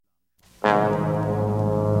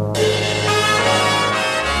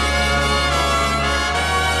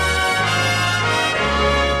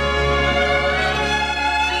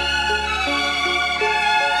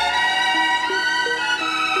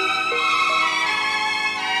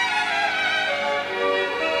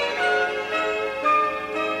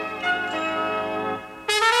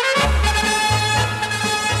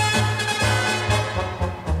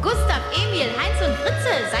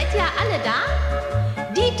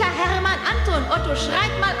Hasso und Otto,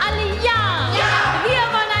 schreit mal alle ja! Ja! Wir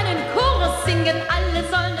wollen einen Chorus singen, alle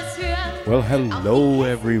sollen es hören. Well, hello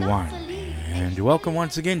everyone, and welcome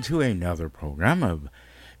once again to another program of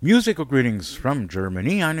Musical Greetings from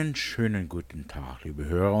Germany. Einen schönen guten Tag, liebe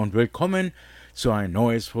Hörer, und willkommen zu ein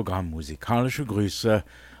neues Programm Musikalische Grüße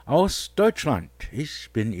aus Deutschland. Ich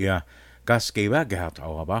bin Ihr Gastgeber Gerd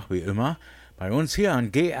Auerbach, wie immer, bei uns hier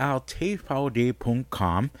an grtvd.com,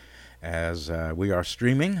 as we are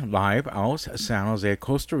streaming live aus San Jose,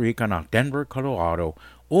 Costa Rica nach Denver, Colorado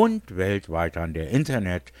und weltweit an der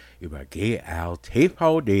Internet über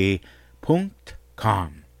grtvd.com.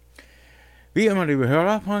 Wie immer, liebe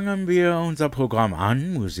Hörer, fangen wir unser Programm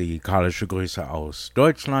an, musikalische Grüße aus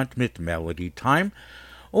Deutschland mit Melody Time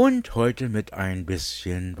und heute mit ein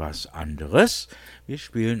bisschen was anderes. Wir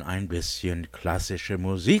spielen ein bisschen klassische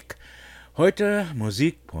Musik. Heute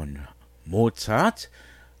Musik von Mozart,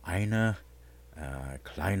 eine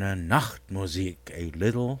kleine Nachtmusik, a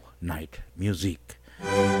little night music.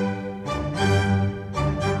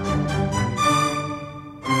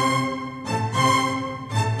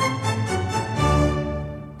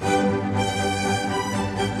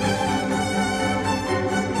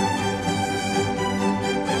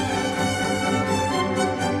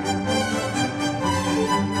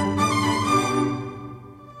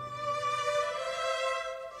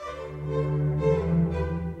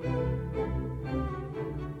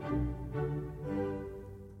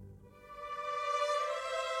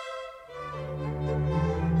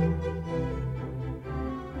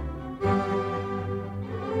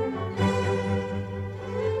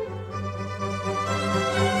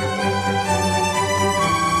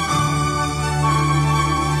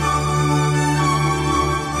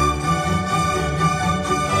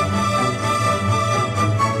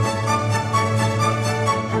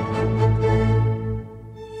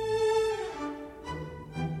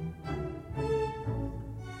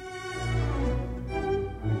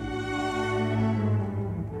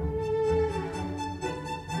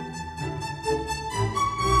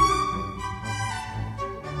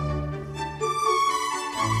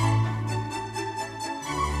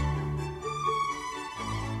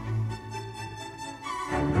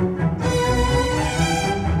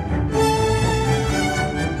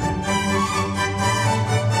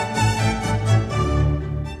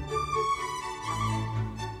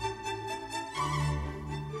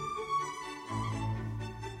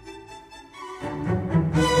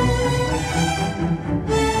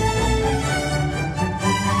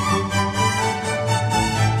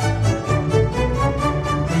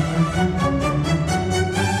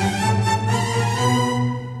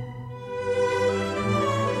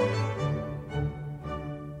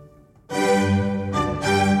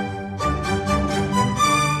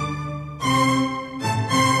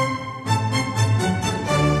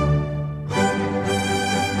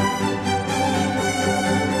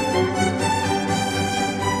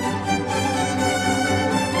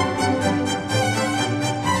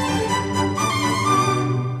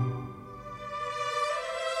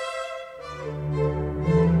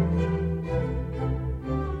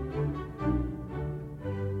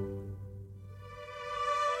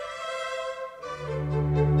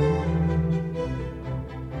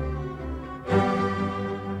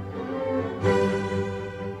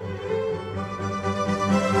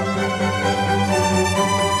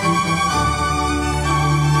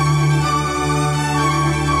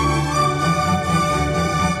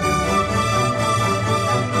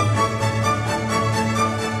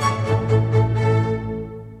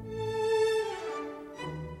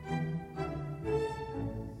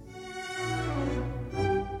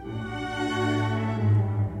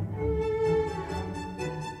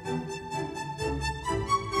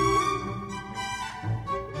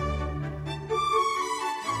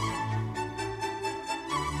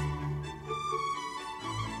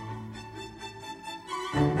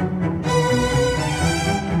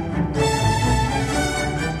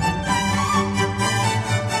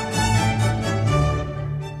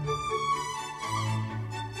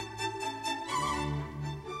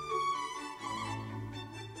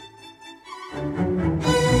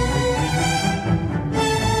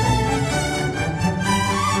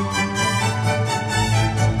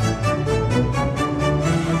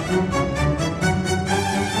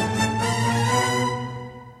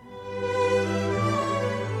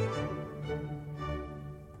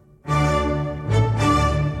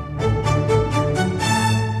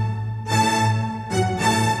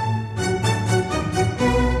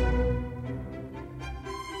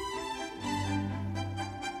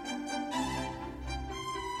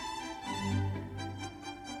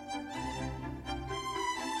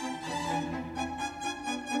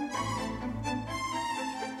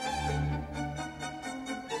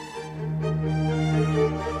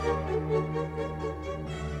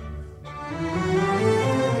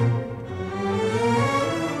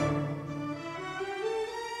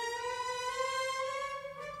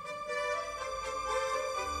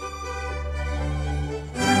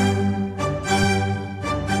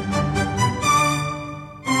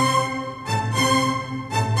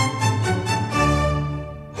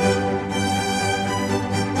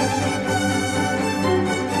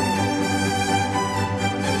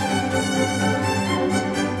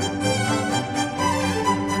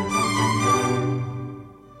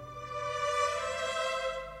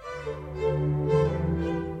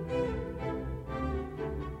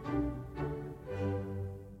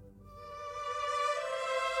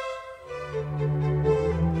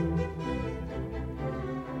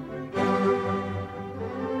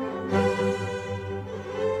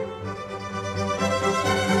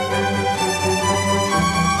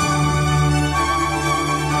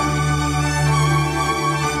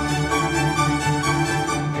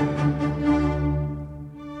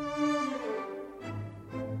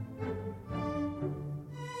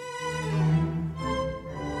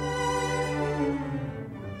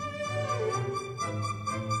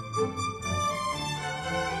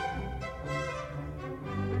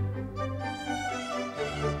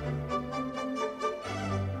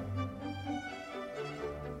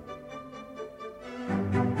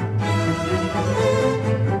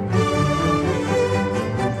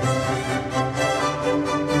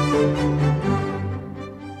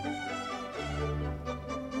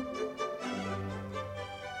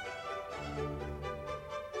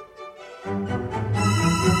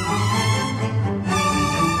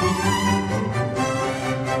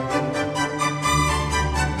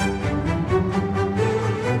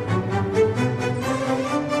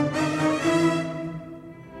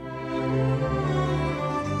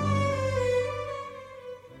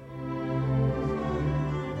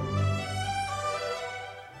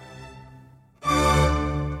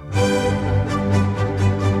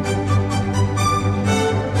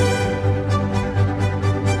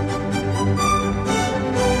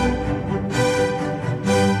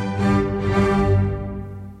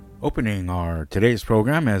 Opening our today's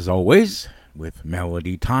program, as always, with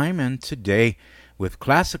Melody Time, and today with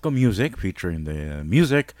classical music featuring the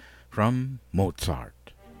music from Mozart.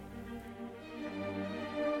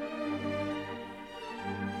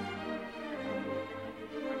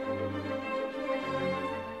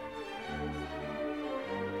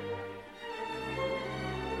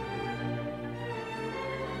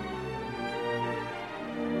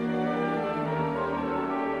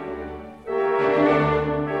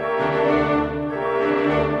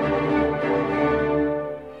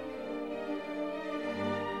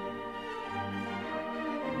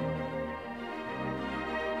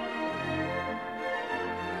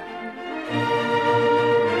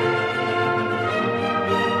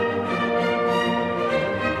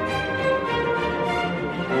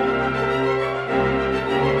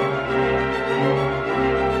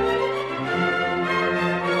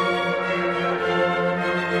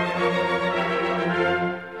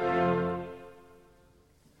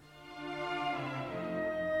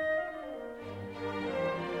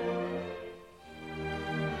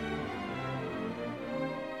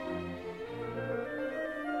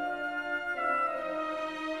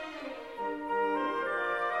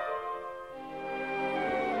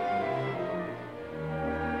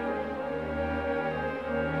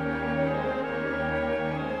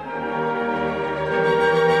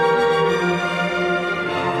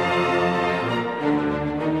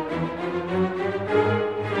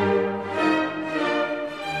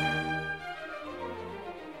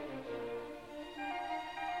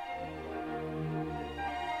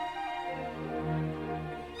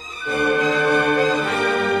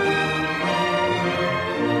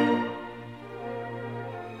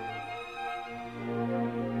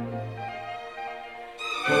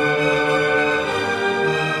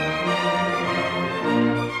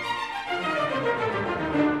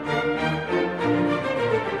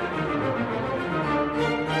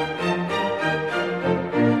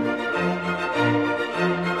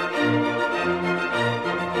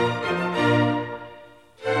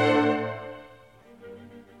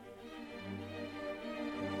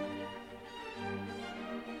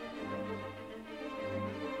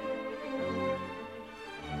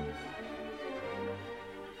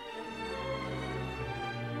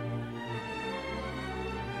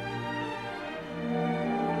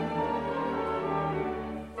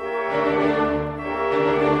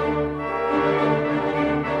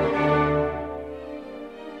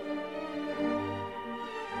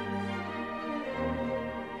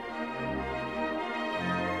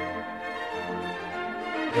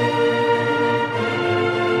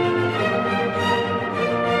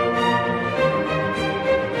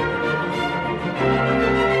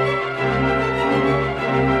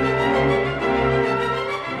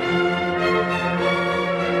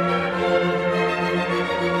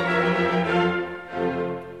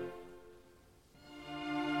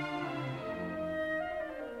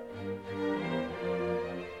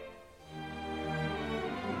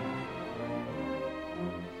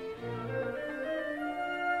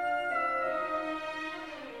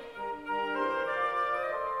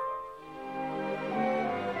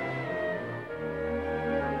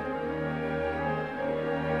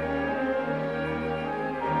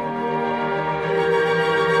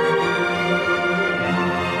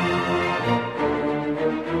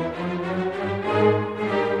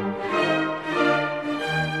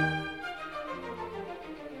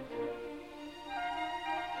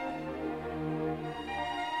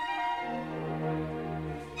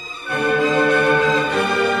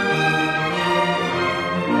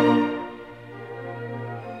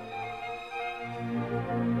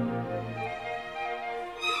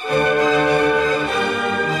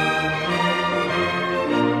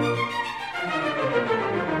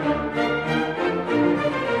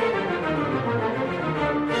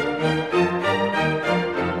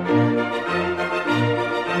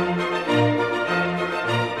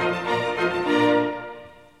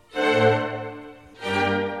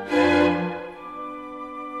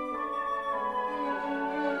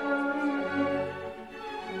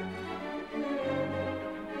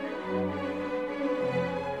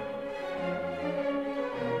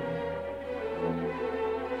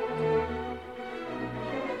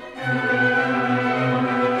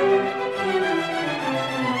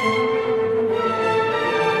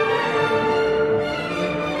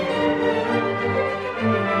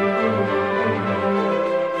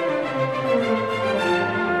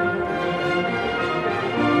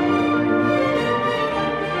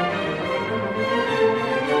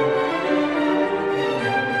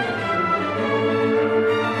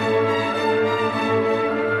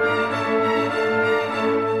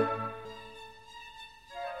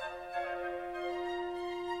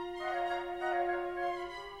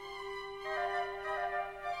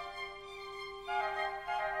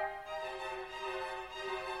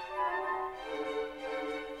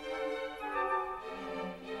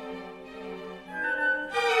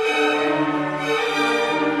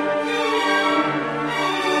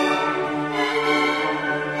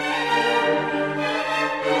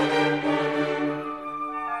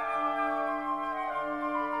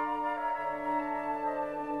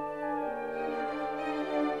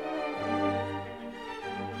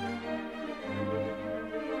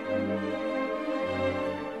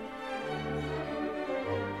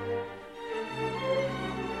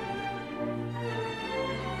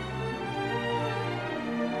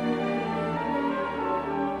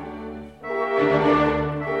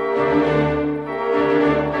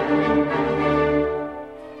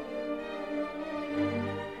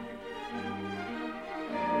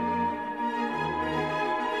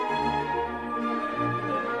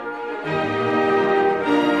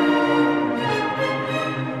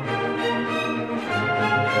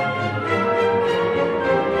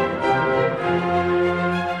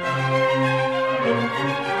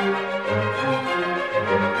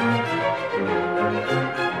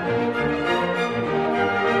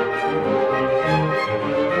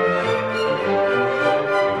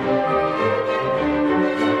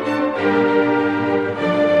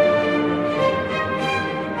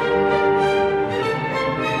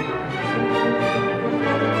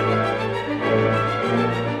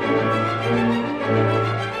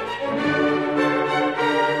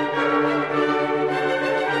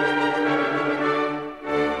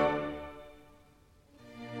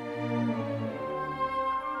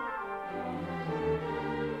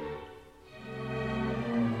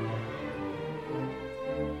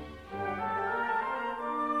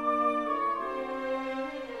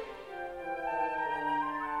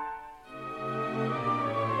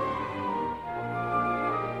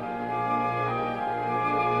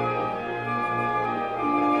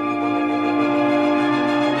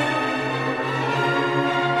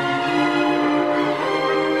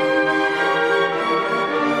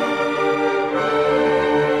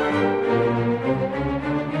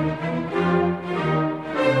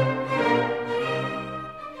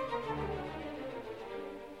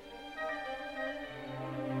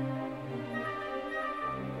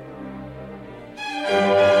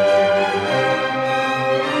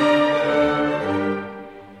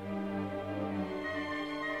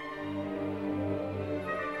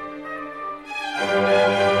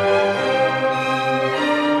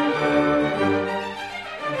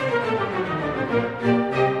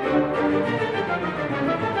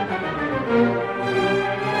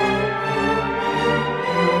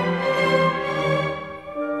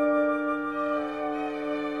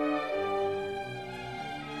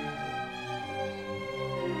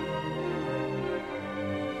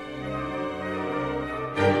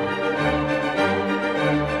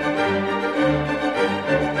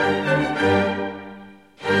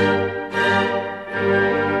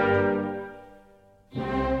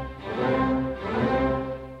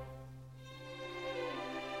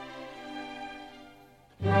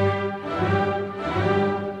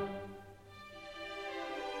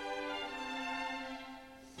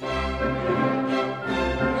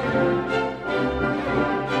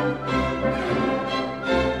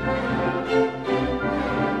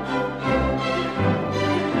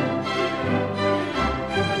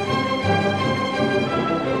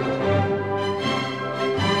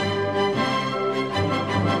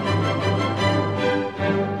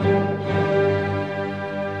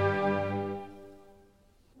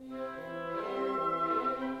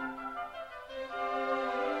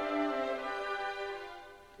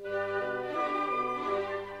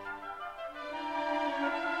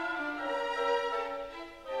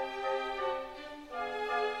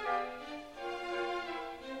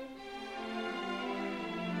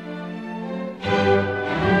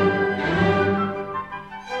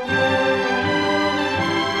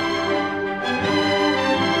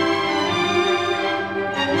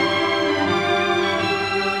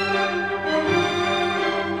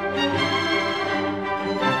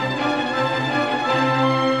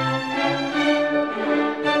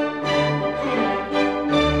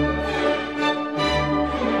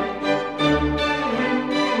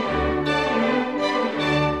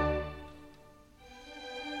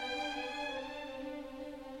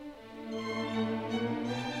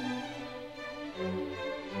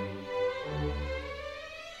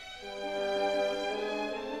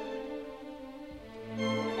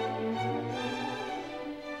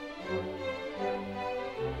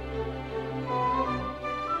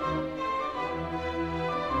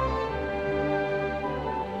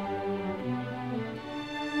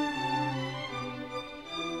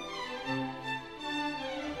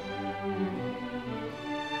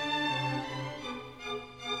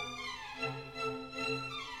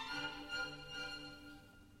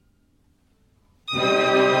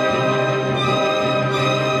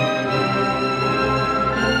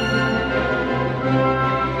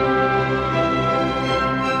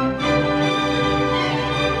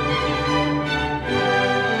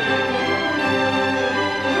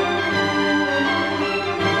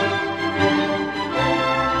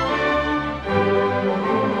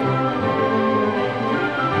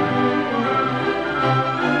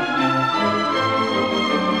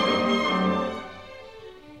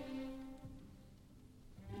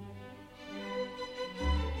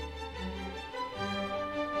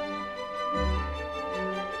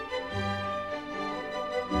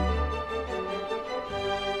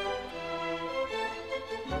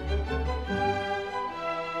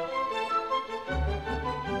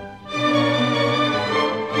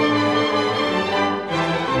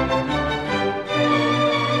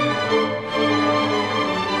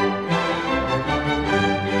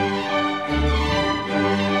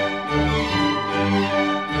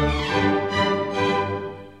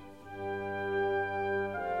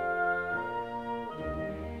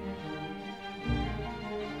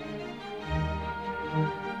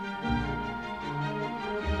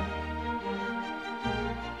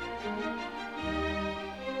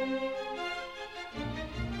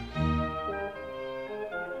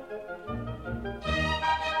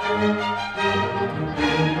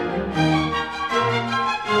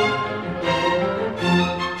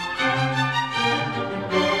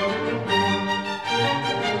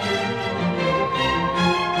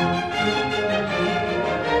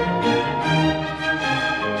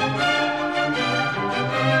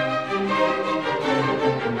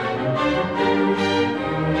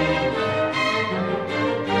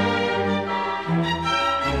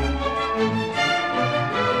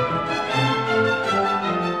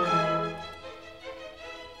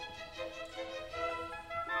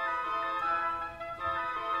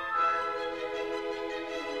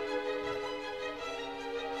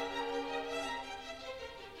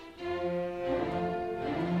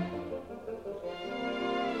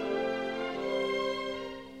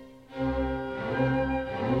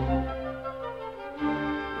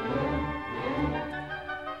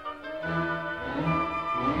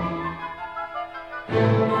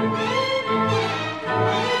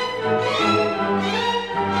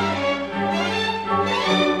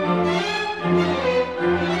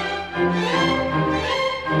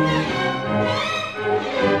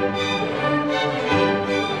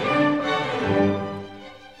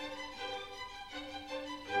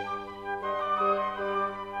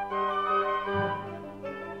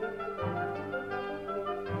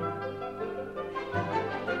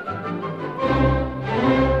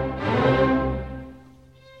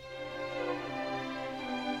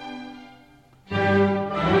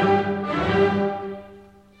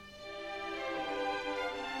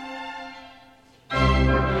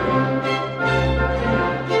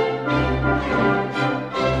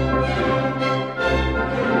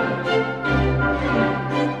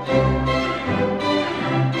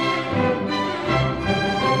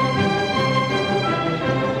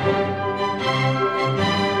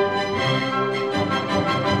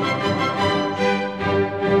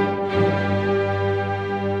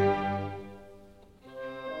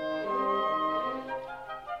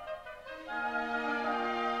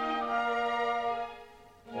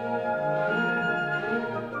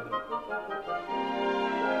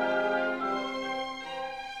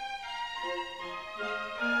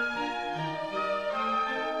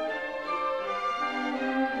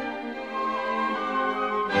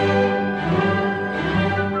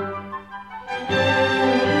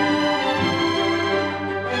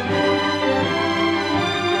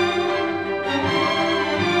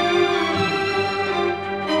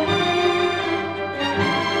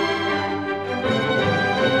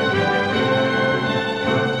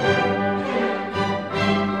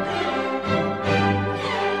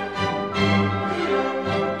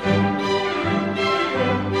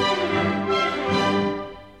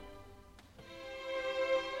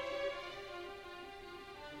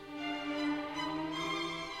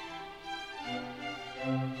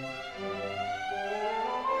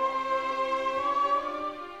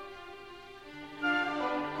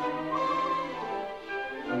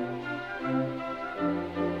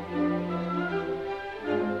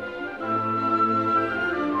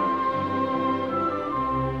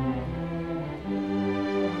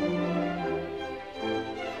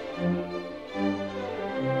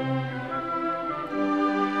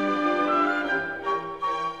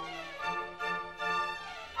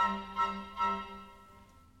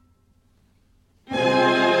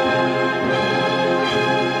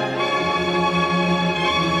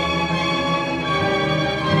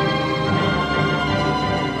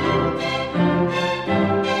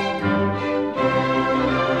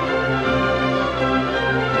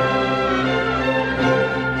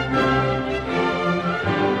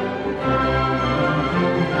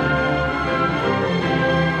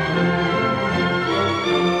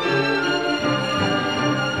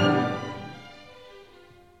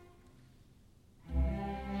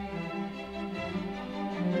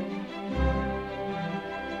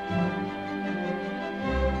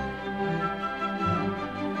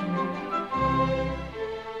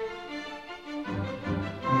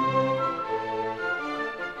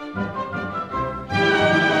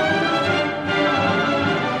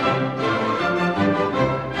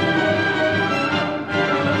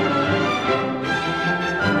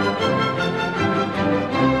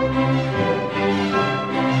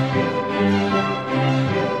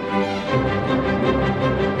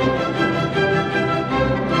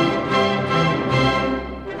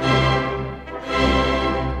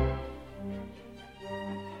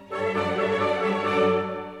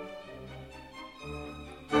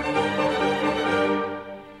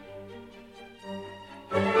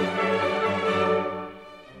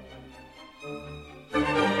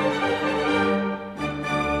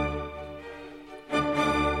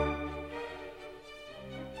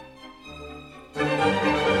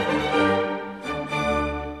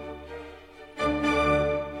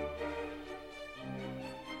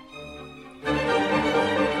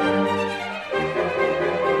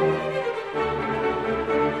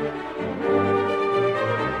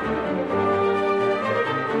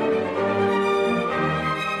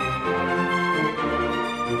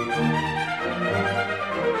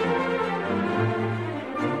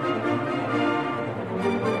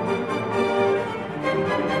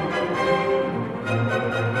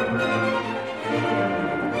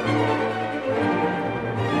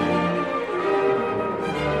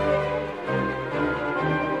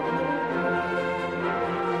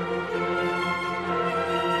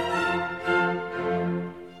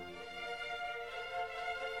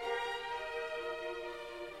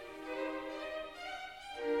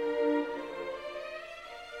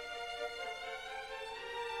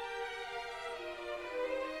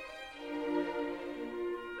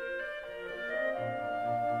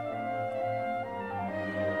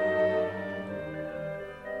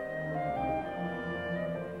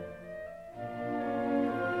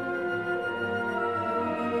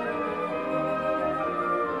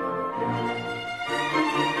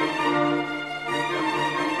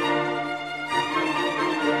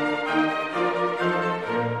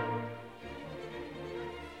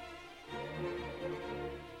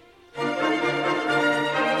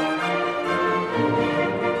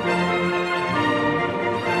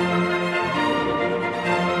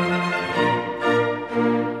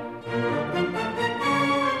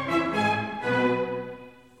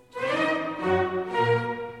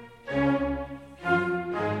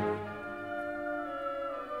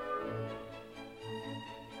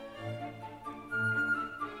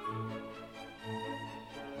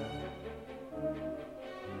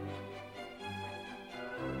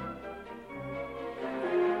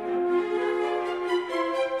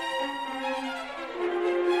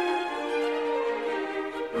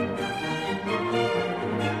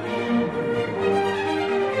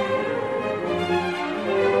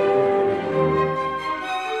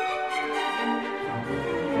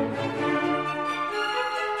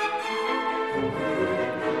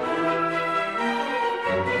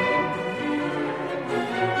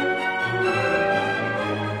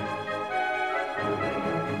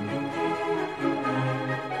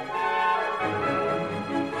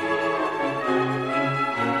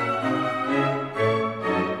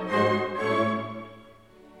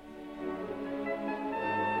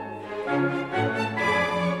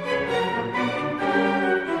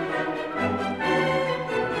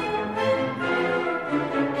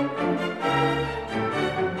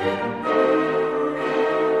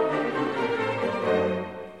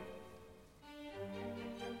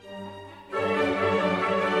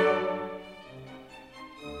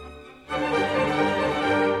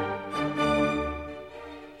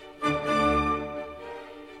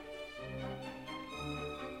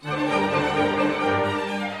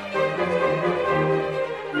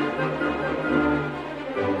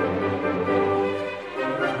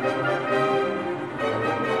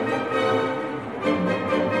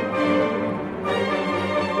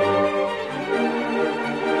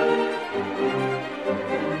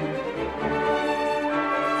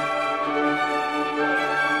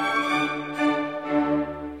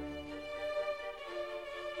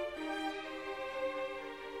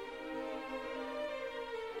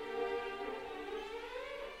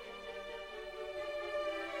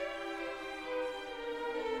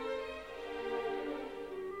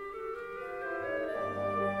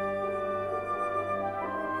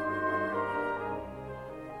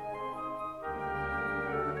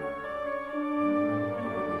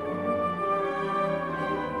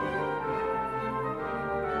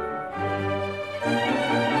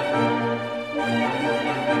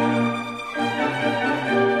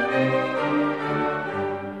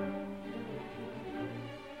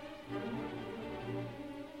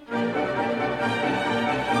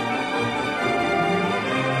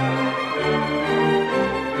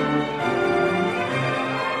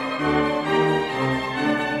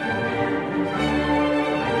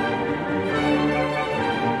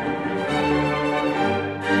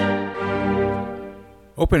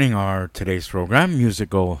 Opening our today's program,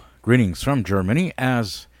 musical greetings from Germany,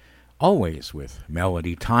 as always with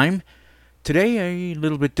Melody Time. Today a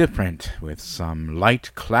little bit different, with some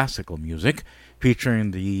light classical music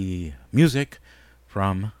featuring the music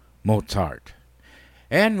from Mozart.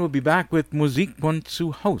 And we'll be back with Musik von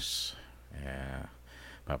zu Haus.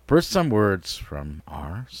 But first, some words from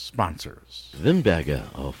our sponsors. Wimberger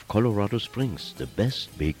of Colorado Springs, the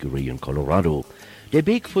best bakery in Colorado. They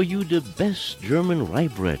bake for you the best German rye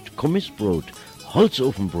bread, Kommissbrot,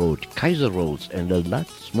 Holzofenbrot, Kaiser rolls, and a lot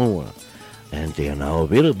more. And they are now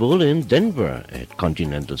available in Denver at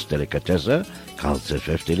Continental's Delicatessen, Carl's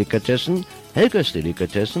FF Delicatessen, Helga's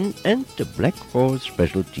Delicatessen, and the Black Forest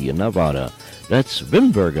Specialty in Nevada. That's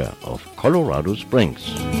Wimberger of Colorado Springs.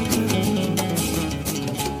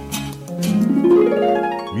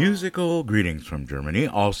 Musical greetings from Germany,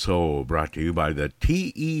 also brought to you by the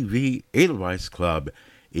TEV Edelweiss Club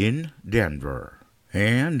in Denver.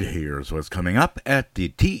 And here's what's coming up at the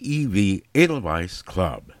TEV Edelweiss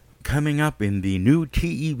Club. Coming up in the new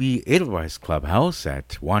TEV Edelweiss Clubhouse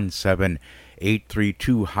at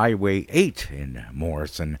 17832 Highway 8 in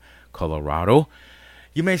Morrison, Colorado.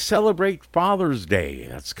 You may celebrate Father's Day.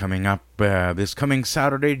 That's coming up this coming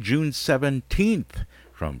Saturday, June 17th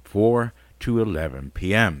from 4 to 11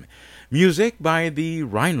 p.m. Music by the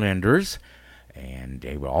Rhinelanders. And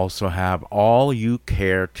they will also have All You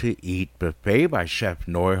Care to Eat buffet by Chef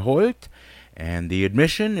Neuhold. And the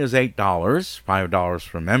admission is $8, $5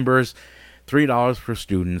 for members, $3 for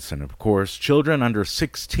students, and of course, children under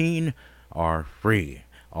 16 are free.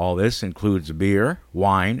 All this includes beer,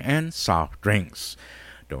 wine, and soft drinks.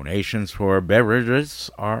 Donations for beverages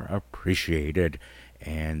are appreciated,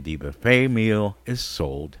 and the buffet meal is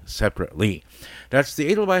sold separately. That's the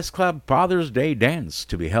Edelweiss Club Father's Day Dance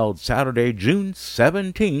to be held Saturday, June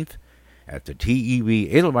 17th at the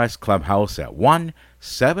TEV Edelweiss Clubhouse at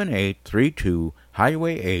 17832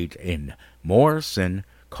 Highway 8 in Morrison,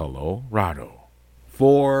 Colorado.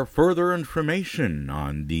 For further information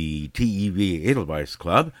on the TEV Edelweiss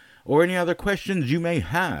Club or any other questions you may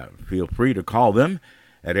have, feel free to call them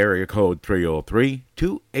at area code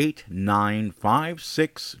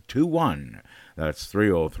 303-289-5621. That's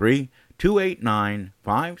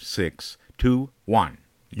 303-289-5621.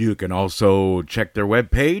 You can also check their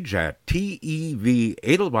webpage at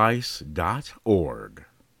tevedelweiss.org.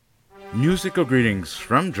 Musical greetings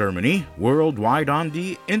from Germany, worldwide on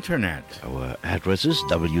the Internet. Our address is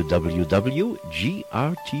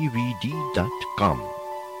www.grtvd.com.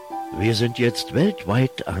 Wir sind jetzt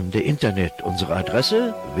weltweit an der Internet. Unsere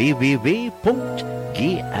Adresse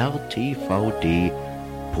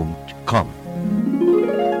www.grtvd.com.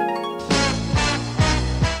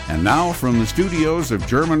 And now from the studios of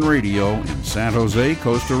German Radio in San Jose,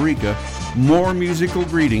 Costa Rica, more musical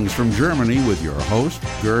greetings from Germany with your host,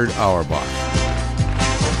 Gerd Auerbach.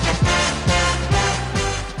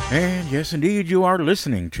 And yes, indeed, you are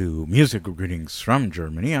listening to Musical Greetings from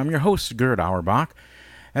Germany. I'm your host, Gerd Auerbach.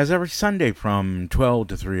 As every Sunday from 12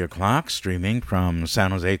 to 3 o'clock, streaming from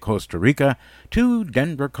San Jose, Costa Rica to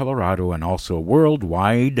Denver, Colorado, and also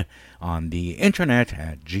worldwide on the Internet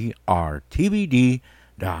at grtvd.com.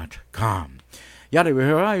 Ja, liebe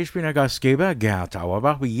Hörer, ich bin der Gastgeber Gerd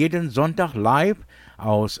Auerbach, wie jeden Sonntag live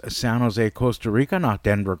aus San Jose, Costa Rica nach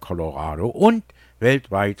Denver, Colorado und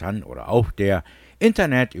weltweit an oder auf der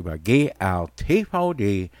Internet über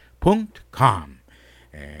grtvd.com.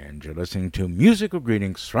 And you're listening to Musical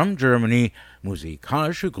Greetings from Germany,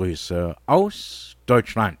 musikalische Grüße aus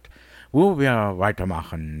Deutschland, wo wir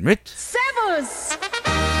weitermachen mit Servus,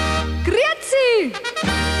 Grüezi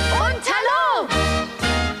und Hallo.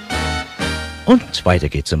 Und weiter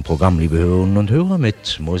geht's im Programm, liebe Hörerinnen und Hörer,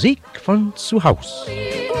 mit Musik von zu Haus.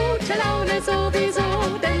 Gute Laune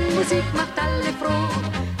sowieso, denn Musik macht alle froh.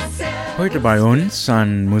 Heute bei uns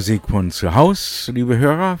an Musik von zu Haus, liebe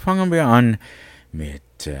Hörer, fangen wir an mit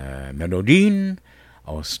Melodien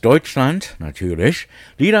aus Deutschland, natürlich,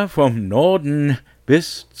 Lieder vom Norden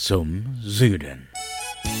bis zum Süden.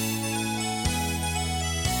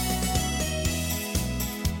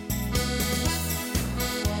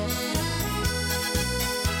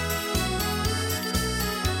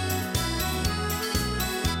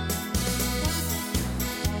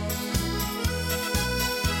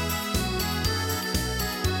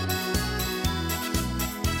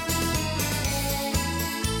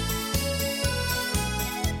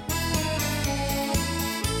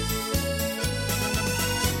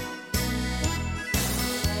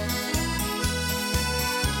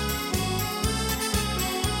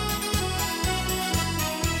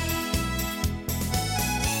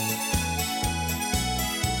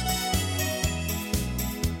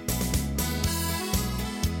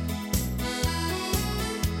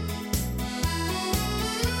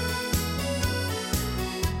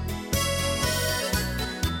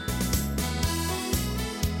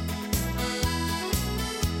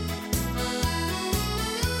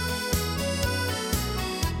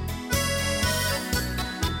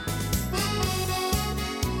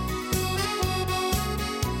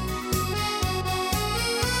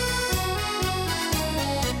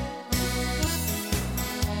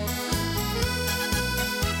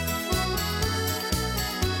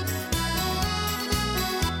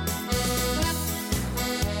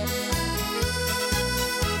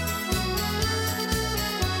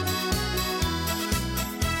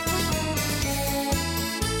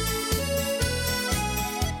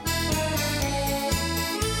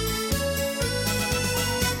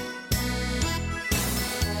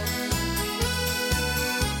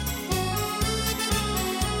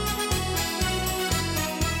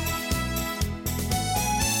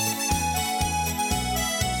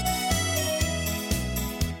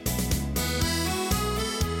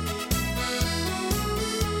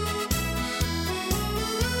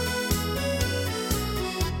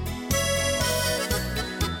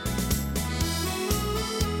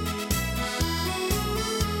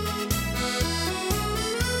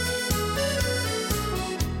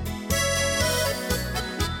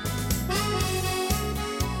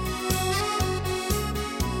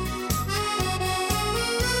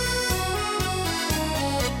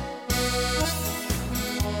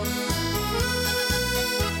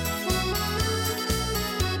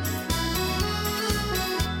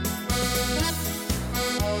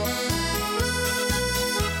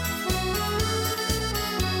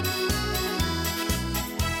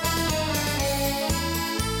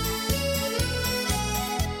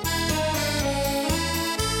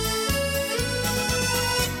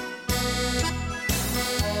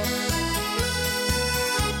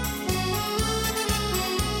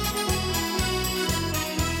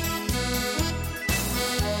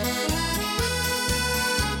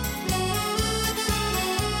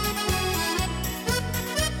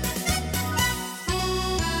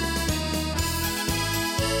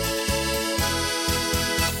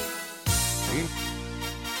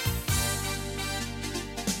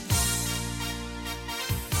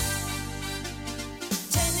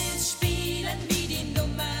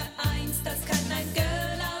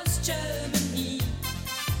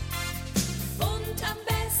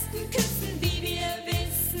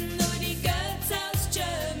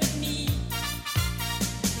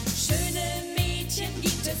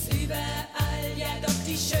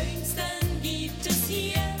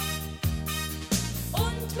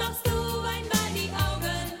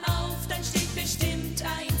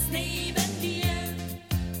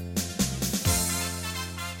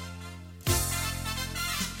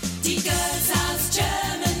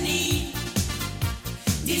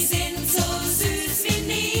 Die sind so süß wie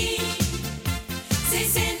nie. Sie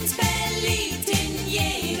sind beliebt in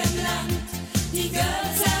jedem Land. Die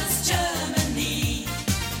Girls aus Germany.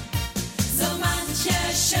 So mancher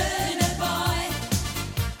schöne Boy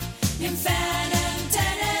im fernen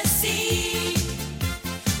Tennessee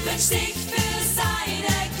wünscht sich für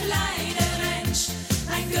seine kleine Ranch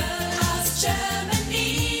ein Girl aus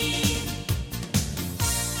Germany.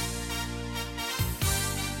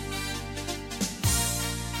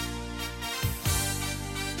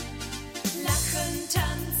 Lachen,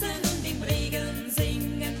 tanzen und im Regen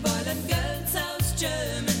singen wollen Girls aus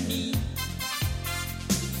Germany.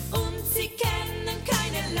 Und sie kennen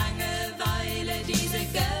keine Langeweile, diese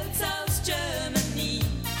Girls aus Germany.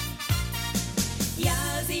 Ja,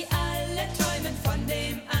 sie alle träumen von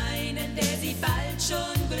dem einen, der sie bald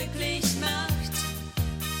schon glücklich macht.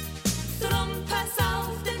 Drum pass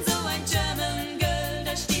auf, denn so ein German Girl,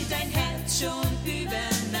 da stiehlt dein Herz schon über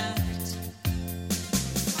Nacht.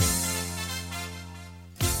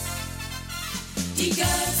 Die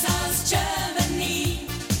Girls aus Germany,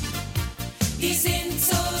 die sind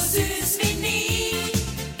so süß wie nie.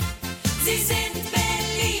 Sie sind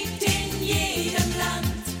beliebt in jedem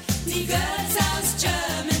Land. Die Girls aus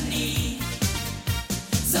Germany.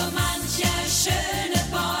 So mancher schöne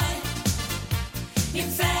Boy im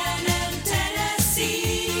fernen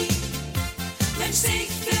Tennessee wünscht sich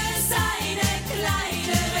für seine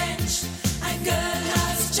kleine Ranch ein Girl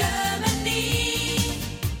aus Germany.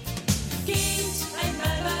 Geht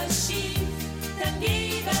einmal was schief, dann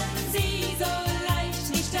geben sie so leicht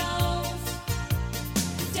nicht auf,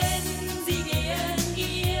 denn sie gehen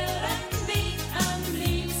ihren Weg am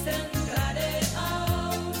liebsten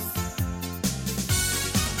geradeaus.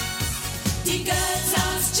 Die Girls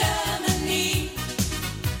aus Germany,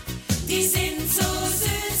 die sind so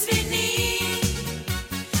süß wie nie.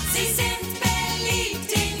 Sie sind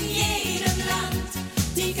beliebt in jedem Land.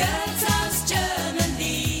 Die Girls aus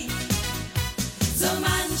Germany. So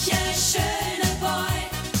mancher schöne Boy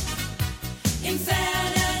im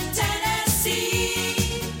fernen Tennessee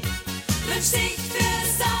wünscht sich für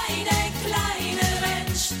seine kleine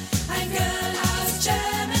Ranch ein Girl aus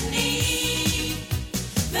Germany.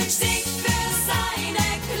 Wünscht sich für seine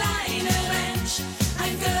kleine Ranch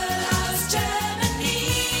ein Girl aus Germany.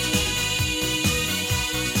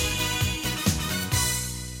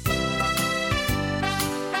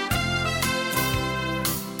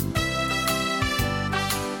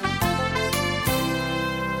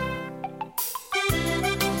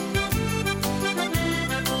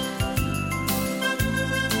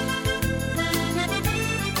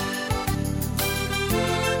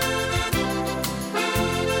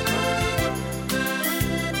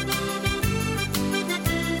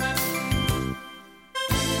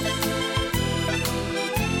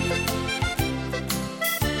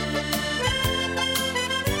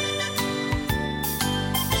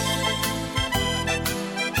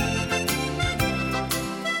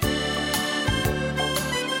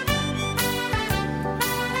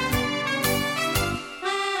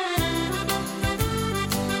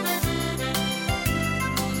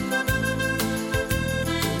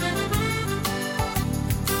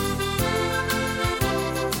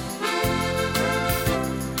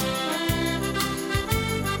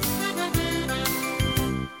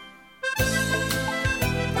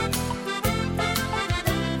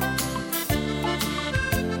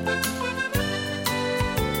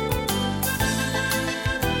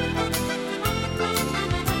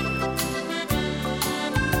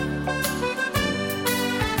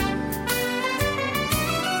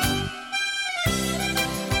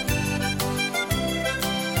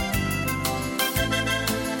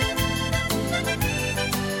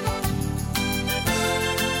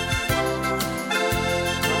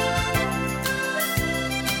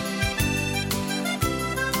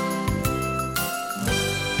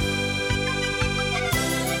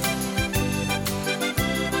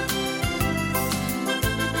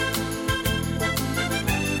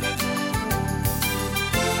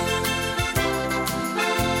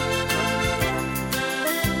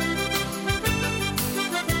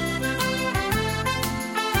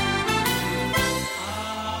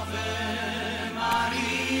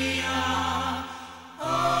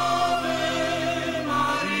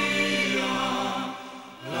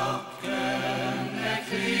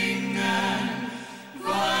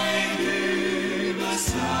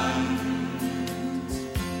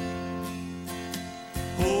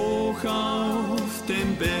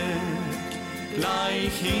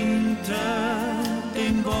 gleich hinter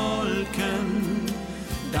den Wolken,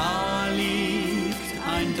 da liegt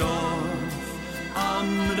ein Dorf am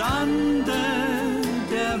Rande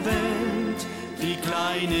der Welt, die kleine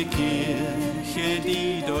kleine Kirche,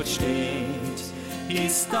 die dort steht,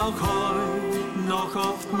 ist auch heute noch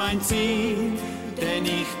oft mein Ziel, denn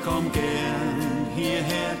ich komm gern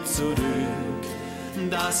hierher zurück.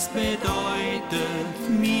 Das bedeutet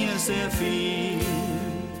mir sehr viel.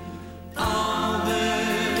 Ave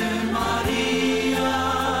Maria,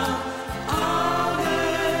 Ave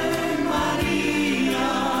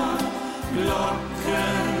Maria,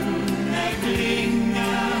 Glocken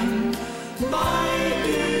erklingen weit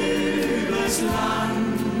übers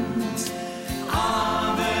Land.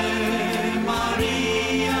 Ave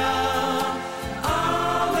Maria,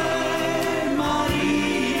 Ave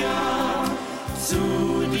Maria, zu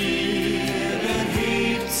dir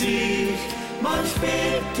erhebt sich manch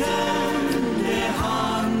bittende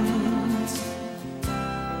Hand.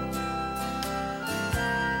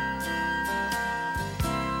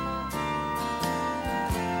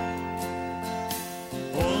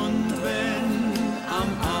 Und wenn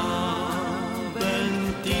am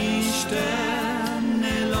Abend die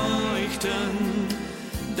Sterne leuchten,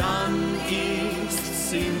 dann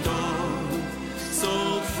ist's im Dorf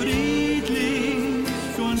so friedlich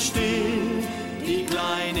und still. Die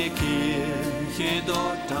kleine Kirche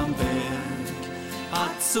dort am Berg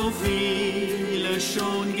hat so viele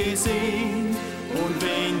schon gesehen. Und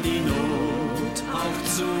wenn die Not auch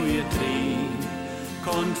zu ihr dreht,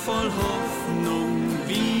 konnt voll Hoffnung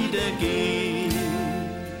wieder gehen.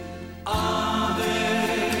 Ave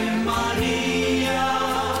Maria,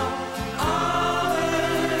 Ave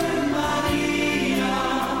Maria,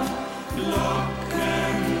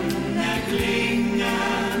 Glocken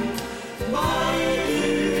erklingen weit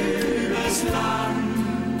übers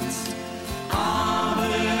Land.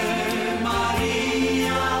 Ave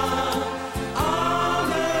Maria,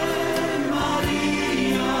 Ave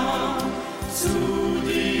Maria, zu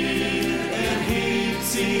dir erhebt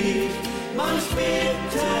sich manch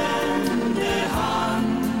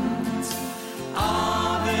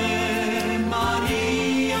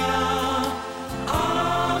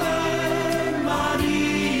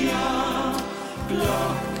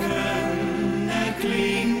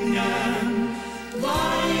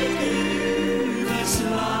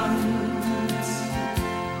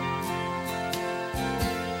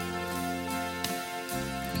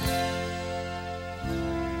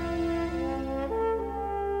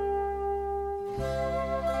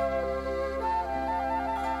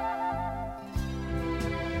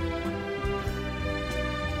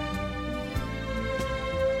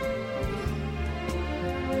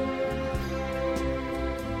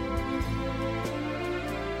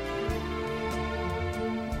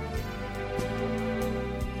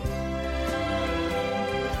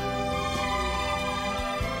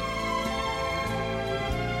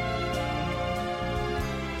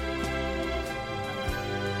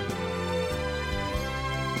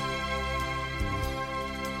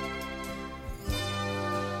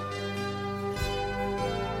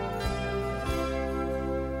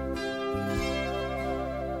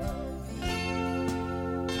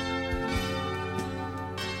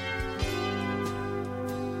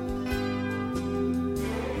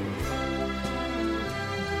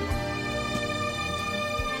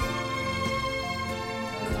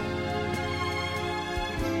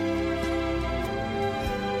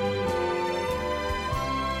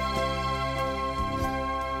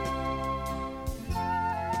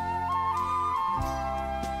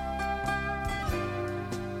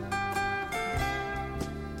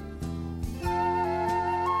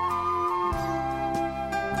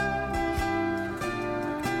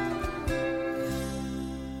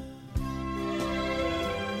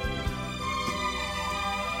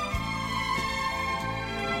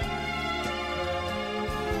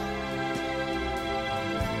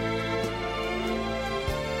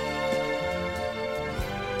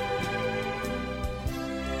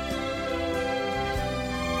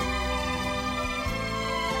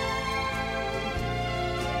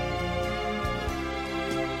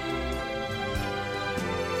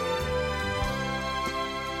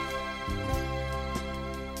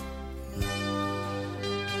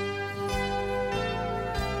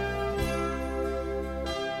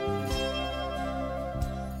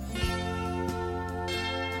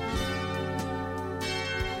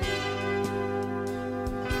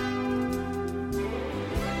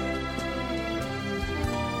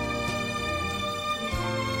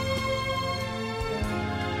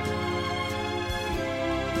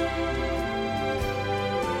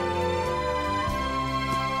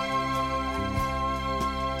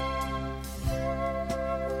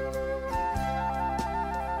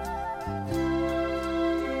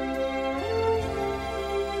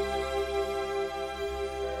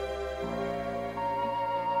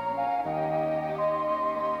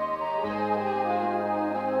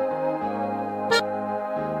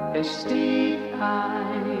Es steht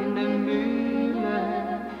eine Mühle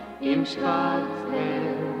im Schwarzwälder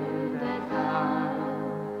Tal,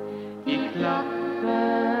 die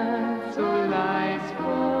klappert so leis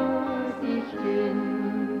vor sich hin.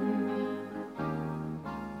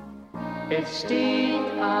 Es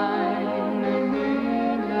steht eine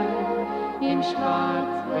Mühle im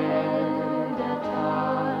Schwarzwälder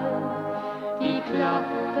Tal, die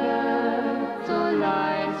klappert so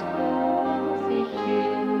leis vor sich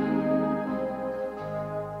hin.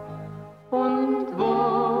 Und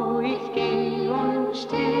wo ich geh und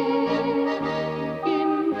steh,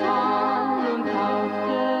 im Tal und auf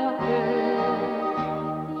der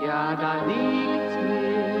Höhe, ja, da liegt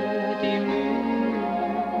mir die Mühle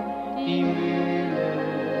im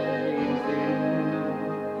Sinn,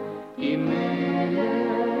 die Mühle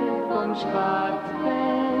vom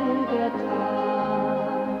Schwarzwälder Tal.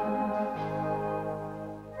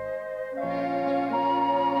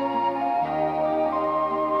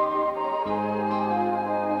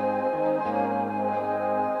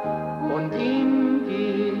 Und in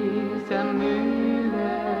dieser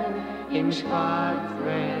Mühle im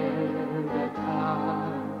Schwarzwälder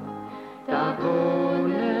Tal, da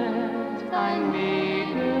wohnet ein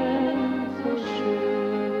Mädel so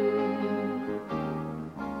schön.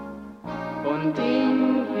 Und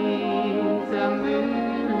in dieser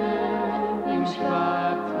Mühle im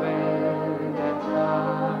Schwarzwälder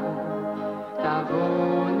Tal, da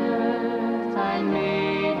wohnet ein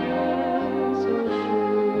Mädel so schön.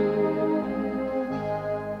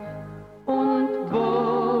 Und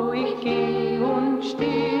wo ich geh und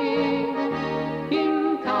steh,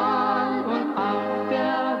 im Tal und auf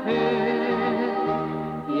der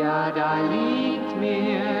Höhe, ja, da liegt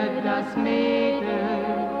mir das Mädel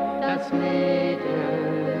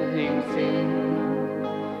im Sinn,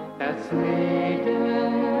 das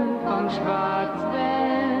Mädel vom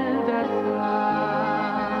Schwarzwälder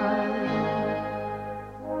Tal.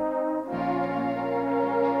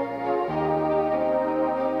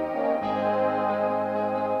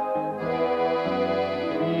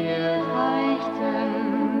 Wir reichten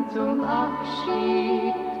zum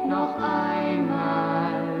Abschied noch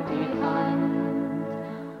einmal die Hand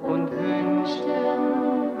und wünschten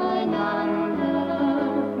einander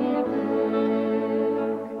viel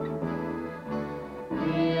Glück.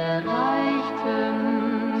 Wir reichten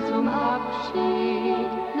zum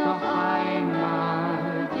Abschied noch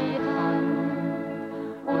einmal die Hand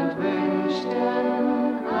und wünschten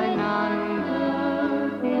einander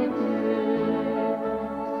viel Glück.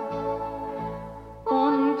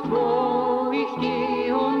 Und wo ich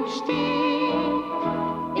geh und steh,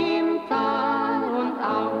 im Tal und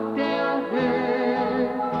auf der Höhe,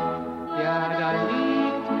 ja, da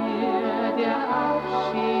liegt mir der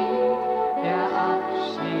Abschied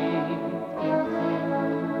im Sinn,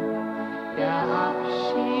 der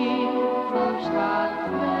Abschied vom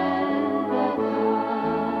Schwarzwälder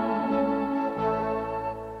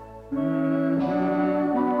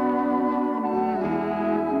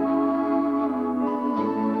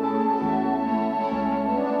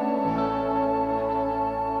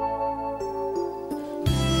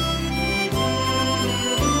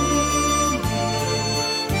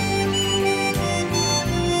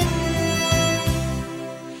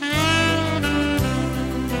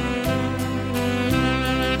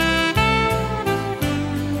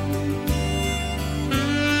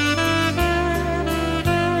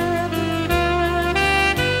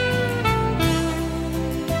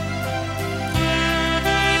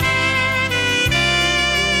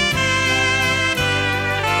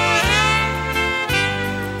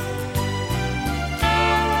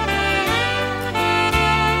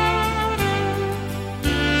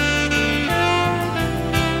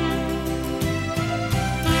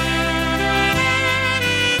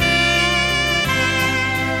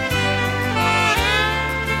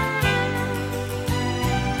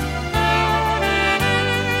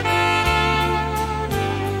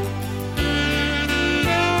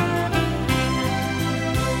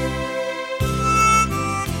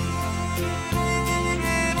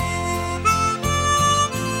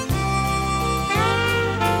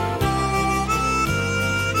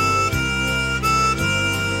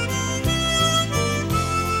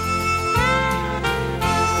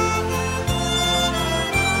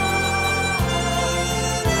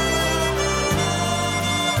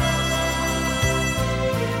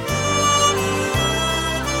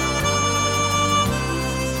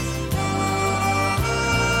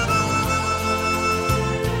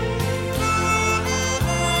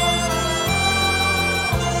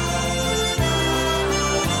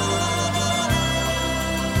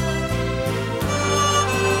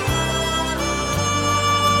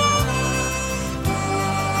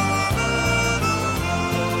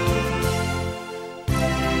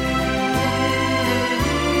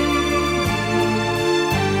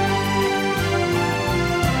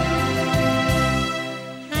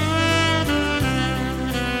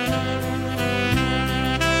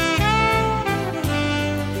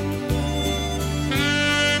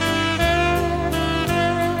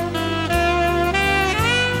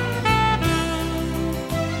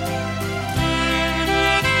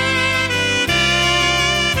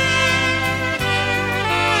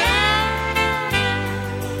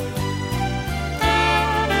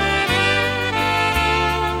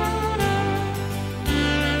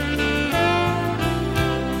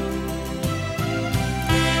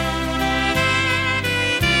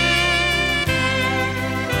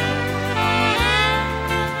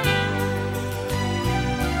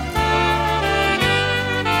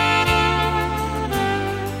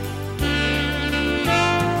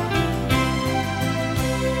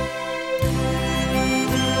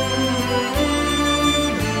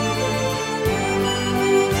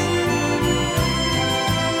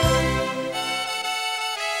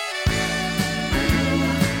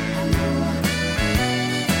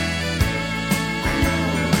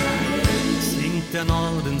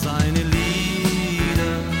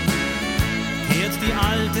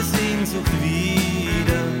Sehnsucht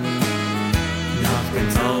wieder nach dem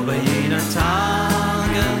Zauber jener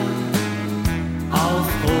Tage auf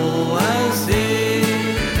hoher See.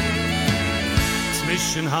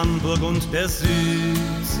 Zwischen Hamburg und der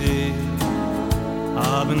Südsee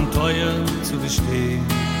Abenteuer zu bestehen,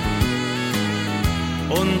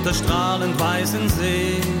 unter strahlend weißen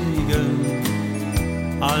Segeln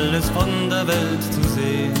alles von der Welt zu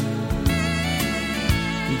sehen.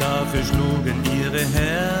 Dafür schlugen ihre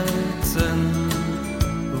Herzen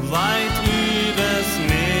weit übers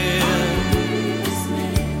Meer.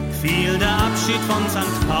 Fiel der Abschied von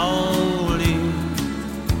St. Pauli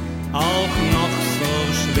auch noch so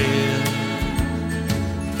schwer.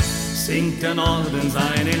 Singt der Norden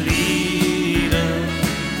seine Lieder,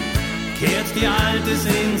 kehrt die alte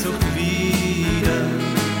Sehnsucht wieder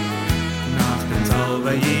nach dem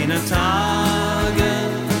Zauber jener Tage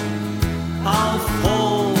auf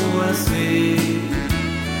hoher See.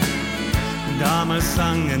 Damals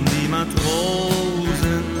sangen die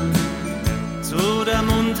Matrosen zu der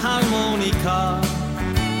Mundharmonika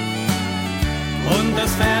und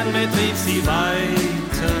das Fernweh trieb sie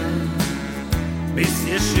weiter, bis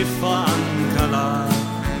ihr Schiff vor Anker lag.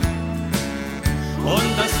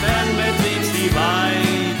 Und das Fernweh trieb sie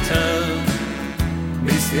weiter,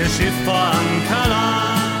 bis ihr Schiff vor Anker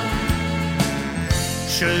lag.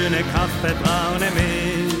 Schöne kaffeebraune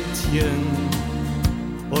Mädchen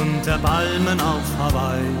unter Palmen auf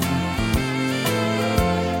Hawaii,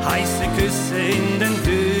 heiße Küsse in den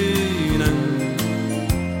Dünen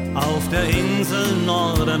auf der Insel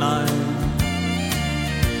Norderney.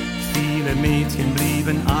 Viele Mädchen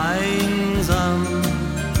blieben einsam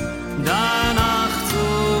danach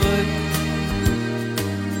zurück,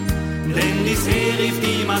 denn die See rief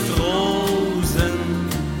die Matrosen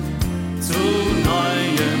zu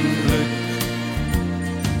neuem Glück.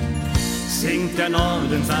 Singt der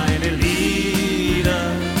Norden seine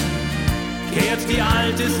Lieder, kehrt die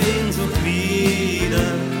alte Sehnsucht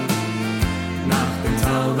wieder nach dem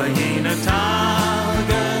Zauber jener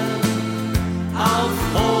Tage auf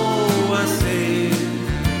hoher See.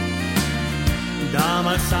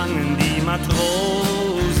 Damals sangen die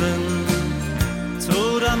Matrosen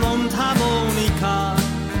zu der Mundharmonika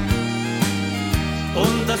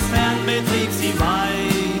und das Fernweh trieb sie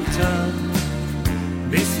weiter,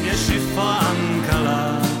 bis ihr Schiff vor Anker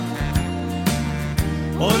lag.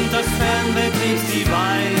 Und das Fernweh trieb sie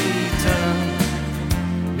weiter,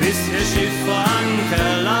 bis ihr Schiff vor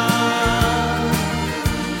Anker lag.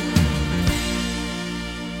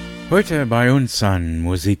 Heute bei uns an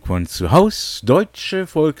Musik von zu Haus, deutsche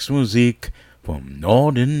Volksmusik vom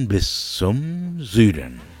Norden bis zum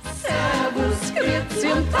Süden. Servus, grüezi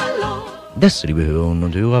und hallo. Das, liebe Hörerinnen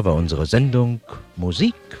und Hörer, war unsere Sendung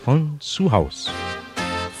Musik von zu Haus.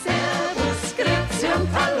 Servus, grüezi und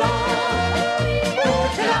hallo.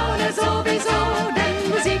 Gute Laune sowieso, denn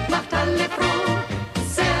Musik macht alle froh.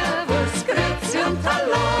 Servus, grüezi und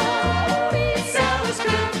hallo. Servus,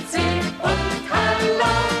 grüezi und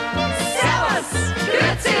hallo. Servus,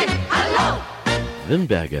 grüezi, hallo.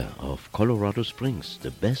 Wimberger of Colorado Springs,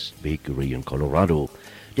 the best bakery in Colorado.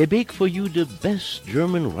 They bake for you the best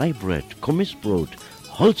German rye bread, Kommissbrot,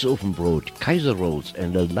 Holzofenbrot, Kaiser rolls,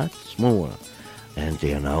 and a lot more. And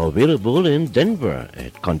they are now available in Denver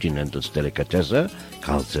at Continental's Delicatessen,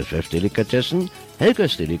 Carl's FF Delicatessen,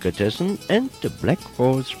 Helga's Delicatessen, and the Black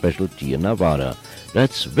Horse Specialty in Nevada.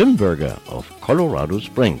 That's Wimberger of Colorado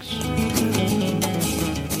Springs.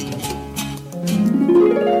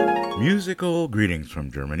 Musical greetings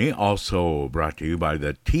from Germany, also brought to you by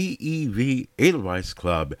the TEV Edelweiss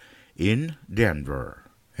Club in Denver.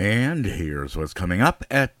 And here's what's coming up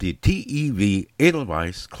at the TEV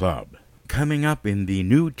Edelweiss Club. Coming up in the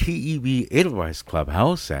new TEV Edelweiss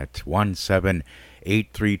Clubhouse at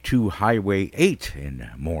 17832 Highway 8 in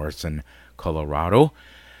Morrison, Colorado.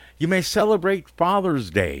 You may celebrate Father's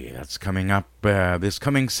Day. That's coming up this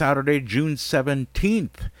coming Saturday, June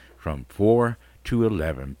 17th from 4 to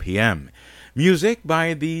 11 p.m. Music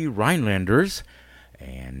by the Rhinelanders,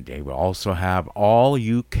 and they will also have All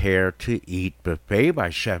You Care to Eat buffet by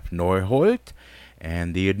Chef Neuhold,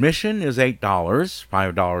 and the admission is $8,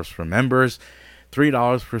 $5 for members,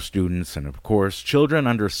 $3 for students, and of course children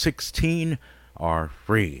under 16 are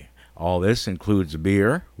free. All this includes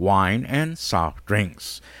beer, wine, and soft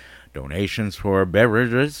drinks. Donations for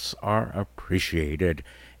beverages are appreciated,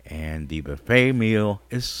 and the buffet meal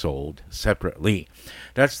is sold separately.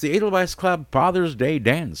 That's the Edelweiss Club Father's Day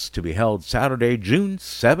Dance to be held Saturday, June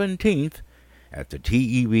 17th at the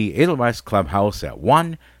TEV Edelweiss Clubhouse at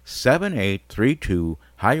 17832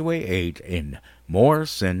 Highway 8 in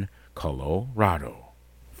Morrison, Colorado.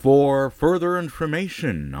 For further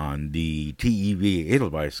information on the TEV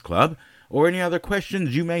Edelweiss Club or any other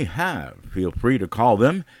questions you may have, feel free to call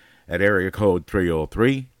them at area code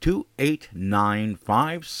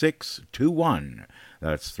 303-289-5621.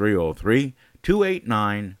 That's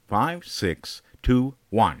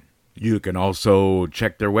 303-289-5621. You can also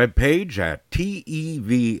check their webpage at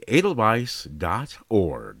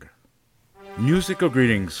tevedelweiss.org. Musical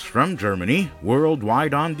greetings from Germany,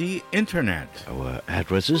 worldwide on the internet. Our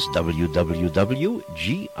address is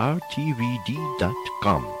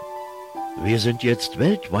www.grtvd.com. Wir sind jetzt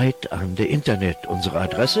weltweit an der Internet. Unsere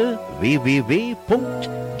Adresse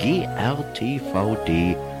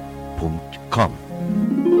www.grtvd.com.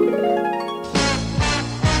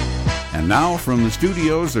 And now from the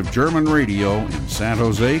studios of German Radio in San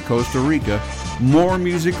Jose, Costa Rica, more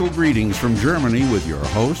musical greetings from Germany with your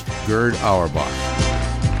host, Gerd Auerbach.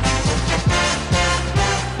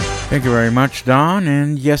 Thank you very much, Don.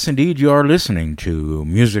 And yes, indeed, you are listening to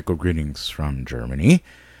Musical Greetings from Germany,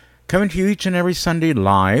 coming to you each and every Sunday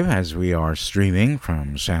live as we are streaming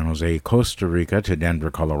from San Jose, Costa Rica to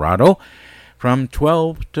Denver, Colorado, from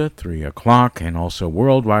 12 to 3 o'clock, and also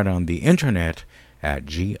worldwide on the internet at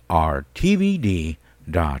grtvd.com.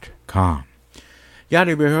 Ja,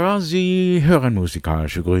 liebe Hörer, Sie hören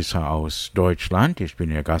musikalische Grüße aus Deutschland. Ich bin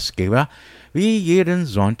Ihr Gastgeber, wie jeden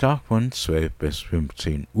Sonntag von 12 bis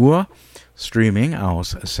 15 Uhr. Streaming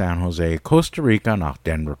aus San Jose, Costa Rica nach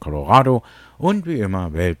Denver, Colorado und wie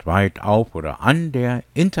immer weltweit auf oder an der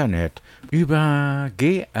Internet über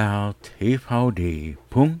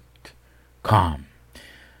grtvd.com.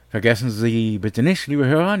 Vergessen Sie bitte nicht, liebe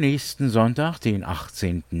Hörer, nächsten Sonntag, den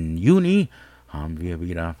 18. Juni, haben wir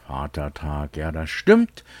wieder Vatertag. Ja, das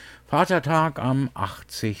stimmt. Vatertag am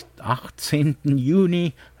 18.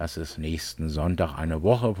 Juni. Das ist nächsten Sonntag, eine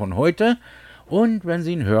Woche von heute. Und wenn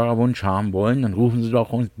Sie einen Hörerwunsch haben wollen, dann rufen Sie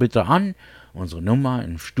doch uns bitte an. Unsere Nummer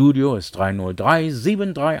im Studio ist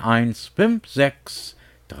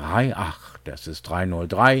 303-731-5638. Das ist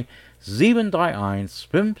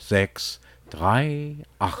 303-731-5638.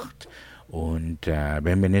 Und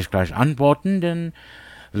wenn wir nicht gleich antworten, dann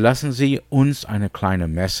lassen Sie uns eine kleine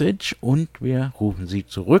Message und wir rufen Sie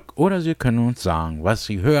zurück oder Sie können uns sagen, was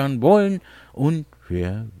Sie hören wollen und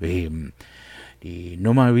für wem. Die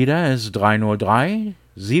Nummer wieder ist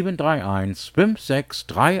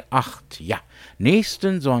 303-731-5638. Ja,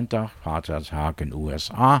 nächsten Sonntag, Vatertag in den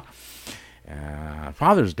USA.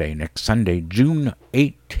 Father's Day, next Sunday, June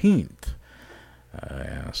 18th.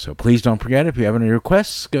 So please don't forget, if you have any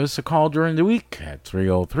requests, give us a call during the week at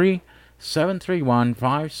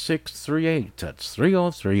 303-731-5638. That's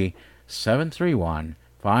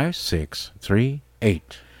 303-731-5638.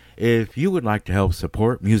 If you would like to help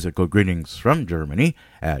support Musical Greetings from Germany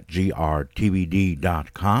at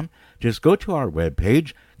grtvd.com, just go to our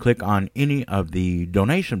webpage, click on any of the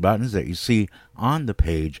donation buttons that you see on the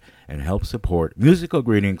page, and help support Musical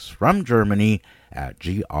Greetings from Germany at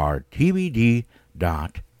grtvd.com.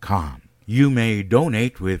 You may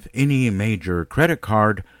donate with any major credit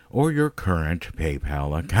card or your current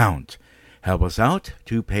PayPal account. Help us out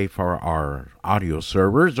to pay for our audio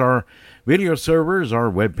servers, our video servers,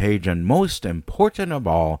 our webpage, and most important of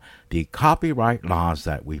all, the copyright laws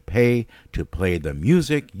that we pay to play the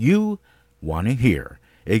music you want to hear.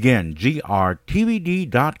 Again,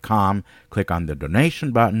 grtvd.com, click on the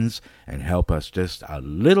donation buttons and help us just a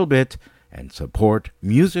little bit and support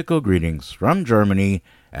Musical Greetings from Germany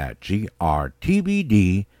at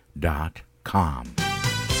grtvd.com.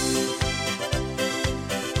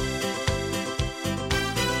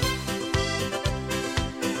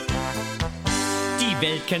 Die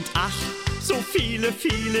Welt kennt so viele,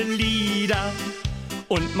 viele Lieder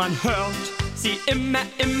und man hört sie immer,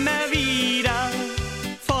 immer wieder.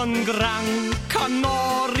 Von Gran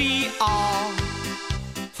Canaria,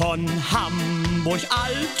 von Hamburg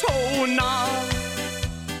Altona.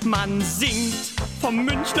 Man singt vom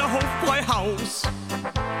Münchner Hofbräuhaus,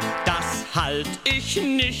 das halt ich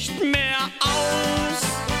nicht mehr aus.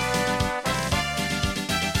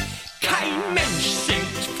 Kein Mensch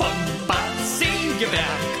singt von Bad Segeberg,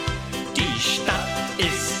 die Stadt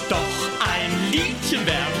ist doch ein Liedchen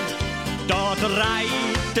wert. Dort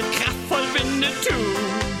reitet kraftvoll Winnetou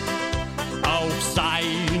auf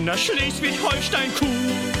seiner Schleswig-Holstein-Kuh.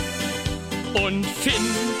 Und find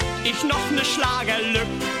ich noch ne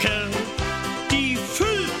Schlagerlücke, die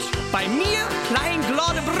füllt bei mir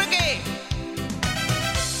Klein-Glordebrücke.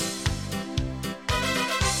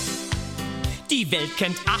 Die Welt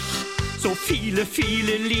kennt so viele,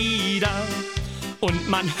 viele Lieder und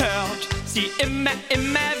man hört sie immer,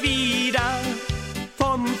 immer wieder.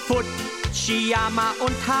 Vom Fujiyama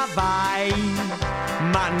und Hawaii.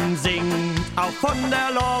 Man singt auch von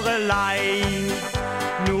der Lorelei.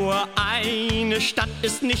 Nur eine Stadt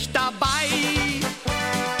ist nicht dabei.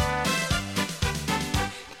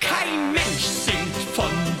 Kein Mensch singt von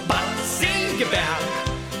Bad Segeberg.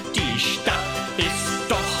 Die Stadt ist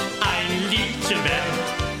doch ein Liedchen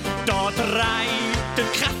wert. Dort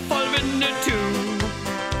reitet kraftvoll Winnetou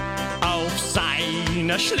auf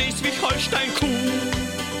seiner Schleswig-Holstein-Kuh.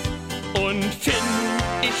 Und find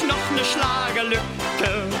ich noch ne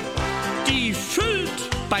Schlagerlücke, die füllt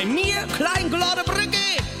bei mir Kleinglodebrücke.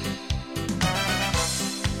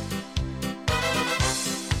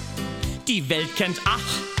 Die Welt kennt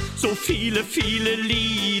so viele, viele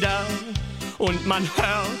Lieder und man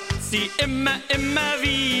hört sie immer, immer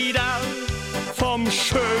wieder vom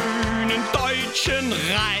schönen deutschen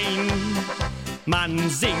Rhein. Man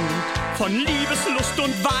singt von Liebeslust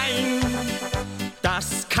und Wein.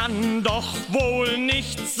 Das kann doch wohl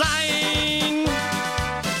nicht sein.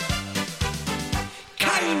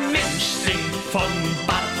 Kein Mensch singt von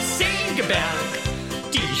Bad Segeberg.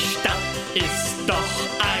 Die Stadt ist doch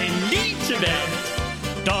ein Liedchen wert.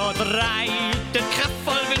 Dort reitet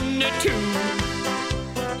kraftvoll Winnetou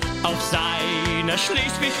auf seiner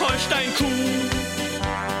Schleswig-Holstein-Kuh.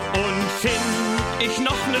 Und find ich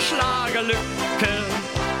noch ne Schlagerlücke,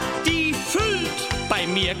 die füllt bei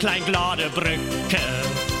mir Kleinglodebrücke.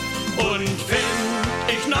 Und find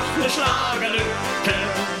ich noch ne Schlagerlücke,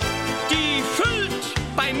 die füllt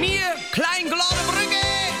bei mir Kleinglodebrücke.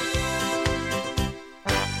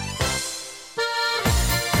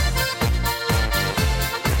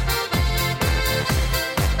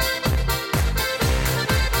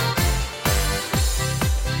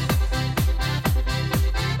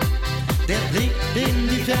 Der Blick in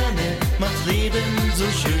die Ferne macht Leben so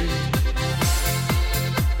schön.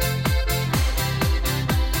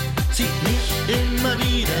 Zieht mich immer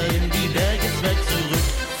wieder in die Bergeswelt zurück.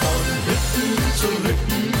 Von Hütten zu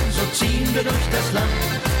Hütten, so ziehen wir durch das Land.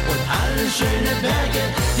 Und alle schönen Berge,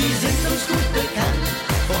 die sind uns gut bekannt.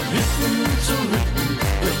 Von Hütten zu Hütten,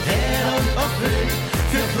 durch Täler und auf Höhen.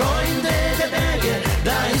 Für Freunde der Berge,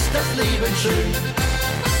 da ist das Leben schön.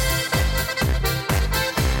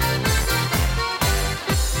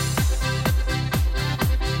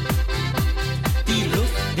 Die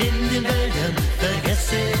Luft in den Wäldern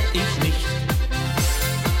vergesse ich nicht.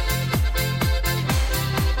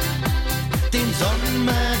 Den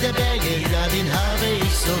Sommer der Berge, ja, den habe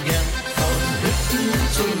ich so gern. Von Hütten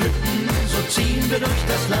zu Hütten, so ziehen wir durch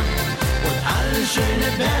das Land. Und alle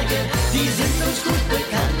schönen Berge, die sind uns gut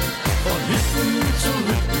bekannt. Von Hütten zu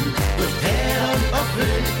Hütten, durch Täler und auf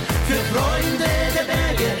Höhen. Für Freunde der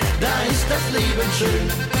Berge, da ist das Leben schön.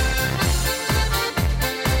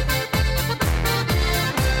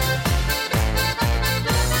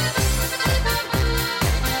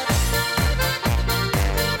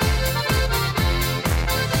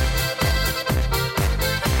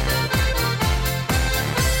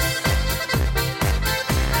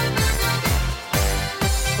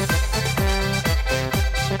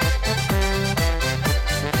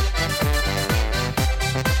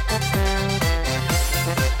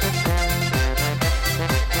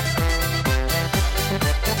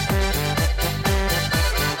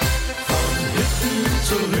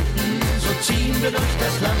 Durch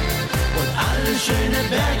das Land und alle schönen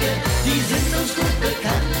Berge, die sind uns gut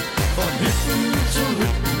bekannt. Von Hütten zu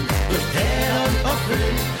Hütten, durch Täler und auf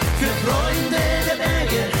Höhen. Für Freunde der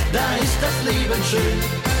Berge, da ist das Leben schön.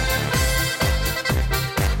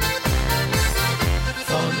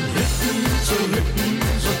 Von Hütten zu Hütten,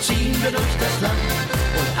 so ziehen wir durch das Land.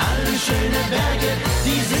 Und alle schönen Berge,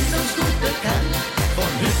 die sind uns gut bekannt.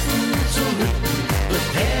 Von Hütten zu Hütten, durch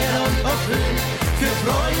Täler und auf Höhen. Für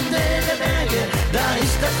Freunde der Berge, da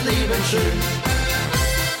ist das Leben schön.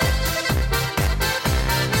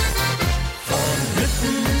 Von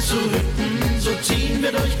Hütten zu Hütten, so ziehen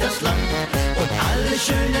wir durch das Land. Und alle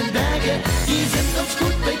schönen Berge, die sind uns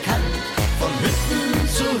gut bekannt. Von Hütten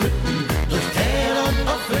zu Hütten, durch Täler und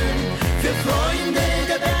auf Höhen. Für Freunde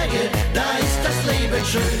der Berge, da ist das Leben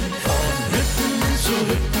schön. Von Hütten zu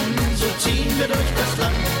Hütten, so ziehen wir durch das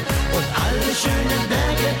Land. Und alle schönen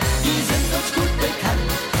Berge, die sind uns gut bekannt.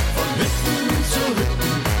 Von Hütten zu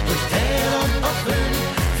Hütten, durch Täler und auf Höhen.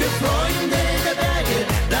 Für Freunde der Berge,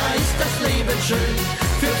 da ist das Leben schön.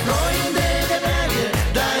 Für Freunde der Berge,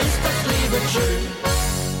 da ist das Leben schön.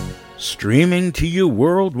 Streaming to you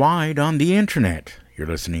worldwide on the internet. You're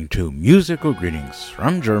listening to Musical Greetings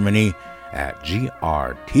from Germany at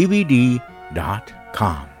grtvd.com.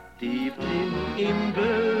 Tief im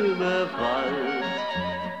Böhmerwald,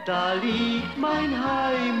 da liegt mein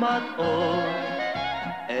Heimatort.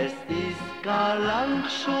 Es ist gar lang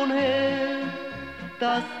schon her,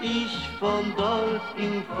 dass ich von dort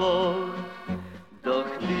ging fort. Doch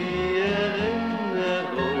die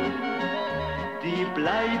Erinnerung, die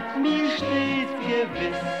bleibt mir stets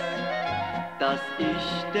gewiss, dass ich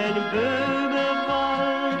den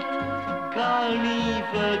Böhmerwald gar nie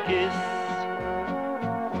vergiss.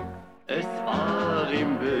 Es war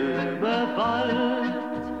im Böhmerwald,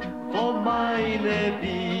 wo meine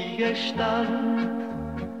Wiege stand,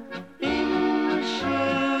 im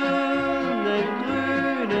schönen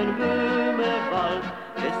grünen Böhmerwald.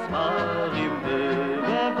 Es war im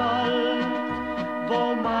Böhmerwald, wo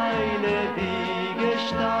meine Wiege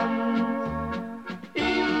stand,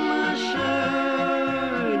 im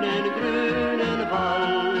schönen grünen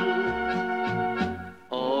Wald.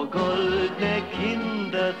 O goldene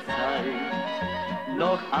Kinderzeit,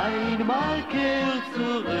 noch einmal kehr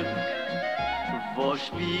zurück, wo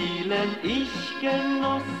Spielen ich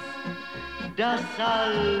genoss das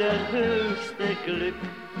allerhöchste Glück,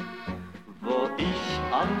 wo ich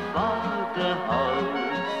am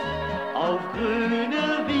Vaterhaus auf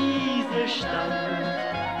grüner Wiese stand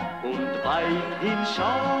und weit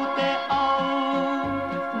hinschaute auf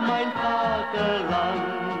mein Vaterland.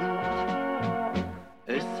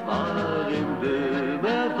 Es war im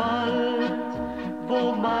Böhmerwald,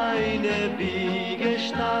 wo meine Wiege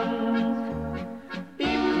stand,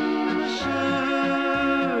 im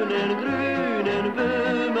schönen grünen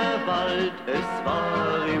Böhmerwald. Es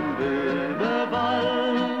war im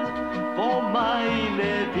Böhmerwald, wo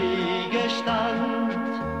meine Wiege stand,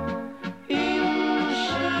 im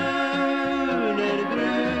schönen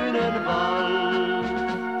grünen Wald.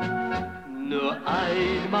 Nur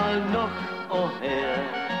einmal noch, o Herr,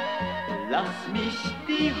 lass mich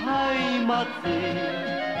die Heimat sehen,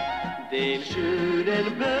 den schönen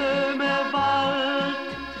Böhmerwald,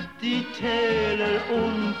 die Täler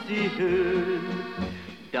und die Höhen.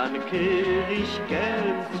 Dann kehr ich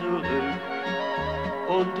gern zurück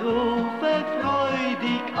und rufe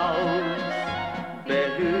freudig aus: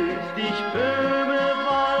 behüt dich,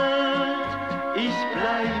 Böhmerwald, ich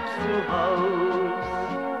bleib zu Haus.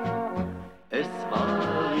 Es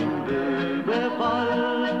war im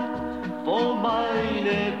Böhmerwald, wo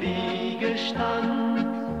meine Wiege stand,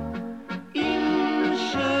 im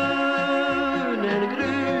schönen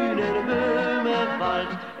grünen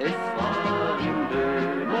Böhmerwald. Es war im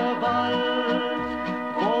Böhmerwald,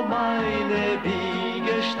 wo meine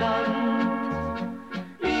Wiege stand,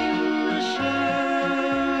 im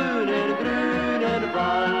schönen grünen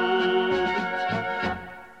Wald.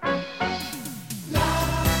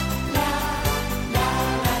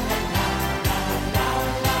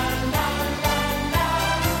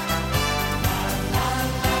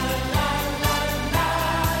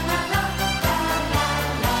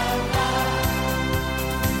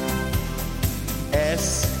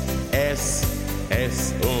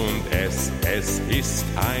 Es und es ist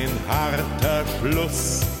ein harter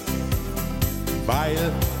Schluss,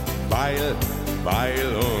 weil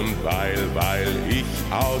ich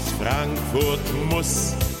aus Frankfurt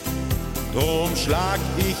muss. Drum schlag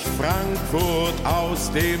ich Frankfurt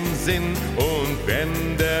aus dem Sinn und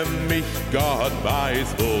wende mich Gott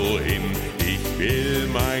weiß wohin. Ich will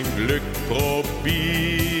mein Glück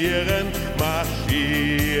probieren,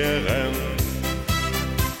 marschieren.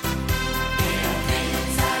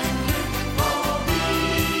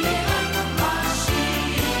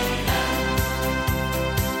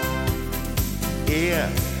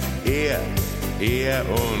 Er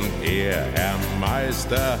und er, Herr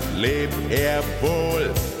Meister, lebt er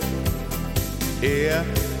wohl. Er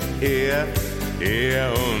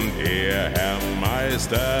und er, Herr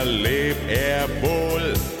Meister, lebt er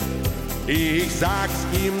wohl. Ich sag's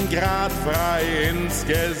ihm grad frei ins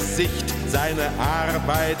Gesicht, seine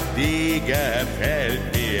Arbeit, die gefällt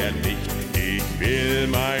mir nicht. Ich will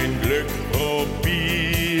mein Glück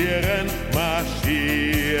probieren,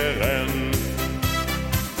 marschieren.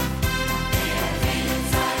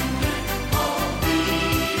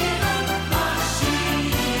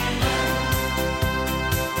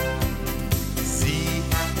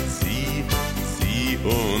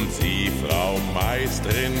 Und sie, Frau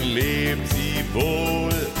Meisterin, lebt sie wohl.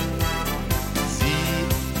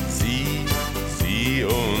 Sie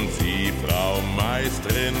und sie, Frau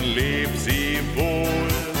Meisterin, lebt sie wohl.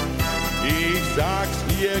 Ich sag's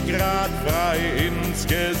ihr grad frei ins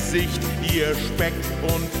Gesicht, ihr Speck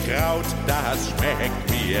und Kraut, das schmeckt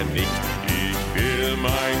mir nicht. Ich will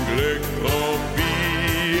mein Glück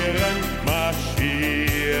probieren,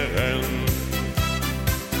 marschieren.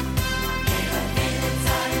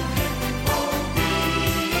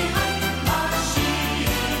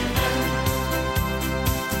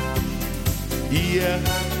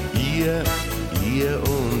 ihr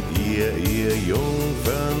und ihr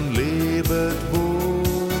Jungfern lebet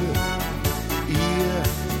wohl.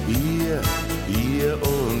 Ihr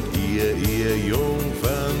und ihr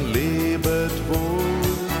Jungfern lebet wohl.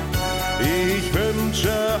 Ich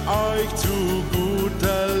wünsche euch zu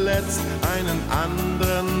guter Letzt einen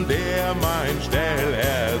anderen, der mein Stell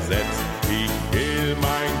ersetzt. Ich will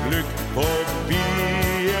mein Glück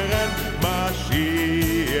probieren,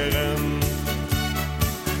 marschieren.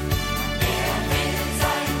 Er will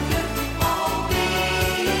sein Glück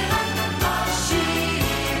probieren,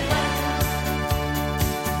 marschieren.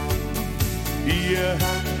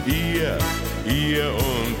 Ihr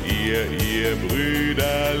und ihr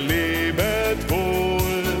Brüder lebet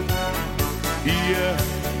wohl.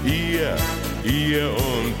 Ihr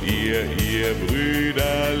und ihr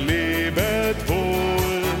Brüder lebet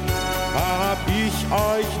wohl. Hab ich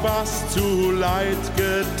euch was zu leid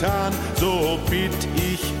getan, so bitt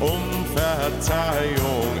ich um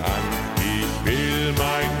Verzeihung an. Ich will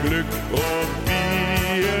mein Glück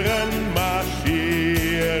probieren,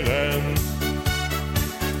 marschieren.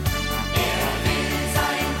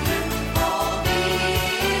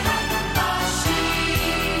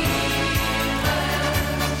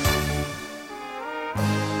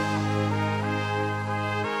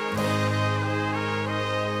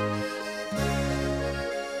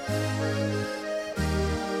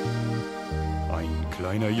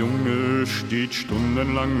 Kleiner Junge steht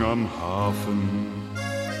stundenlang am Hafen,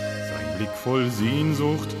 sein Blick voll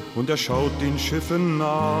Sehnsucht und er schaut den Schiffen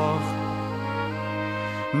nach.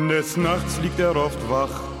 Des Nachts liegt er oft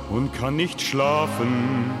wach und kann nicht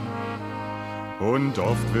schlafen, und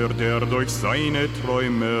oft wird er durch seine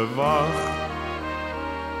Träume wach.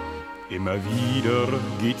 Immer wieder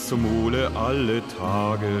geht's zum Ole alle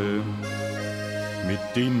Tage. Mit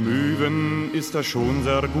den Möwen ist er schon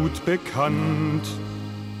sehr gut bekannt.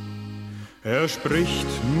 Er spricht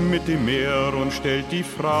mit dem Meer und stellt die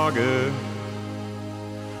Frage,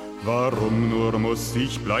 warum nur muss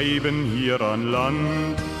ich bleiben hier an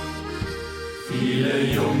Land? Viele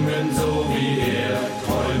Jungen, so wie er,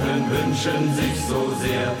 träumen, wünschen sich so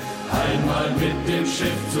sehr, einmal mit dem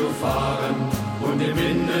Schiff zu fahren und dem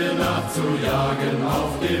Winde nachzujagen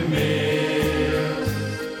auf dem Meer.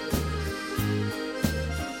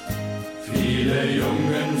 Viele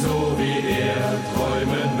Jungen, so wie er,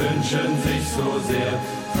 träumen, wünschen sich so sehr,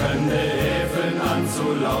 fremde Häfen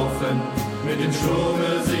anzulaufen, mit dem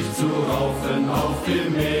Sturme sich zu raufen auf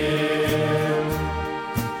dem Meer.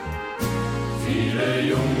 Viele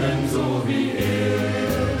Jungen, so wie er.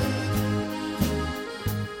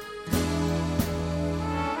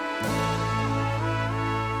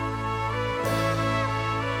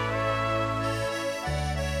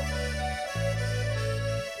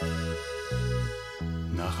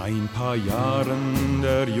 Nach ein paar Jahren,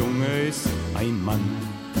 der Junge ist ein Mann,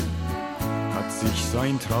 hat sich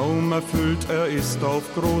sein Traum erfüllt, er ist auf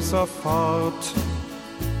großer Fahrt.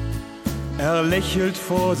 Er lächelt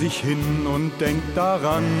vor sich hin und denkt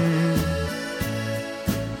daran,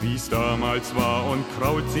 wie's damals war, und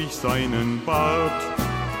kraut sich seinen Bart.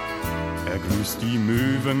 Er grüßt die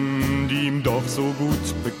Möwen, die ihm doch so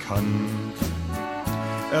gut bekannt.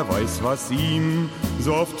 Er weiß, was ihm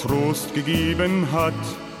so oft Trost gegeben hat.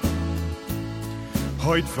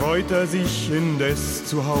 Heut freut er sich indes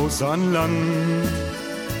zu Haus an Land.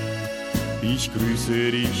 Ich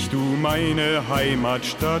grüße dich, du meine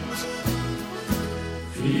Heimatstadt.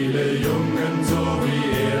 Viele Jungen, so wie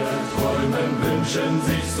er, träumen, wünschen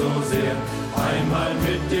sich so sehr, einmal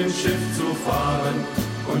mit dem Schiff zu fahren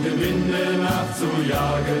und dem Winde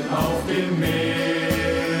nachzujagen auf dem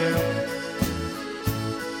Meer.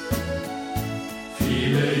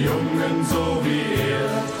 Viele Jungen, so wie er,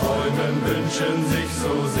 träumen, wünschen sich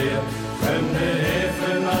so sehr, fremde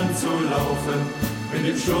Häfen anzulaufen, mit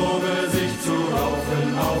dem Sturme sich zu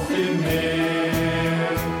raufen auf dem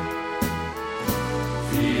Meer.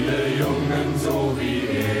 Viele Jungen, so wie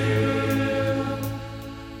er.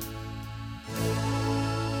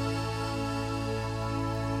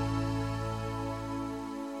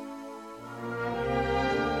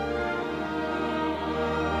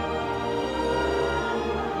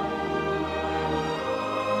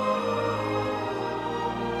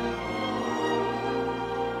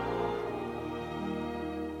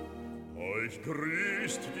 Euch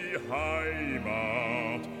grüßt die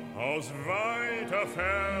Heimat aus weiter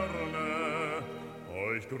Ferne,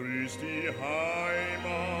 euch grüßt die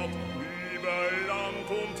Heimat über Land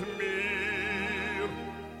und Meer,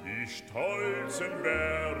 die stolzen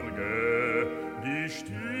Berge, die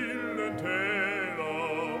stillen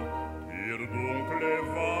Täler, der dunkle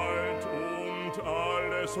Wald und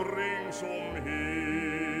alles alles ringsumher.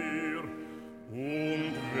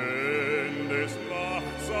 Und wenn des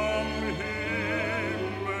Nachts am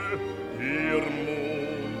Himmel ihr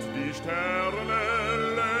Mond die Sterne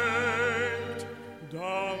lenkt,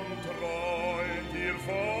 dann träumt ihr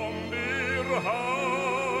von der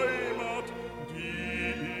Heimat,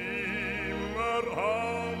 die immer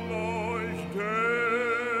an euch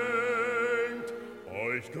denkt.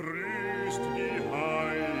 Euch grüßt die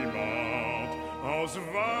Heimat aus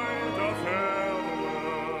weiter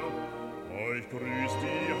Ferne, euch grüßt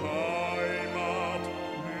die Heimat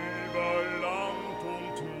über Land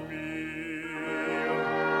und Meer.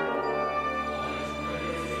 Euch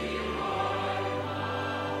grüßt die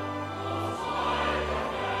Heimat aus weiter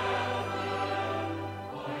Ferne,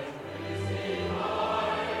 euch grüßt die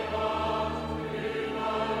Heimat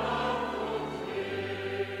über Land und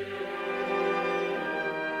Meer.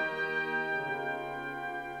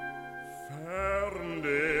 Fern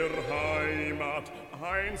der Heimat,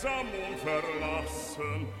 einsam und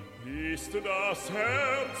verlassen, ist das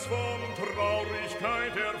Herz von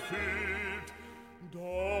Traurigkeit erfüllt.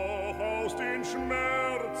 Doch aus den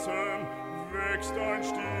Schmerzen wächst ein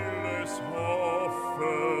stilles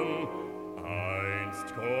Hoffen.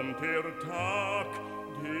 Einst kommt der Tag,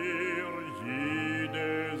 der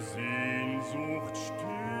jede Sehnsucht stillt.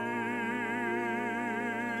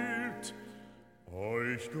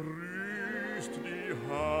 Euch grüßt die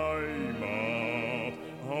Heimat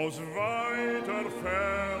aus weiter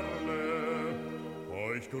Ferne,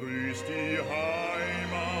 euch grüßt die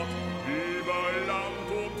Heimat über Land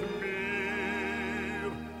und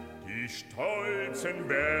Meer, die stolzen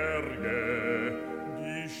Berge,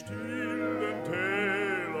 die stillen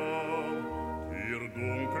Täler, der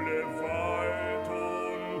dunkle Wald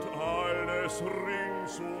und alles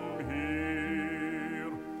ringsumher.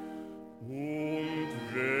 Und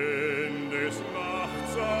wenn des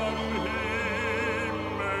Nachts am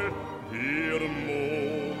Himmel der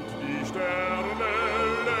Mond die Sterne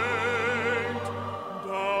lenkt,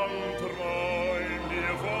 dann träumt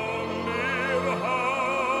ihr von der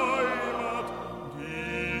Heimat,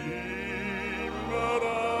 die immer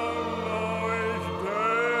an euch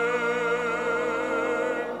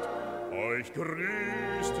denkt. Euch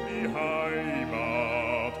grüßt die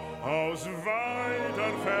Heimat aus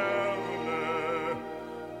weiter Ferne,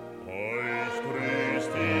 euch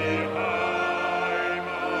grüßt die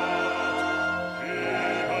Heimat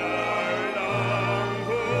über Land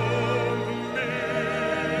und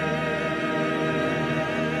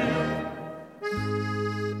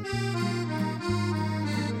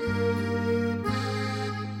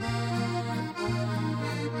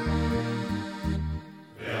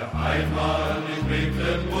Wer einmal in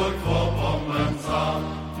Mecklenburg-Vorpommern sah,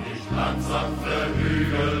 nicht landsanfte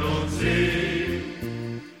Hügel und See,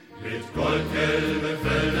 mit goldgelben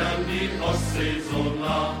Feldern die Ostsee so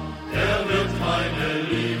nah, der wird meine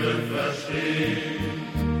Liebe verstehen.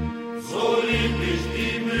 So lieblich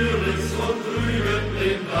die Müritz und Rügen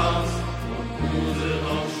im Gras und Kusel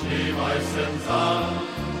auf schneeweißem Sand.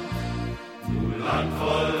 Du Land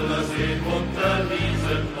voller Seen, unter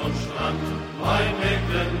Wiesen und Strand, mein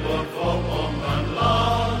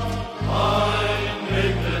Mecklenburg-Vorpommernland, mein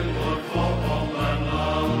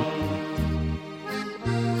Mecklenburg-Vorpommernland.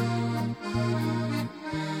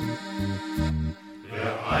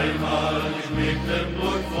 Wer einmal in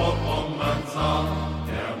Mecklenburg-Vorpommern sah,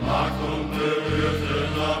 der mag unberührte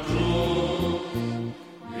Natur,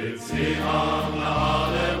 mit Seeadler,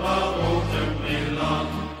 Aaleber, rotem Milan,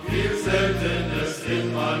 viel Seltenes in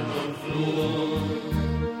Wald und Flur.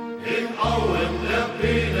 In Auen der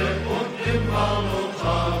Peene und im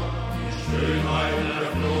Warnotal, die Schönheit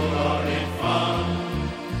der Flora ich fand.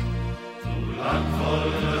 Du Land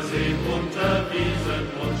voller Seen, unter Wiesen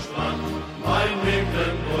und Strand, mein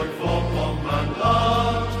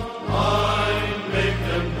Mecklenburg-Vorpommernland, mein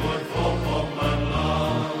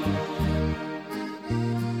Mecklenburg-Vorpommernland.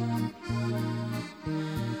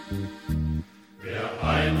 Wer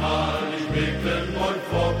einmal in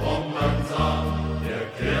Mecklenburg-Vorpommern sah, der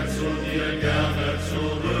kehrt zu dir gerne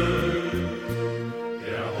zurück.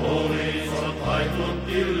 Der Horizont weit und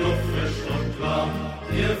die Luft frisch und klar,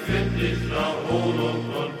 hier find ich Erholung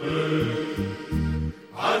und Glück.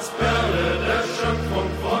 Als Perle der Schöpfung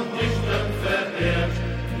von Dichtern verehrt,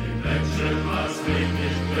 die Menschen als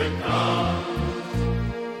wenig bekannt.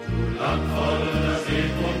 Du Land voller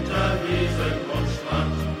Seen, unter Wiesen und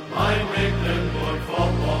Strand, mein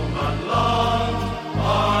Mecklenburg-Vorpommernland,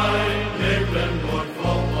 mein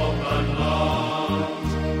Mecklenburg-Vorpommernland.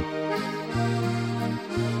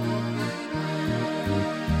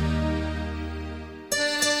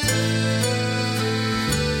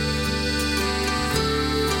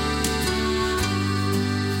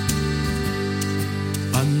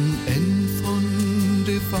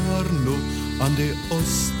 war noch an der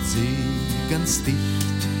Ostsee ganz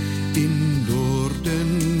dicht. Im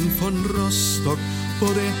Norden von Rostock, wo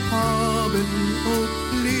der Hafen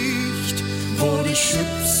auch liegt, wo die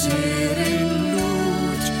Schiffsserin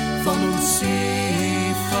Not von uns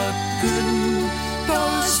Seefahrt gönn, da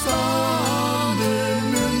ist Warnemünde,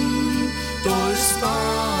 da ist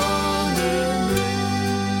Warnemünde.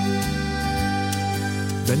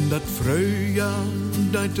 Wenn dat Frühjahr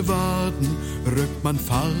deit warten, rückt man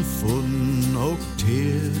Farfun auch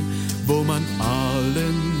Teer, wo man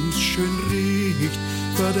allen schön riecht,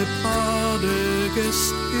 für de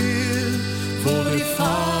Badegäst her, wo die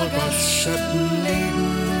Fahrgastschöppen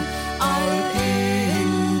liegen, all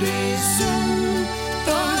in de Sonne,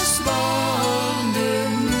 da ist Warnemünde,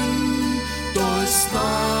 da ist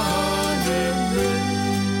Warnemünde.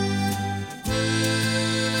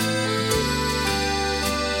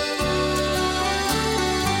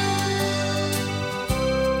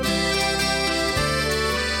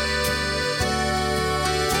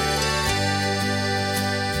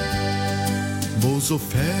 Wo so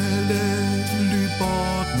Fälle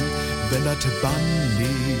Lüborden, wenn dat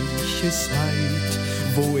bannliche Zeit,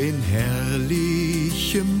 wo in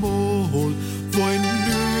herrlichem Mol, wo in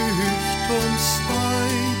Lücht uns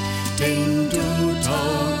weit, denn du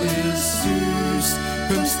Tau ist süß,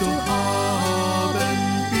 kommst du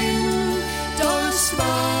Abend hin, da ist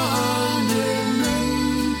Warnemünde,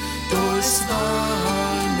 da ist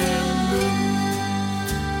Warnemünde.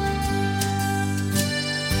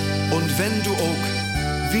 Und wenn du auch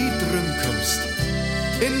wie drüm kommst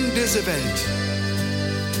in diese Welt,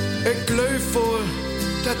 ich glaub wohl,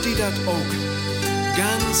 dass die dat auch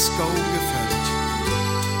ganz gau gefällt.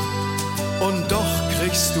 Und doch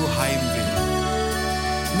kriegst du Heimweh.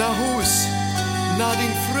 Na Hus, na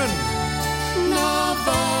den Frünn, na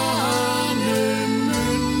Warnemünde,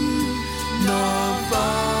 na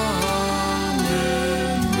Warnemünde.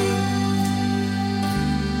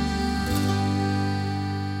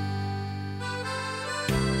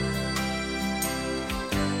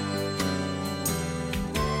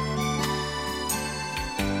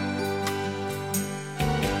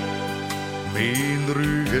 In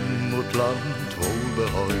Rügen und Land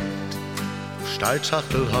wohlbeheut,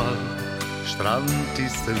 Steitschachtelhall, Strand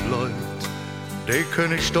ist der Leut, der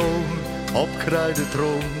König Stohl, ob Kreide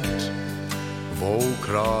thront, wo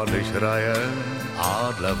Kranichreihen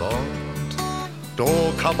Adler wohnt,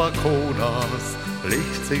 do Kapakonas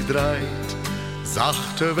Licht sich dreit,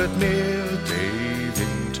 sachte wird mehr die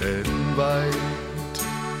Winden weit.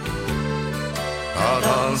 Da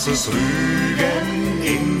tanzes Rügen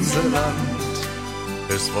Inselland,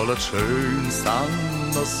 es wollet schön an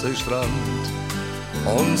Ostseestrand.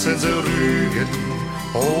 Und sind sie Rügen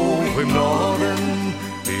hoch im Norden,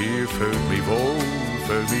 ich fühl mich wohl,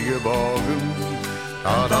 fühl mich geborgen.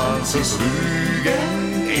 Da tanzes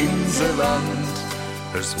Rügen Inselland,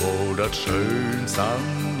 es wollet schön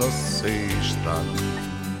an Ostseestrand.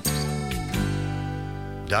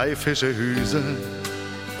 Die Fischehüse,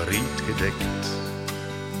 ried gedeckt,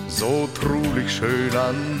 so trulich schön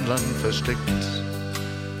an Land versteckt.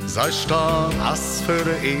 Sei stark, as für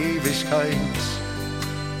die Ewigkeit,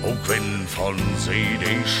 auch wenn von sie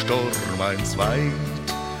die Sturm eins weit,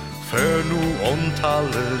 für nu und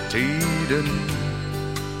alle Tiden,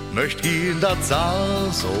 möcht hier dat Saal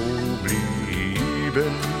so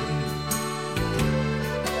blieben.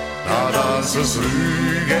 Na, das ist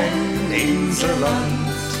Rügen Inselland,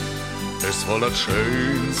 es wollet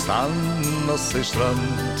schön an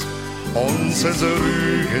Ostseestrand, und sind sie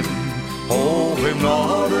Rügen hoch im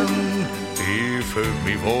Norden, ich fühl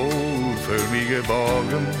mich wohl, fühl mich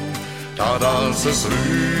geborgen. Da das ist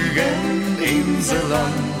Rügen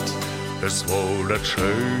Inselland, es wollet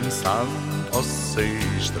schön am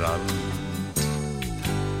Ostseestrand.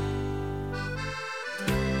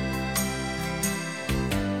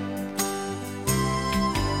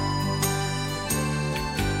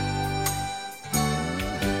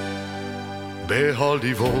 Behalt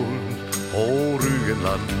die wohl, o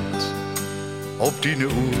Rügenland, ob die ne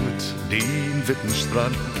Urt, den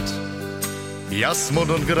Wittenstrand, Jasmund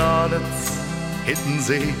und Granitz,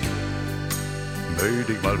 Hittensee, mög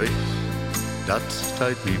ich mal weg, dat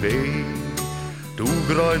teit mi weh. Du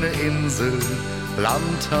grüne Insel,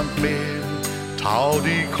 Land und Meer, tau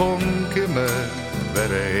die Kunkeme,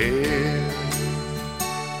 werde her.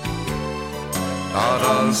 Da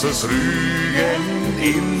das ist Rügen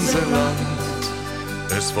Inselland,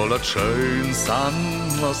 es wollet schön an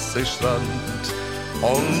Ostseestrand,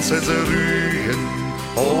 und se Rügen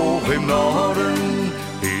hoch im Norden,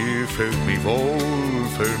 ich fühl mich wohl,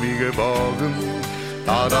 fühl mich geborgen.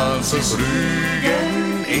 Da das ist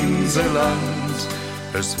Rügen Inselland,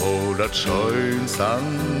 es wohl das schönste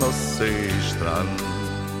an Ostseestrand.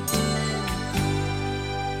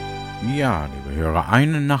 Ja, liebe Hörer,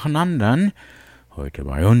 einen nach dem anderen. Heute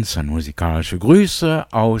bei uns an musikalische Grüße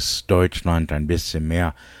aus Deutschland, ein bisschen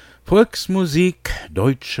mehr Volksmusik,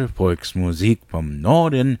 deutsche Volksmusik vom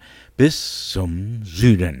Norden bis zum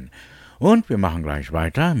Süden. Und wir machen gleich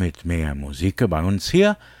weiter mit mehr Musik bei uns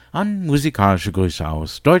hier an musikalische Grüße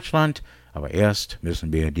aus Deutschland. Aber erst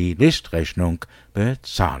müssen wir die Lichtrechnung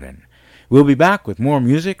bezahlen. We'll be back with more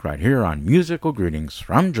music right here on Musical Greetings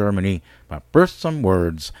from Germany, but first some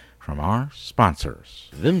words from our sponsors.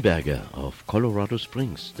 Wimberger of Colorado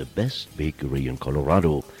Springs, the best bakery in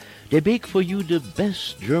Colorado. They bake for you the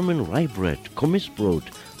best German rye bread, Kommissbrot,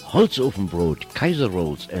 Holzofenbrot, Kaiser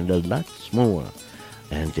rolls, and a lot more.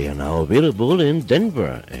 And they are now available in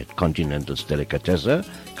Denver at Continental's Delicatessen,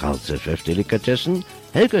 Carl's FF Delicatessen,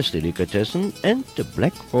 Helga's Delicatessen, and the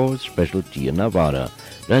Black Forest Specialty in Nevada.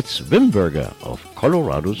 That's Wimberger of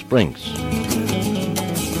Colorado Springs.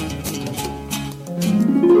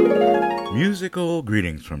 Musical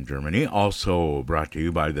Greetings from Germany, also brought to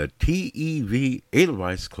you by the TEV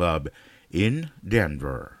Edelweiss Club in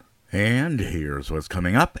Denver. And here's what's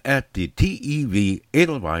coming up at the TEV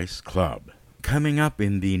Edelweiss Club. Coming up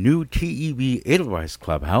in the new TEV Edelweiss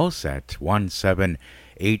Clubhouse at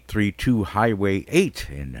 17832 Highway 8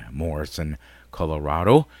 in Morrison,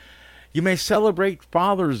 Colorado. You may celebrate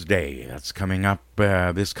Father's Day. That's coming up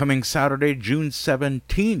this coming Saturday, June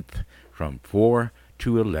 17th from 4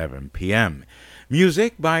 to 11 p.m.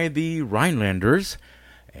 Music by the Rhinelanders,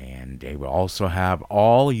 and they will also have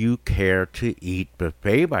All You Care to Eat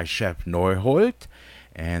buffet by Chef Neuhold,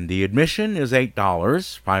 and the admission is $8,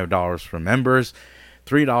 $5 for members,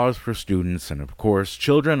 $3 for students, and of course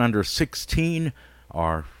children under 16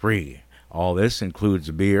 are free. All this includes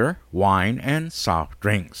beer, wine, and soft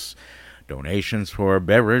drinks. Donations for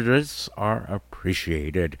beverages are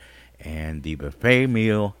appreciated, and the buffet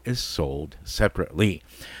meal is sold separately.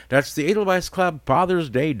 That's the Edelweiss Club Father's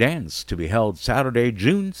Day Dance to be held Saturday,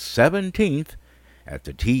 June 17th at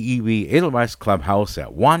the TEV Edelweiss Clubhouse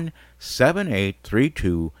at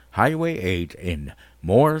 17832 Highway 8 in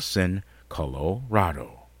Morrison,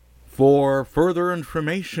 Colorado. For further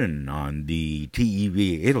information on the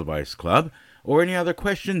TEV Edelweiss Club or any other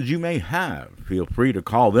questions you may have, feel free to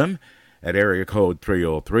call them at area code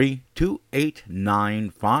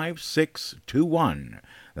 303-289-5621.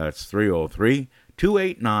 That's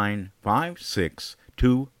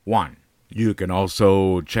 303-289-5621. You can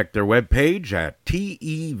also check their webpage at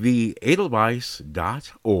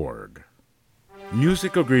tevedelweiss.org.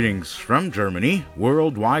 Musical greetings from Germany,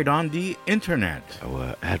 worldwide on the Internet.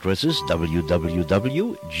 Our address is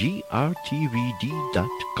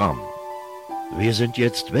www.grtvd.com. Wir sind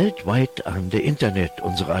jetzt weltweit an der Internet.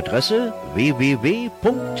 Unsere Adresse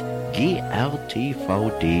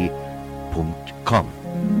www.grtvd.com.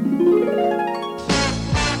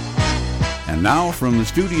 And now from the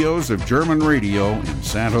studios of German Radio in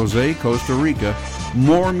San Jose, Costa Rica,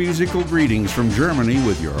 more musical greetings from Germany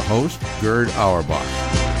with your host, Gerd Auerbach.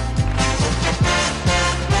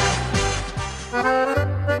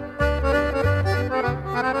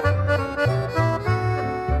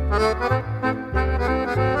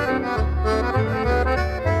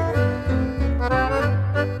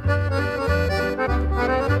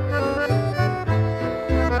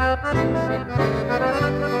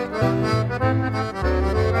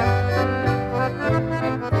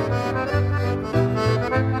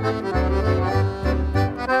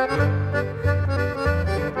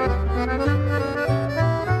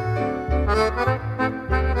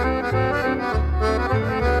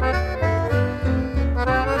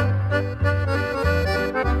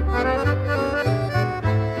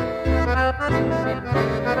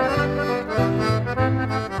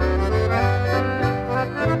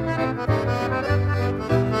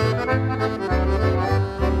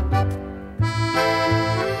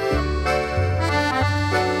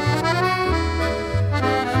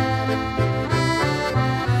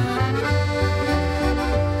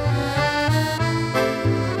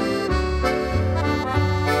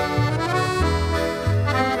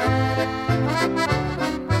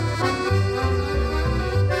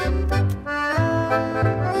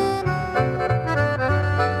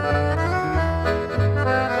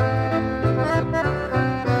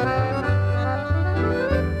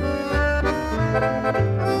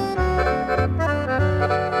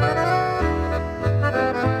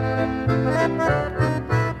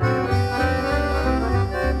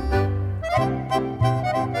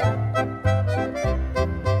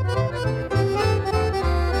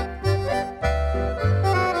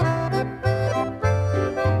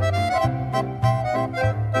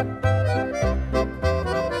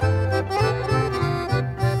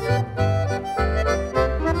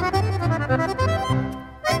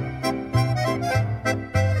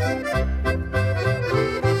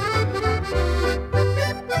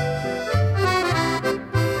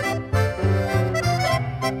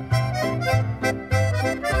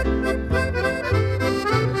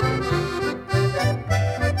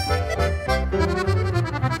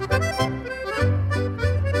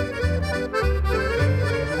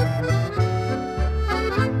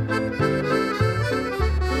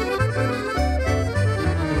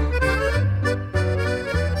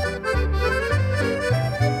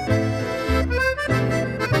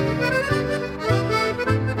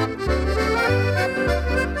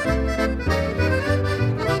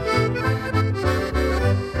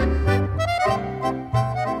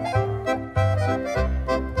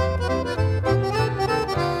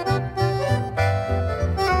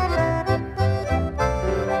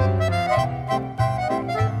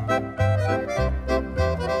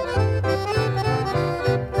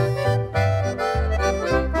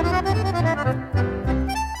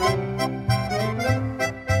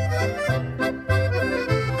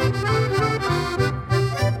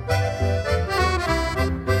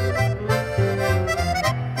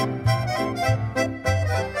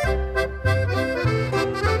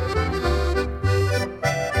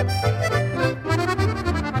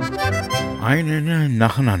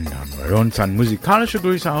 nacheinander. Bei uns an musikalische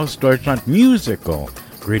Grüße aus Deutschland, Musical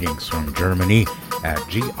Greetings from Germany at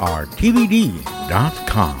grtvd.com.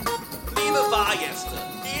 Liebe Fahrgäste,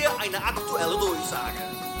 hier eine aktuelle Durchsage.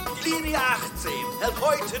 Die Linie 18 hält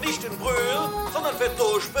heute nicht in Brühl, sondern fährt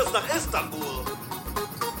durch bis nach Istanbul.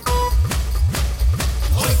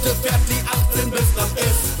 Heute fährt die 18 bis nach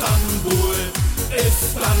Istanbul.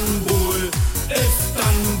 Istanbul,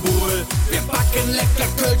 Istanbul. Wir backen lecker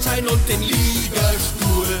Kölschein und den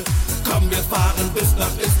Liegestuhl. Komm, wir fahren bis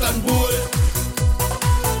nach Istanbul.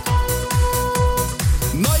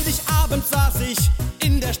 Neulich abends saß ich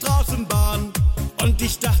in der Straßenbahn und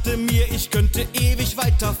ich dachte mir, ich könnte ewig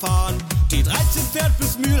weiterfahren. Die 13 fährt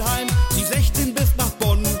bis Mülheim, die 16 bis nach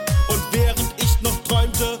Bonn. Und während ich noch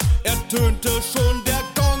träumte, ertönte schon der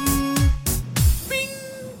Gong. Bing!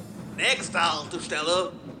 Nächste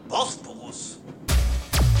Haltestelle, Bosporus.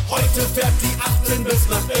 Heute fährt die 18 bis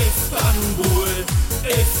nach Istanbul.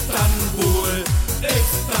 Istanbul,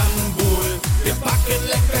 Istanbul. Wir backen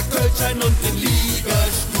lecker Kölschein und den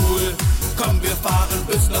Liegestuhl. Komm, wir fahren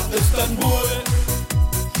bis nach Istanbul.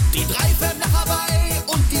 Die 3 fährt nach Hawaii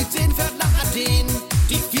und die 10 fährt nach Athen.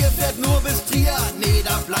 Die 4 fährt nur bis Trier, nee,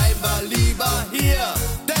 da bleiben wir lieber hier.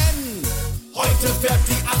 Denn heute fährt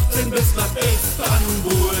die 18 bis nach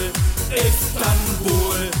Istanbul.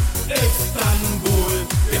 Istanbul, Istanbul.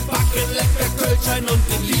 Wir backen lecker Kölschein und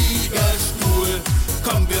den Liegestuhl.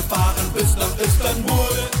 Komm, wir fahren bis nach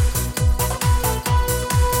Istanbul.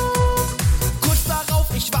 Kurz darauf,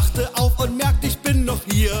 ich wachte auf und merkte, ich bin noch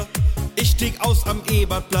hier. Ich stieg aus am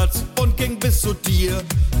Ebertplatz und ging bis zu dir.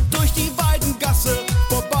 Durch die Weidengasse,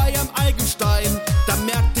 vorbei am Eigelstein. Da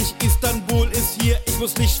merkte ich, Istanbul ist hier, ich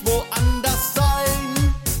muss nicht woanders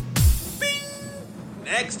sein. Bing!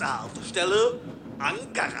 Nächste Haltestelle,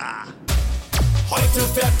 Ankara. Heute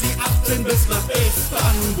fährt die 18 bis nach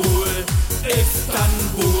Istanbul.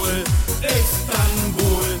 Istanbul,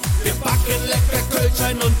 Istanbul. Wir backen lecker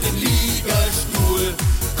Kölschein und den Liegestuhl.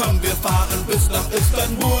 Komm, wir fahren bis nach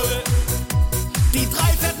Istanbul. Die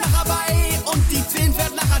 3 fährt nach Hawaii und die 10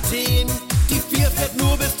 fährt nach Athen. Die 4 fährt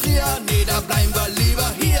nur bis Trier, nee, da bleiben wir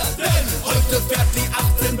lieber hier. Denn heute fährt die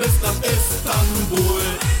 18 bis nach Istanbul.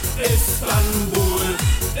 Istanbul,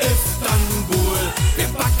 Istanbul. Wir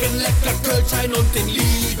backen lecker Kölschein und den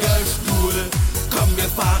Liegestuhl. Komm, wir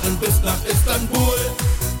fahren bis nach Istanbul.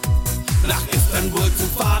 Nach Istanbul zu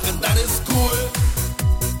fahren, das ist cool.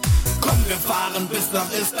 Komm, wir fahren bis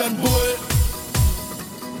nach Istanbul.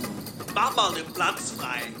 Mach mal den Platz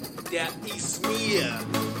frei, der Izmir.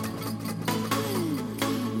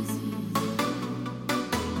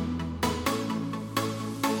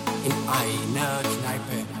 In einer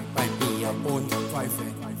Kneipe bei Bier und Pfeife,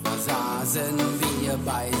 da saßen wir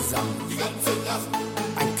beisammen.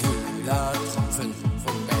 Ein kühler Tropfen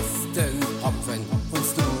vom besten Hopfen uns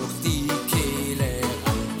durch die Kehle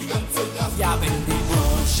ran. Ja, wenn die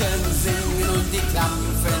Burschen singen und die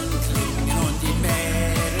Klampfen klingen und die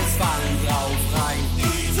Mädels fallen drauf rein.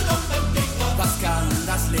 Was kann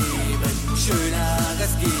das Leben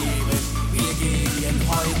Schöneres geben? Wir gehen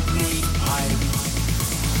heute nicht heim.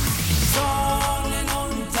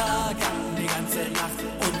 Sonnenuntergang die ganze Nacht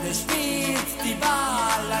und es spielt die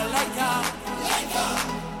Balalaika.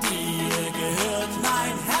 Dir gehört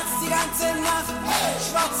mein Herz die ganze Nacht.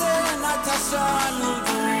 Schwarze Natascha, nur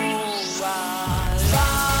du.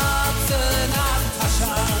 Schwarze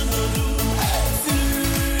Natascha, nur du.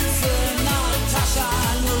 Süße Natascha,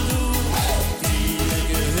 nur du. Dir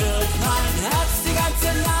gehört mein Herz die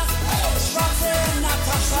ganze Nacht. Schwarze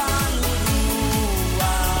Natascha, nur du.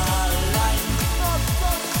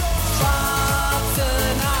 Schwarze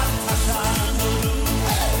Natascha, nur du.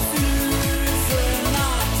 Süße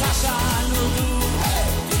Natascha, nur du.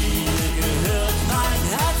 Dir gehört mein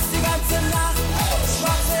Herz die ganze Nacht.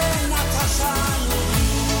 Schwarze Natascha, nur du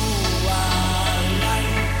allein.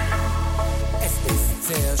 Es ist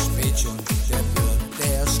sehr spät schon, der Wirt,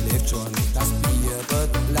 der schläft schon. Das Bier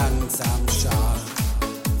wird langsam schal.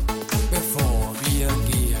 Bevor wir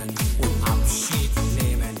gehen und Abschied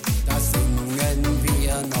nehmen, da singen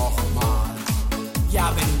wir nochmal.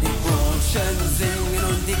 Ja, wenn die Burschen singen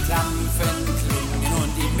und die Klampfen klingen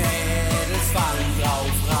und die Mädels fallen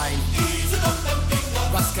drauf rein.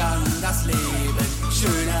 Was kann das Leben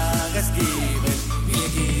Schöneres geben? Wir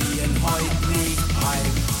gehen heute nicht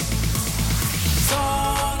heim.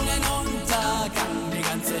 Sonnenuntergang die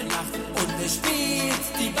ganze Nacht und es spielt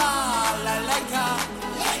die Balalaika.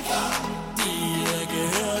 Dir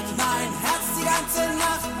gehört mein Herz die ganze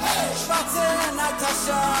Nacht. Schwarze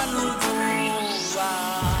Natascha, nur du.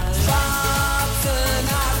 Schwarze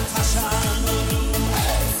Natascha, nur du.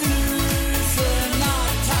 Süße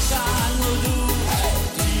Natascha, nur du.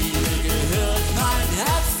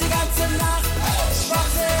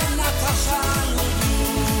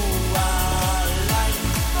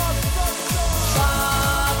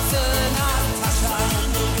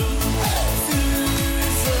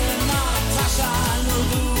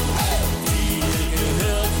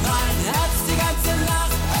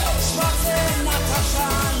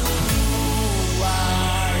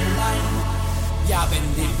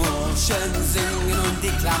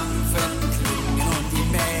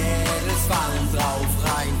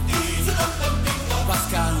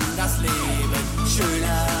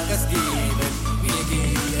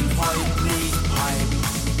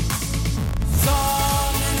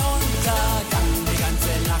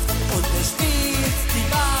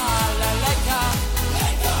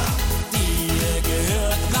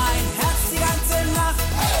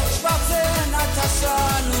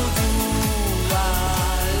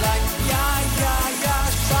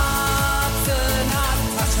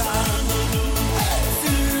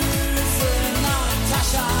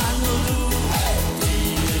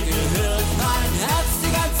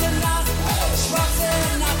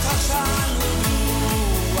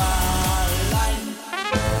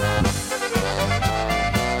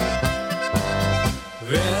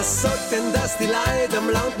 Wer sagt denn, dass die Leute am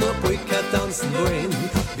Land nur Polka tanzen wollen?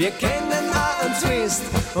 Wir kennen auch einen Twist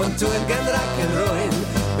und tun gern Rock'n'Roll.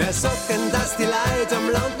 Wer sagt denn, dass die Leute am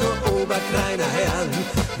Land nur Oberkreiner hören?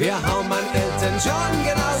 Wir haben einen Elton John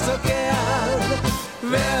genauso gern.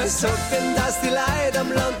 Wer sagt denn, dass die Leute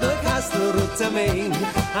am Land nur Kastelruther mögen?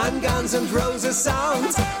 An Guns N' Roses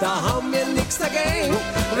Sound, da haben wir nix dagegen.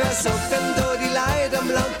 Wer sagt denn da, die Leute am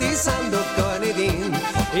Land, die sind doch gar nicht in?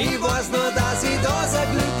 Ich weiß nur, dass ich da sehr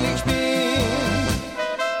glücklich bin.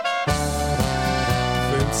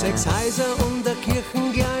 5, 6 Häuser und der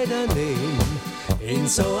Kirchenkleid daneben. In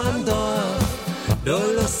so einem Dorf, da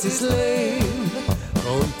lässt sich's leben.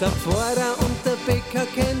 Und der Pfarrer und der Bäcker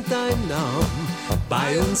kennt deinen Namen.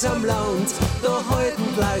 Bei uns am Land, da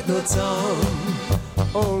halten Leute nur zusammen.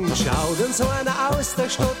 Und schaut uns einer aus der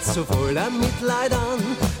Stadt so voller Mitleid an.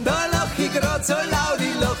 Da lach ich grad so laut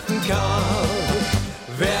ich lachen kann.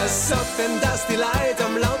 Wer sagt denn, dass die Leute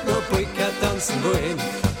am Land nur Polka tanzen wollen?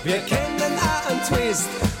 Wir kennen auch einen Twist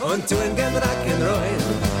und tun gern Rock'n'Roll.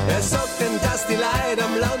 Wer sagt denn, dass die Leute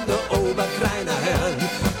am Land nur Oberkreiner hören?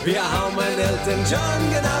 Wir haben einen Elton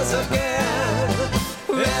John genauso gern.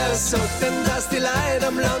 Wer sagt denn, dass die Leute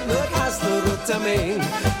am Land nur Kastelruther mögen?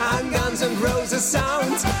 An Guns N' Roses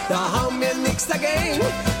Sound, da haben wir nix dagegen.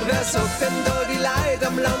 Wer sagt denn da, die Leute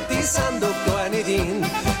am Land, die sind doch gar nicht in?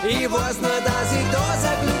 Ich weiß nur, dass ich da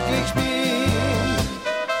sehr glücklich bin.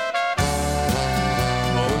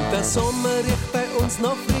 Und der Sommer riecht bei uns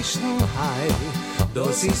nach frischem Hai.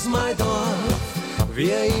 Das ist mein Dorf,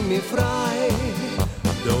 wie ich mich frei.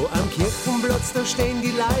 Da am Kirchenplatz, da stehen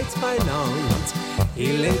die Leute beieinander.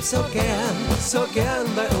 Ich leb so gern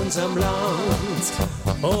bei unserem Land.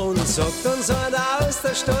 Und sagt uns einer aus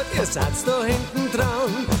der Stadt, ihr seid da hinten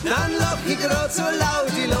dran. Dann lach ich grad so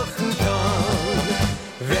laut ich lachen kann.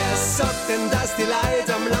 Wer sagt denn, dass die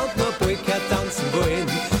Leute am Land nur Polka tanzen wollen?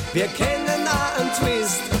 Wir kennen auch einen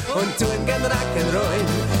Twist und tun gern Rock'n'Roll.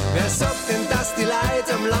 Wer sagt denn, dass die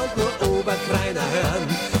Leute am Land nur Oberkreiner hören?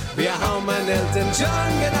 Wir haben einen Elton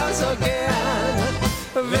John genauso gern.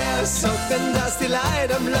 Wer sagt denn, dass die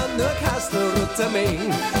Leute am Land nur Kastelruther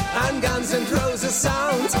mögen? An Guns N' Roses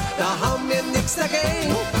Sound, da haben wir nix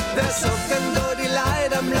dagegen. Wer sagt denn da, die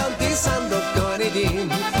Leute am Land, die sind doch gar nicht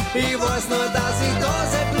in? Ich weiß nur, dass ich da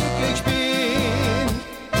sehr glücklich bin.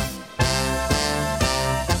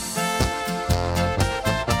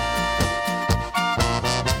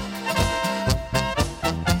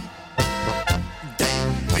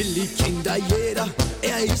 Willi kennt da jeder,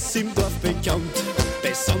 er ist im Dorf bekannt.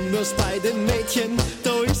 Besonders bei den Mädchen,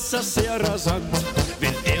 da ist er sehr rasant.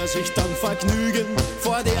 Will er sich dann vergnügen,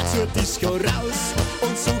 fährt er zur Disco raus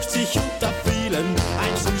und sucht sich unter vielen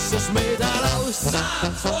ein süßes Mädel aus.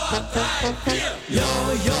 1, 2, 3, 4. Jo,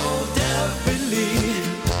 der Willi,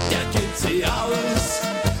 der kennt sie aus.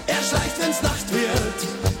 Er schleicht, wenn's Nacht wird,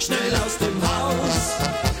 schnell aus dem Haus.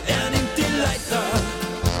 Er nimmt die Leiter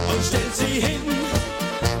und stellt sie hin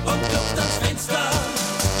und klopft ans Fenster,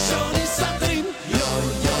 schon ist er drin.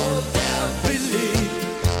 Jo, der Willi,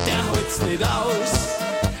 der holt's nicht aus.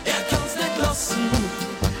 Er kann's nicht lassen,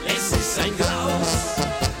 es ist ein Graus.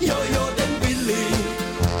 Jo, dem Willi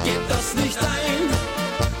geht das nicht ein.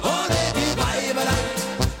 Ohne die Weiberleid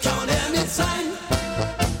kann er nicht sein.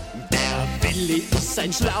 Der Willi ist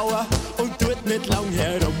ein Schlauer und tut nicht lang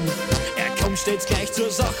herum. Er kommt stets gleich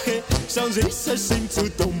zur Sache, sonst ist es ihm zu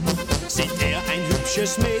dumm. Sieht er ein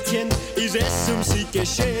hübsches Mädchen, ist es um sie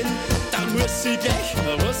geschehen, dann muss sie gleich,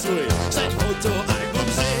 was will, sein Fotoalbum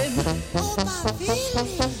sehen. Opa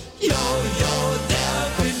Willi! Jo,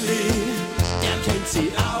 der Willi, der kennt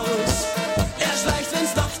sie aus. Er schleicht,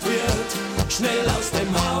 wenn's Nacht wird, schnell aus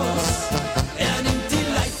dem Haus. Er nimmt die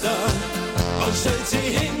Leiter und stellt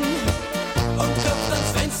sie hin und klopft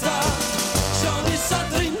ans Fenster, schon ist er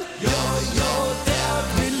drin. Jo, der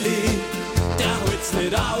Willi, der holt's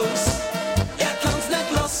nicht aus.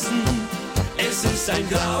 Es ist ein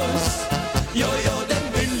Graus. Jo, dem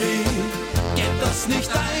Willi geht das nicht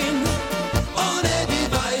ein. Ohne die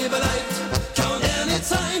Weiberleid kann er nicht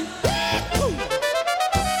sein.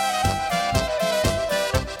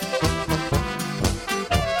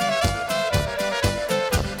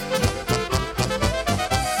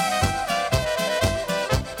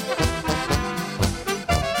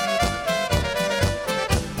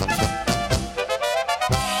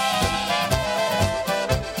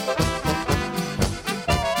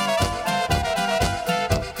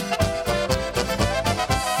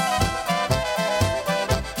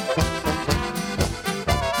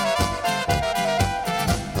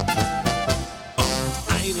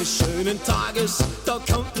 Tages, da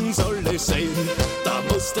konnten's alle sehen. Da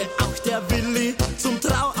musste auch der Willi zum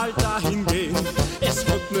Traualtar hingehen. Es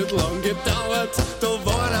hat nur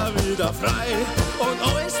frei und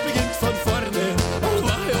alles beginnt von vorne. Oh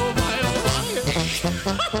wei, oh wei, oh wei.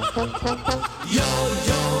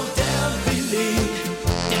 Jojo, der Willi,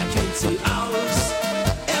 der kennt sie aus.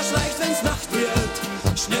 Er schleicht, wenn's Nacht wird,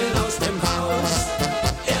 schnell aus dem Haus.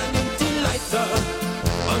 Er nimmt die Leiter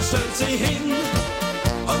und stellt sie hin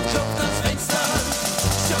und guckt ans Fenster,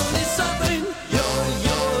 schon ist er drin.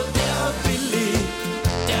 Jojo, der Willi,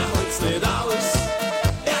 der holt's nicht aus.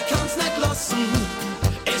 Er kann's nicht lassen,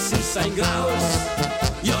 es ist ein Graus.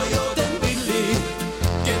 Jojo, dem Willi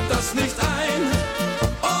geht das nicht ein.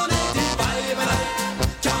 Ohne die Weiberei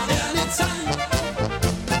kann er nicht sein.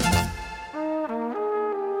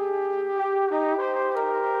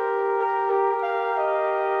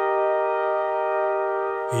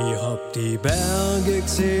 Ich hab die Berge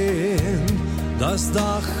gesehen, das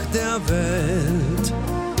Dach der Welt,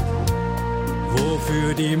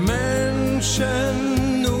 wofür die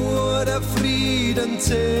Menschen nur der Frieden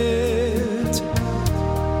zählt.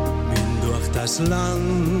 Bin durch das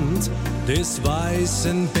Land des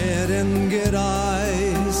weißen Bären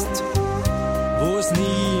gereist, wo's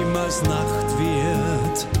niemals Nacht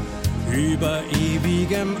wird, über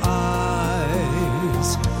ewigem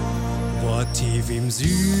Eis. War tief im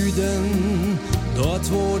Süden,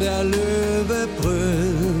 dort wo der Löwe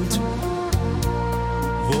brüllt,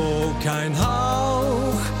 wo kein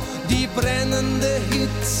Hauch die brennende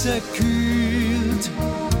Hitze kühlt.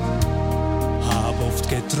 Hab oft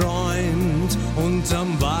geträumt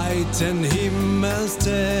unterm weiten Himmelszelt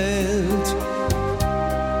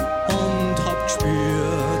und hab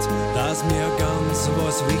gespürt, dass mir ganz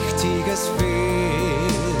was Wichtiges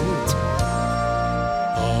fehlt.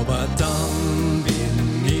 Aber dann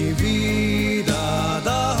bin ich wieder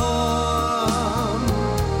daheim,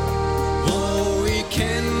 wo ich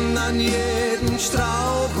kenn an jeden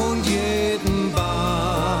Strauch und jeden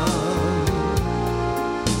Baum.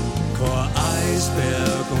 Kein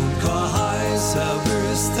Eisberg und kein heißer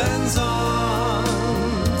Wüstensand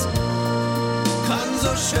kann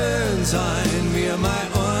so schön sein wie mein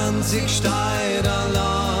einzig steiler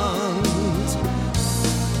Land.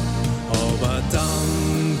 Aber dann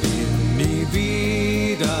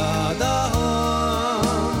wieder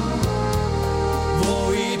daheim,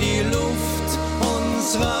 wo ich die Luft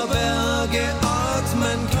unserer Berge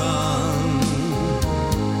atmen kann.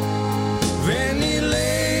 Wenn ich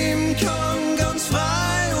leben kann, ganz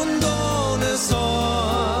frei und ohne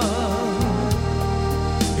Sorgen.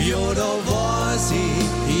 Ja, da weiß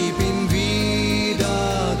ich bin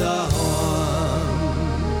wieder daheim.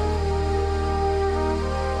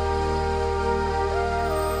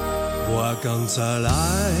 War ganz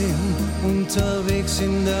allein unterwegs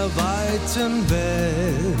in der weiten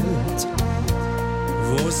Welt,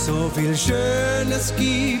 wo so viel Schönes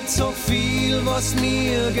gibt, so viel, was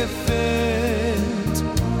mir gefällt.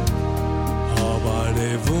 Hab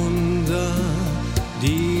alle Wunder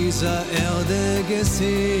dieser Erde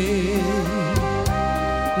gesehen,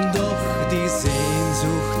 doch die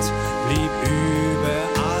Sehnsucht blieb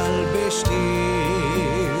überall bestehen.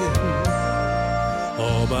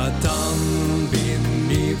 Aber dann bin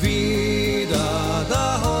ich wieder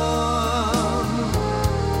daheim,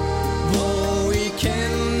 wo ich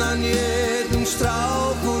kenn an jeden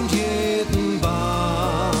Strauch und jeden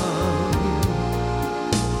Baum.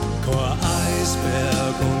 Kein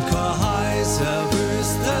Eisberg und kein heißer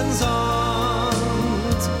Wüstensand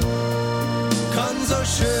kann so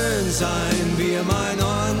schön sein wie mein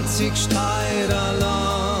einzig steiler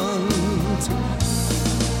Land.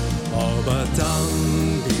 Aber dann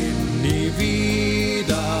bin ich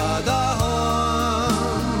wieder daheim,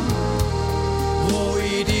 wo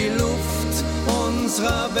ich die Luft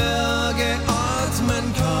unserer Berge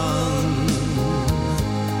atmen kann.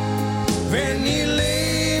 Wenn ich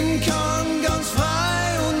leben kann, ganz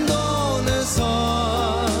frei und ohne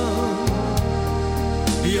Sorgen.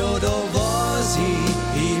 Ja, da weiß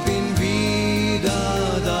ich bin wieder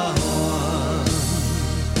daheim.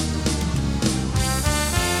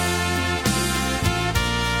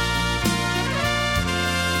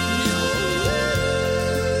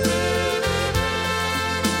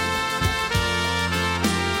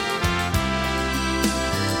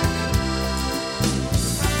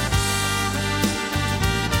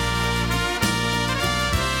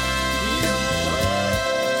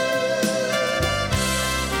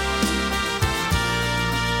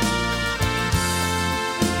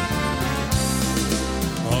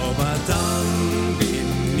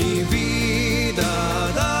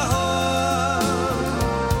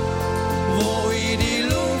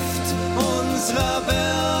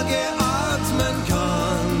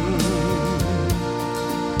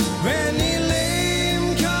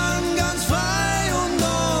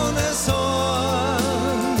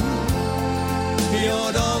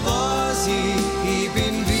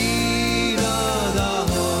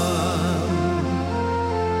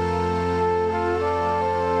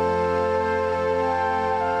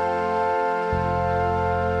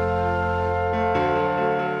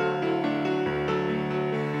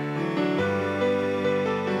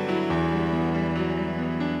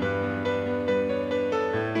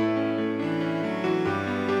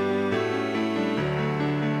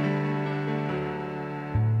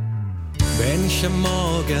 Wenn ich am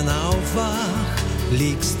Morgen aufwach,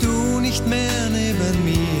 liegst du nicht mehr neben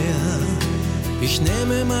mir. Ich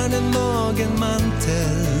nehme meinen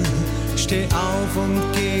Morgenmantel, steh auf und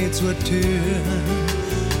geh zur Tür.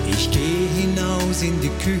 Ich geh hinaus in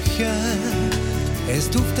die Küche, es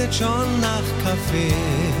duftet schon nach Kaffee.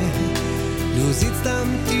 Du sitzt am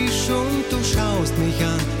Tisch und du schaust mich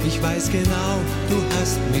an, ich weiß genau, du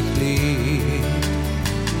hast mich lieb.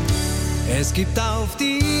 Es gibt auf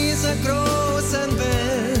dieser großen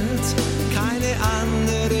Welt keine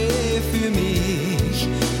andere für mich,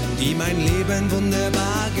 die mein Leben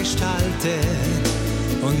wunderbar gestaltet.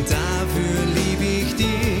 Und dafür lieb ich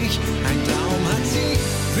dich. Ein Traum hat sich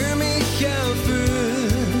für mich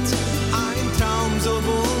erfüllt, ein Traum so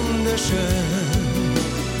wunderschön.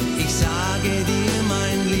 Ich sage dir,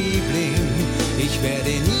 mein Liebling, ich werde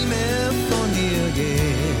nie mehr von dir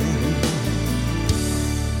gehen.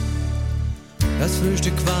 Das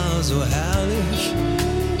Frühstück war so herrlich,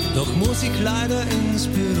 doch muss ich leider ins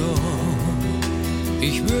Büro.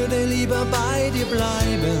 Ich würde lieber bei dir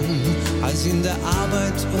bleiben, als in der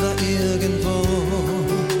Arbeit oder irgendwo.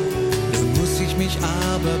 Nun muss ich mich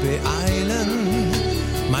aber beeilen,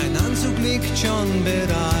 mein Anzug liegt schon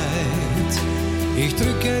bereit. Ich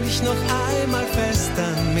drücke dich noch einmal fest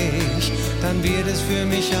an mich, dann wird es für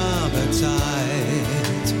mich aber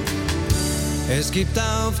Zeit. Es gibt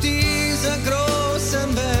auf dieser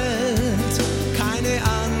großen Welt keine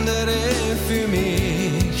andere für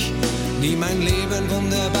mich, die mein Leben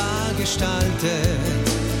wunderbar gestaltet.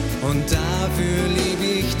 Und dafür lieb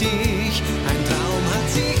ich dich. Ein Traum hat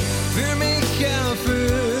sich für mich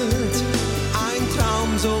erfüllt, ein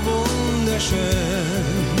Traum so wunderschön.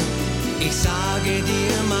 Ich sage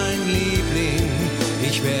dir, mein Liebling,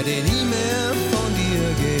 ich werde nie mehr von dir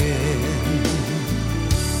gehen.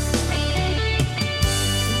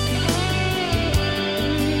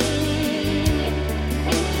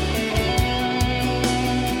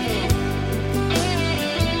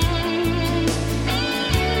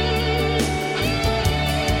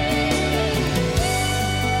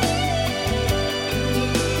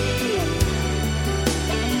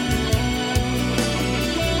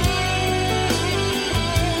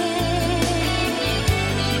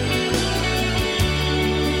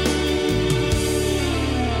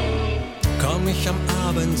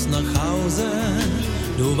 Abends nach Hause,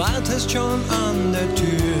 du wartest schon an der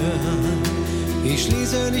Tür. Ich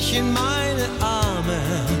schließe dich in meine Arme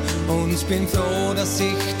und bin froh, dass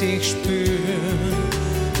ich dich spür.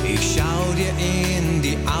 Ich schau dir in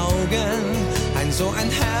die Augen, so ein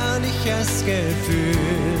herrliches Gefühl.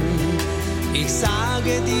 Ich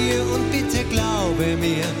sage dir und bitte glaube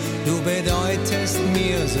mir, du bedeutest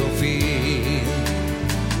mir so viel.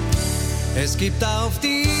 Es gibt auf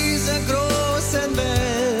dieser großen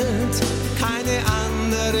Welt keine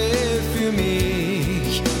andere für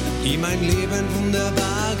mich, die mein Leben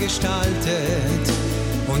wunderbar gestaltet.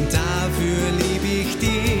 Und dafür lieb ich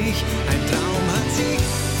dich. Ein Traum hat sich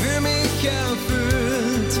für mich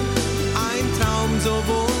erfüllt, ein Traum so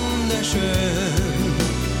wunderschön.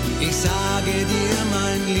 Ich sage dir,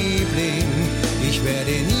 mein Liebling, ich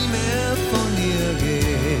werde nie mehr von dir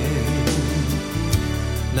gehen.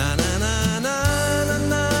 Na na na na na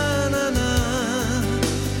na na na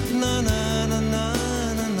na na na na na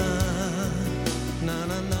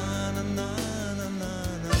na na na.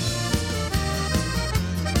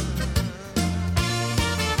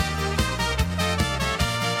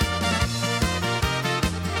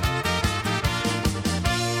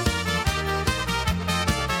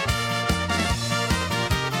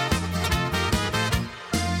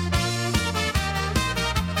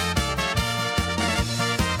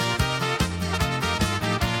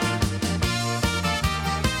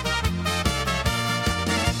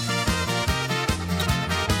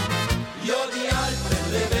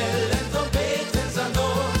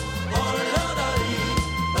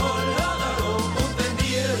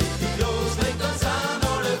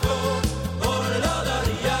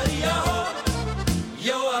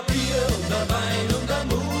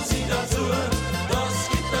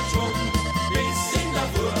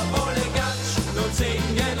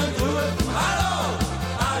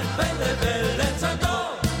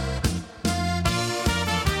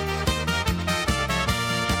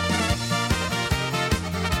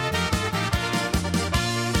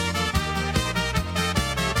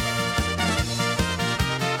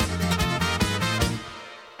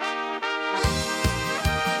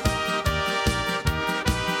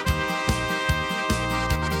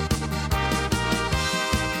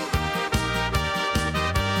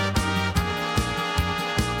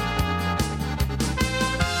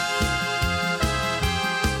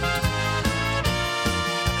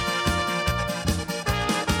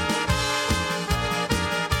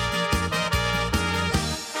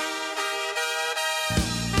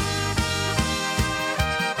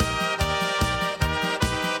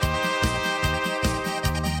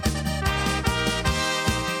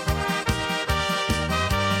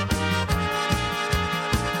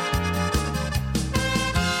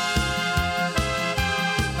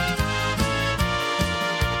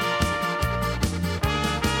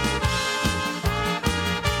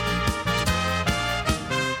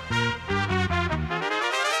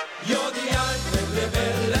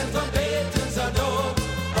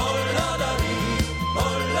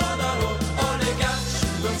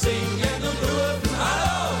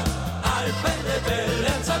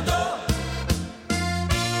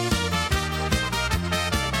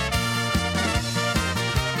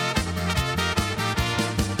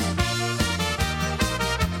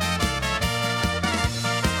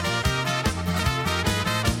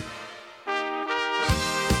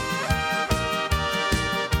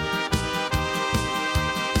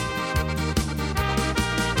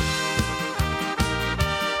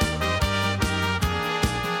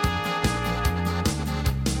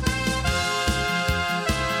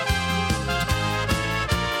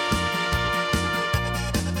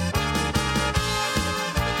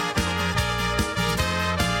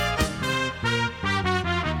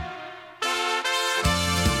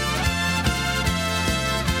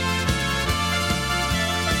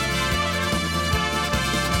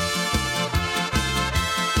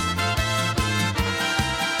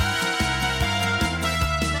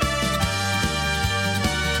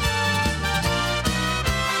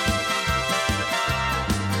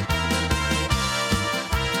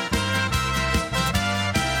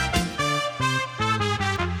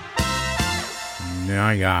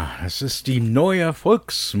 Naja, es ist die neue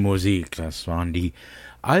Volksmusik. Das waren die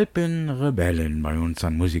Alpenrebellen bei uns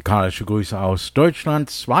an musikalische Grüße aus Deutschland.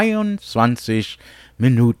 22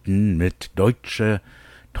 Minuten mit deutsche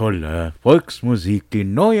tolle Volksmusik, die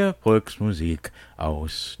neue Volksmusik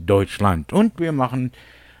aus Deutschland. Und wir machen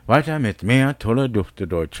weiter mit mehr tolle, dufte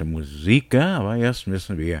deutsche Musik, aber erst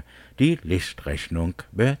müssen wir die Lichtrechnung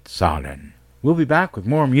bezahlen. We'll be back with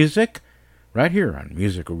more music right here on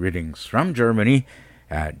Musical Greetings from Germany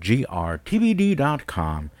at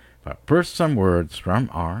grtvd.com. But first, some words from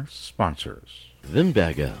our sponsors.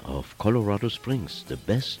 Wimberger of Colorado Springs, the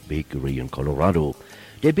best bakery in Colorado.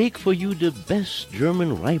 They bake for you the best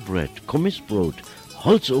German rye bread, Kommissbrot,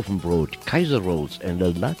 Holzofenbrot, Kaiser rolls, and a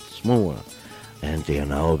lot more. And they are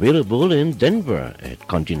now available in Denver at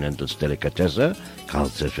Continental's Delicatessen,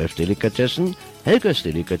 Carl's FF Delicatessen, Helga's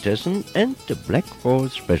Delicatessen, and the Black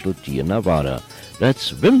Forest Specialty in Nevada.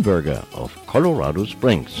 That's Wimberger of Colorado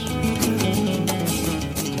Springs.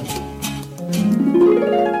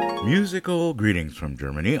 Musical Greetings from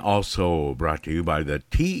Germany, also brought to you by the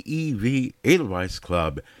TEV Edelweiss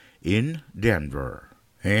Club in Denver.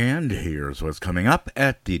 And here's what's coming up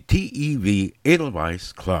at the TEV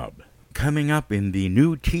Edelweiss Club. Coming up in the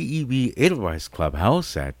new TEV Edelweiss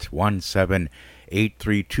Clubhouse at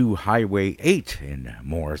 17832 Highway 8 in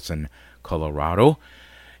Morrison, Colorado.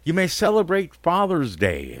 You may celebrate Father's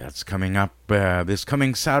Day. That's coming up this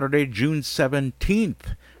coming Saturday, June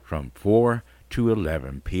 17th from 4 to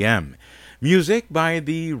 11 p.m. Music by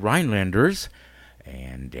the Rhinelanders,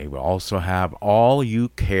 and they will also have All You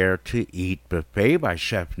Care to Eat buffet by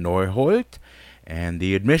Chef Neuhold, and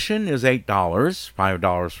the admission is $8,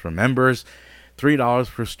 $5 for members, $3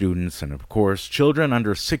 for students, and of course children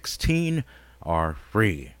under 16 are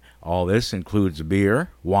free. All this includes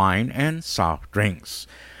beer, wine, and soft drinks.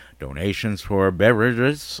 Donations for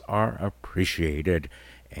beverages are appreciated,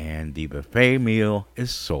 and the buffet meal is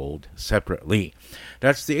sold separately.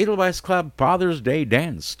 That's the Edelweiss Club Father's Day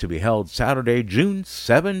Dance to be held Saturday, June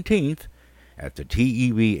 17th at the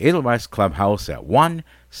TEV Edelweiss Clubhouse at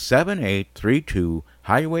 17832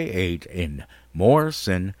 Highway 8 in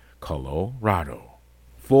Morrison, Colorado.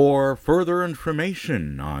 For further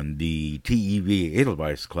information on the TEV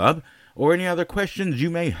Edelweiss Club or any other questions you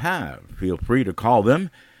may have, feel free to call them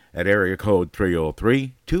at area code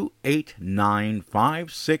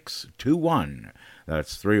 303-289-5621.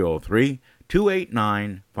 That's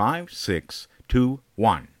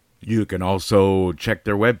 303-289-5621. You can also check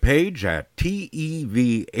their webpage at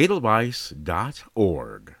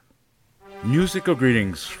tevedelweiss.org. Musical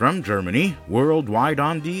greetings from Germany, worldwide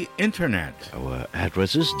on the Internet. Our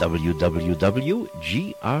address is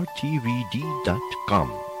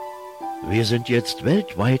www.grtvd.com. Wir sind jetzt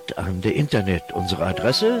weltweit an der Internet. Unsere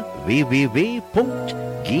Adresse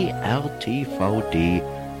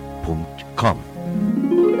www.grtvd.com.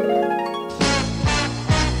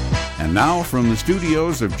 And now from the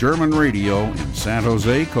studios of German Radio in San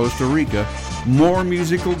Jose, Costa Rica, more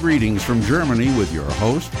musical greetings from Germany with your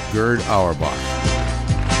host, Gerd Auerbach.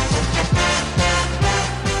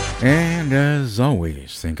 And as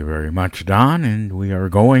always, thank you very much, Don, and we are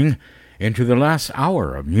going into the last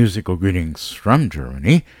hour of musical greetings from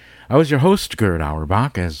Germany. I was your host, Gerd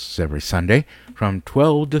Auerbach, as every Sunday from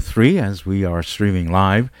 12 to 3 as we are streaming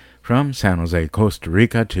live from San Jose, Costa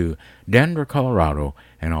Rica to Denver, Colorado,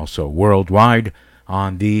 and also worldwide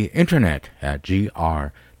on the Internet at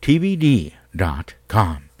grtvd.com.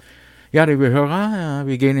 Ja, liebe Hörer,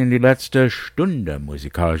 wir gehen in die letzte Stunde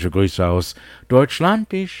musikalische Grüße aus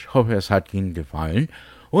Deutschland. Ich hoffe, es hat Ihnen gefallen.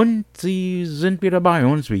 Und Sie sind wieder bei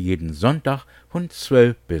uns wie jeden Sonntag von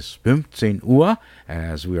 12 bis 15 Uhr,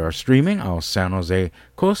 as we are streaming aus San Jose,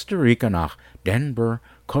 Costa Rica nach Denver,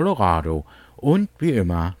 Colorado und wie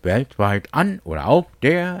immer weltweit an oder auf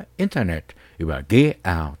der Internet über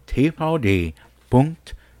grtvd.com.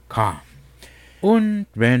 Und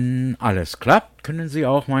wenn alles klappt, können Sie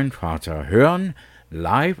auch meinen Vater hören,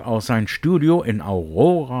 live aus seinem Studio in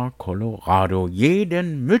Aurora, Colorado,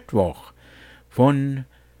 jeden Mittwoch von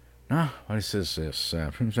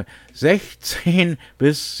 16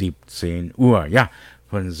 bis 17 Uhr. Ja,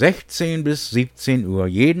 von 16 bis 17 Uhr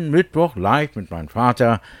jeden Mittwoch live mit meinem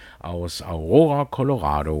Vater aus Aurora,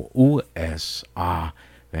 Colorado, USA,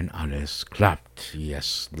 wenn alles klappt.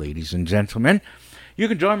 Yes, ladies and gentlemen, you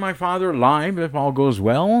can join my father live if all goes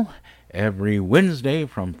well every Wednesday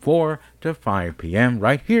from 4 to 5 p.m.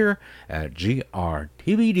 right here at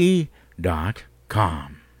grtvd.com.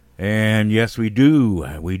 And yes, we do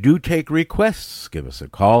take requests. Give us a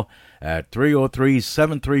call at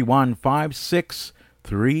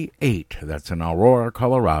 303-731-5638. That's in Aurora,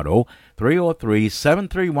 Colorado,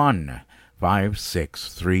 303-731-5638.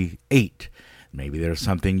 5638. Maybe there's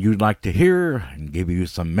something you'd like to hear and give you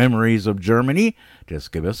some memories of Germany.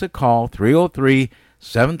 Just give us a call,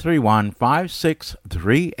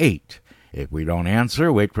 303-731-5638. If we don't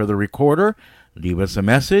answer, wait for the recorder, leave us a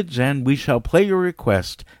message, and we shall play your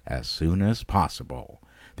request as soon as possible.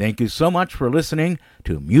 Thank you so much for listening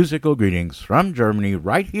to Musical Greetings from Germany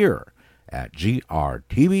right here at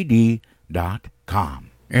grtvd.com.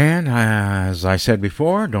 And as I said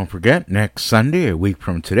before, don't forget, next Sunday, a week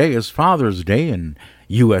from today, is Father's Day in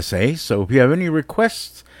USA. So if you have any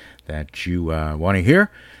requests that you want to hear,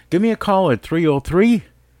 give me a call at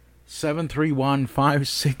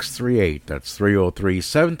 303-731-5638. That's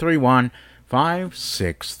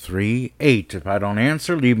 303-731-5638. If I don't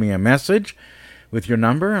answer, leave me a message with your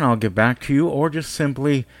number and I'll get back to you, or just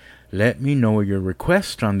simply let me know your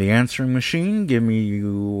request on the answering machine. Give me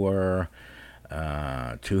your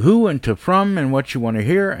to who and to from and what you want to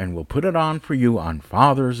hear, and we'll put it on for you on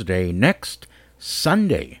Father's Day next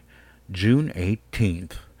Sunday, June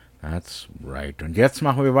 18th. That's right. Und jetzt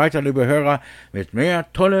machen wir weiter, liebe Hörer, mit mehr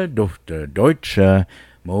tolle, dufte deutsche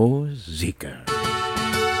Musik.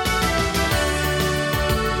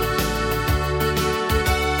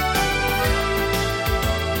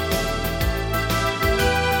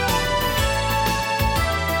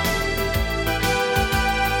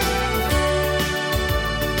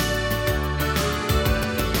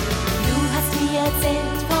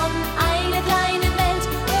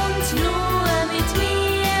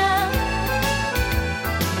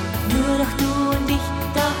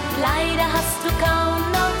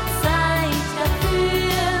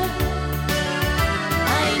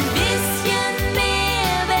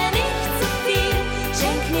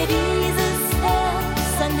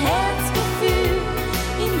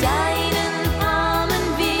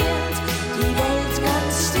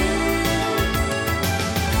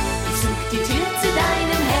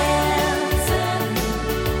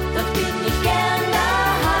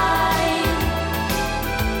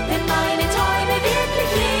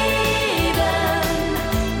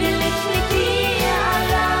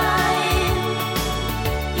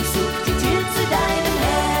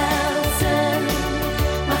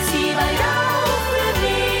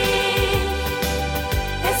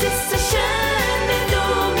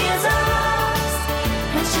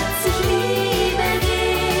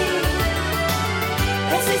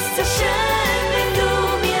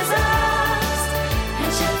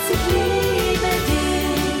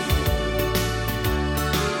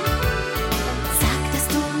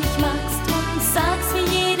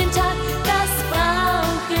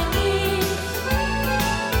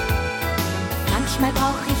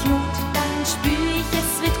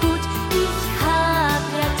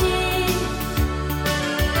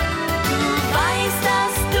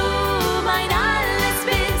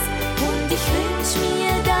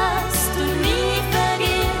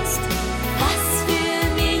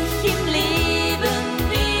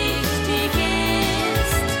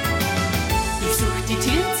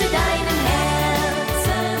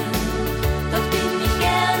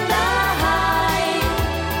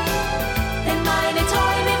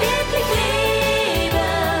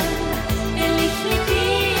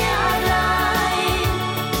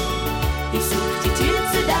 Ich such die Tür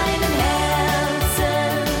zu deinem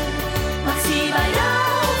Herzen, mach sie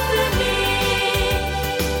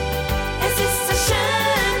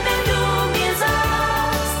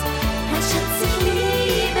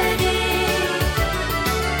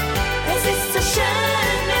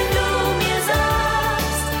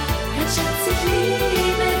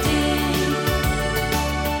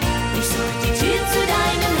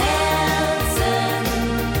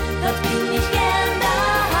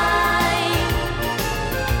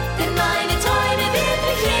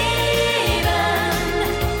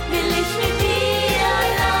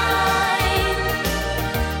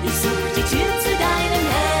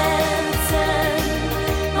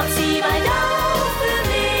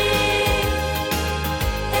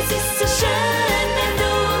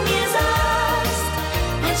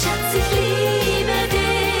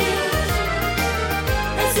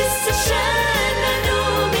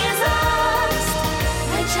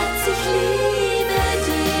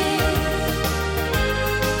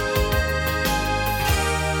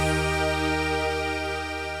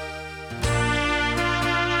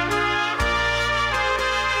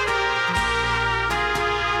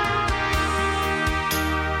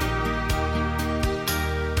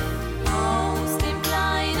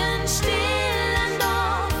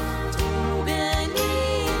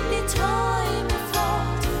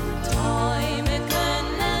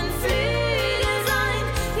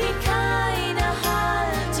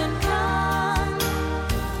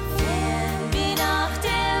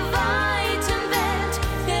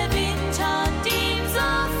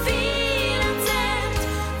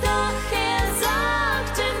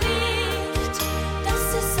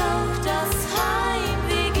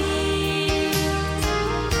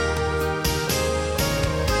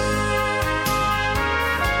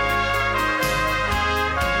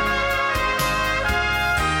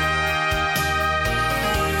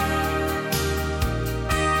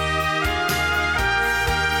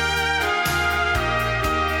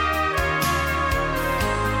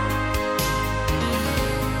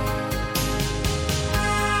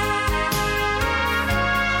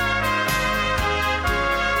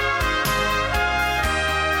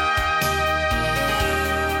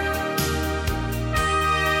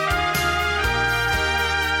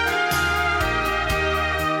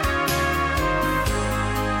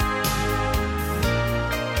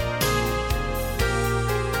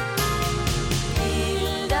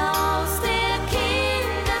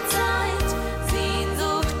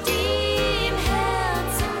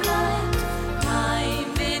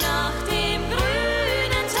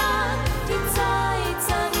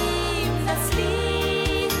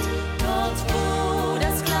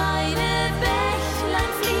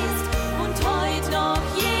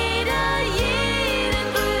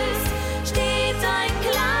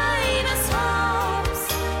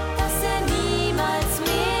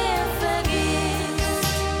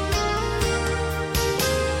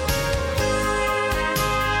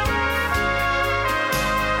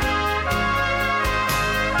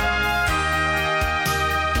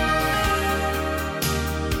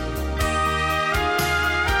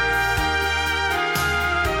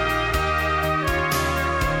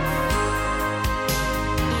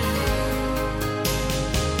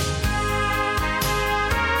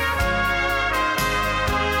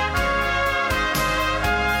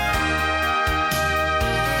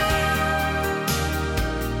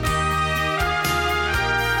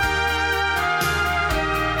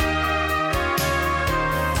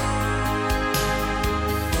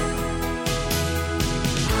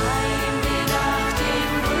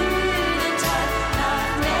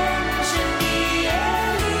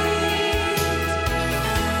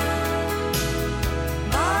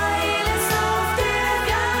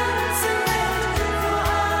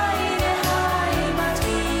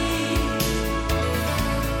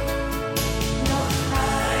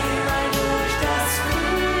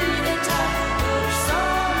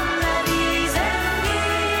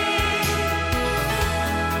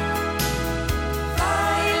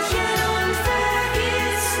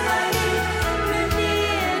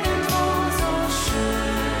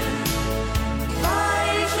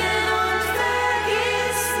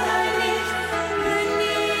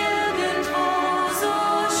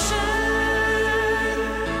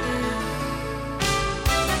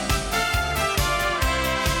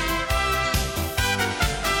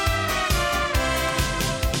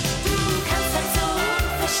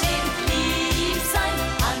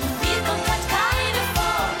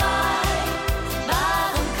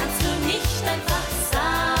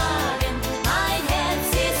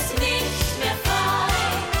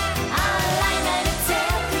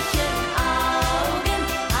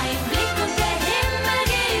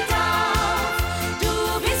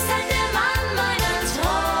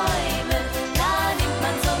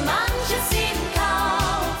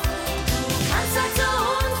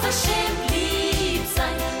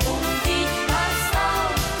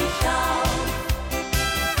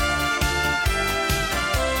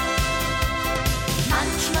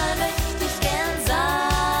Manchmal möchte ich gern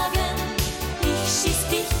sagen, ich schieß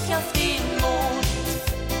dich auf den Mond.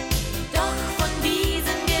 Doch von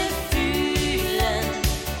diesen Gefühlen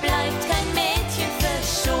bleibt kein Mädchen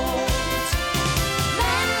verschont.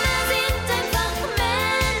 Männer sind einfach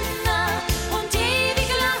Männer und ewig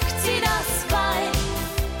lacht sie das Weib.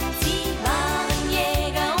 Sie waren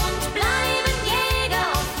Jäger und bleiben Jäger,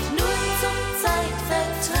 oft nur zum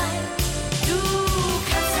Zeitvertreib. Du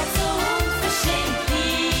kannst halt so unverschämt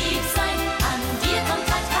lieb sein, an dir kommt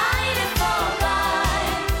halt keine vorbei.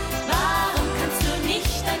 Warum kannst du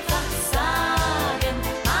nicht einfach sagen,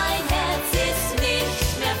 mein Herz ist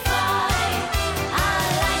nicht mehr frei?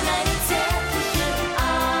 Allein deine zärtlichen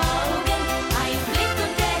Augen, ein Blick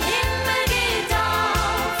und der Himmel geht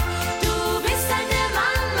auf. Du bist halt der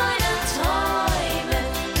Mann meiner Träume,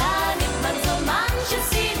 da nimmt man so manches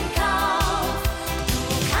in Kauf.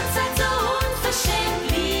 Du kannst halt so unverschämt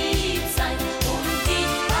lieb sein und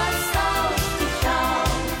ich pass auf dich auf.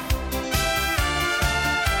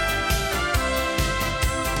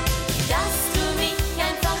 Dass du mich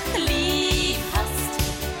einfach lieb hast,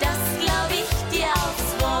 das glaub ich dir aufs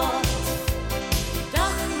Wort.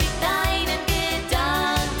 Doch mit deinen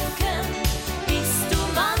Gedanken bist du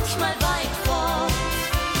manchmal weit fort.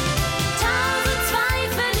 Tausend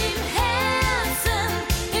Zweifel im Herzen,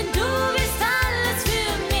 denn du bist alles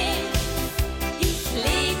für mich. Ich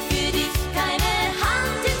leg für dich keine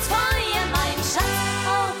Hand ins Feuer, mein Schatz,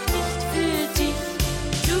 auch nicht für dich.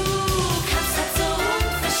 Du kannst halt so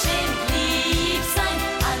unverschämt lieb sein,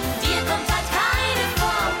 an dir kommt halt keine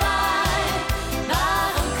vorbei.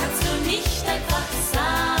 Warum kannst du nicht einfach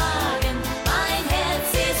sagen, mein Herz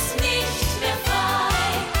ist nicht mehr frei?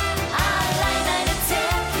 Allein deine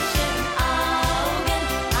zärtlichen Augen,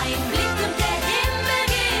 ein Blick und der Himmel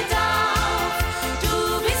geht auf. Du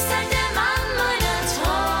bist halt der Mann meiner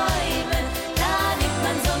Träume, da nimmt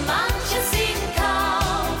man so manches in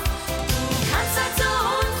Kauf. Du kannst halt so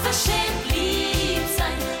unverschämt lieb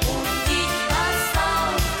sein und ich pass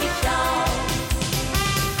auf dich auf.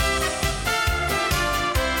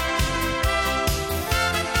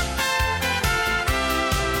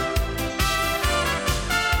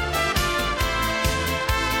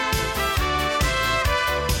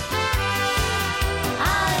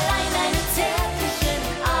 Allein deine zärtlichen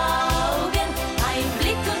Augen, ein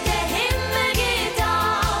Blick und der Himmel geht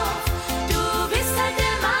auf. Du bist halt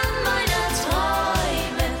der Mann meiner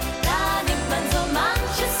Träume, da nimmt man so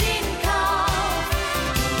manches in Kauf.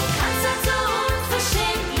 Du kannst halt so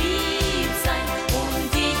unverschämt lieb sein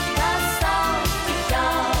und ich pass auf dich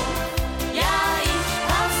auf. Ja, ich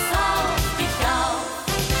pass auf dich auf.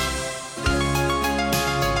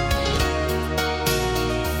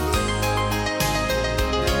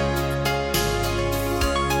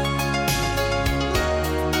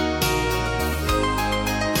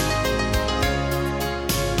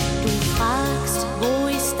 Du fragst, wo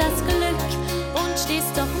ist das Glück und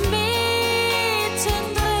stehst doch mittendrin.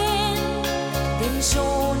 Denn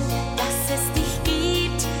schon, dass es dich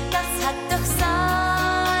gibt, das hat doch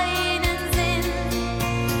seinen Sinn.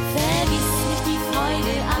 Vergiss nicht die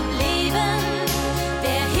Freude am Leben,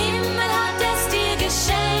 der Himmel hat es dir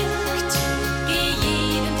geschenkt. Geh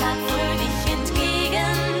jeden Tag fröhlich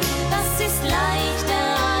entgegen, das ist leichter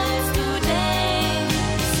als du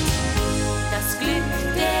denkst. Das Glück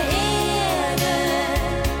der Erde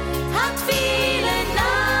hat viele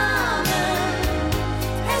Namen.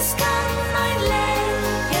 Es kann ein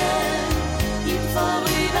Lächeln im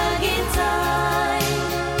Vorübergehen sein,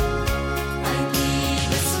 ein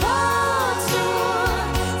Liebeswort nur,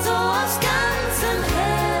 so aus ganzem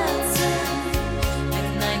Herzen.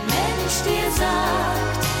 Wenn ein Mensch dir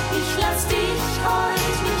sagt, ich lass dich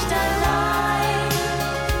heut nicht allein.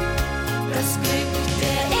 Das Glück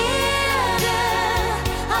der Erde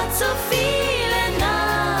hat so viele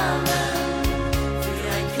Namen. Für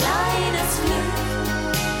ein kleines Glück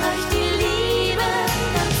reicht die Liebe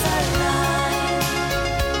ganz allein.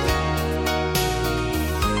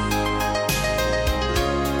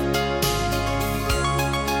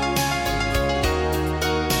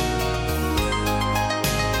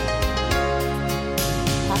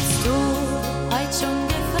 Hast du heut schon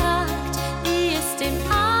gefragt, wie es dem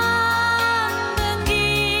anderen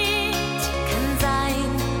geht? Kann sein,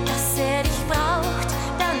 dass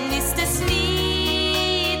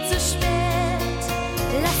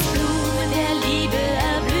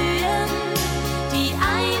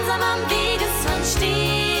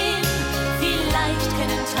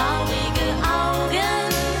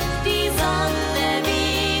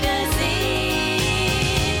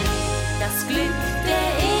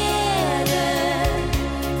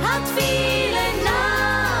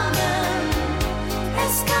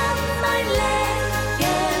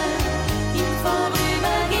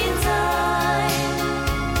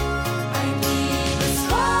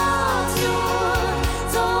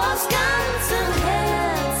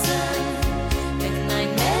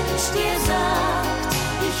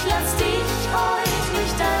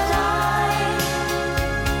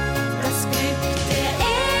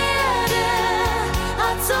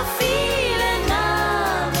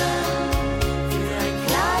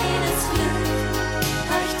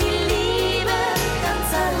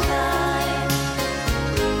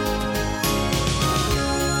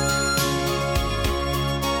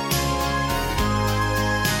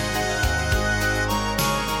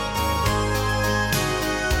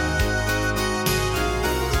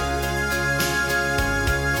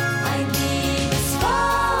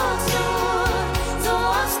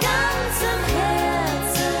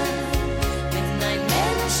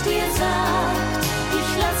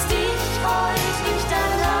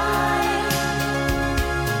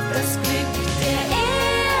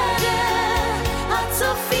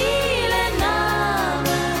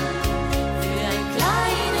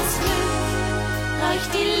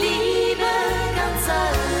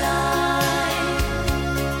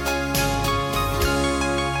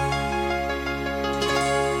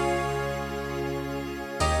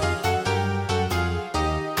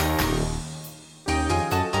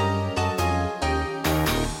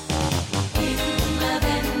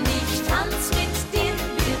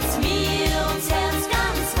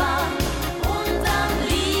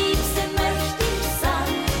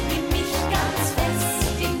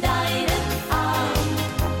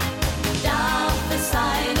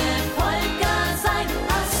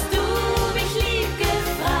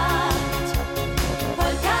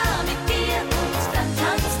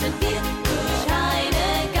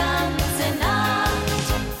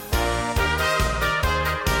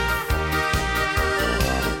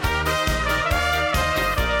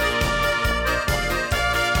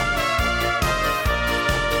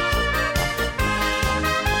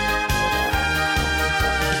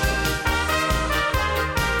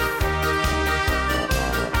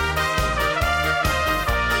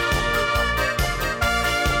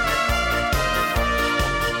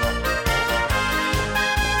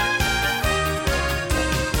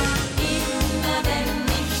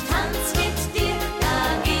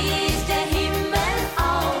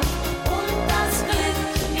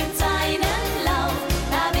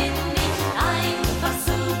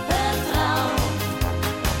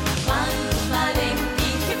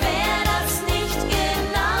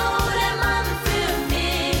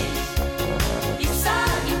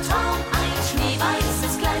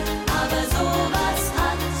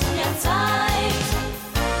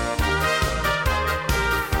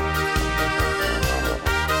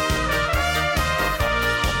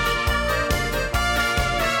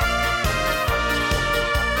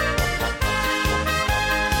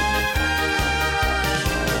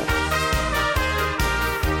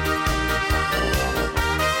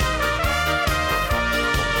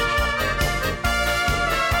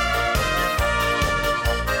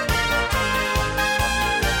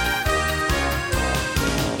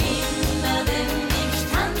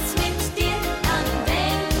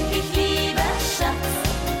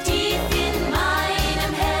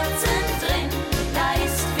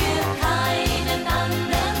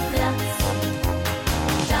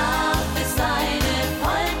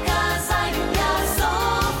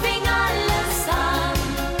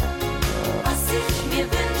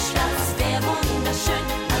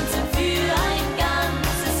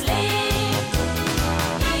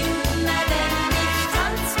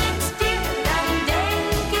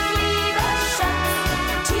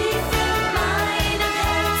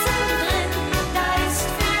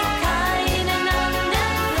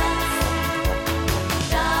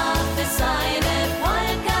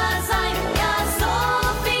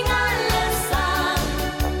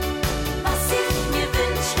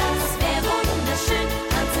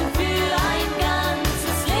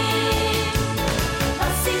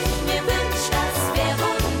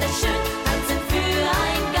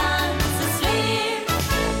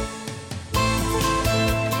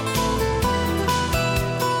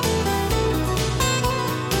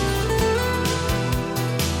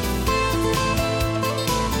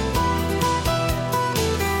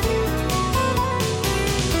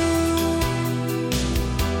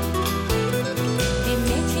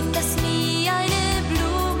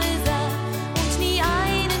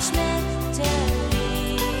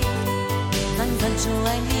so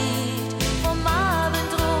ein Lied vom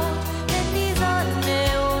Abendrot, wenn die Sonne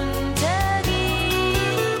untergeht.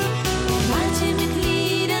 Manche mit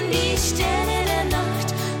Liedern die Sterne der Nacht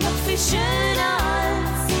noch viel schöner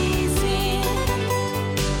als sie sehen.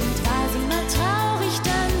 Und war sie mal traurig,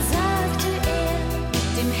 dann sagte er,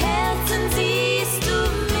 mit dem Herzen siehst du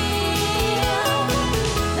mehr.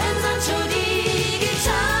 Wenn Sancho die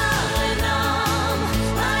Gitarre nahm,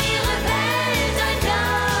 war ihre Welt ein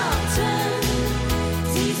Garten.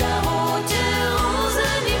 Sie sah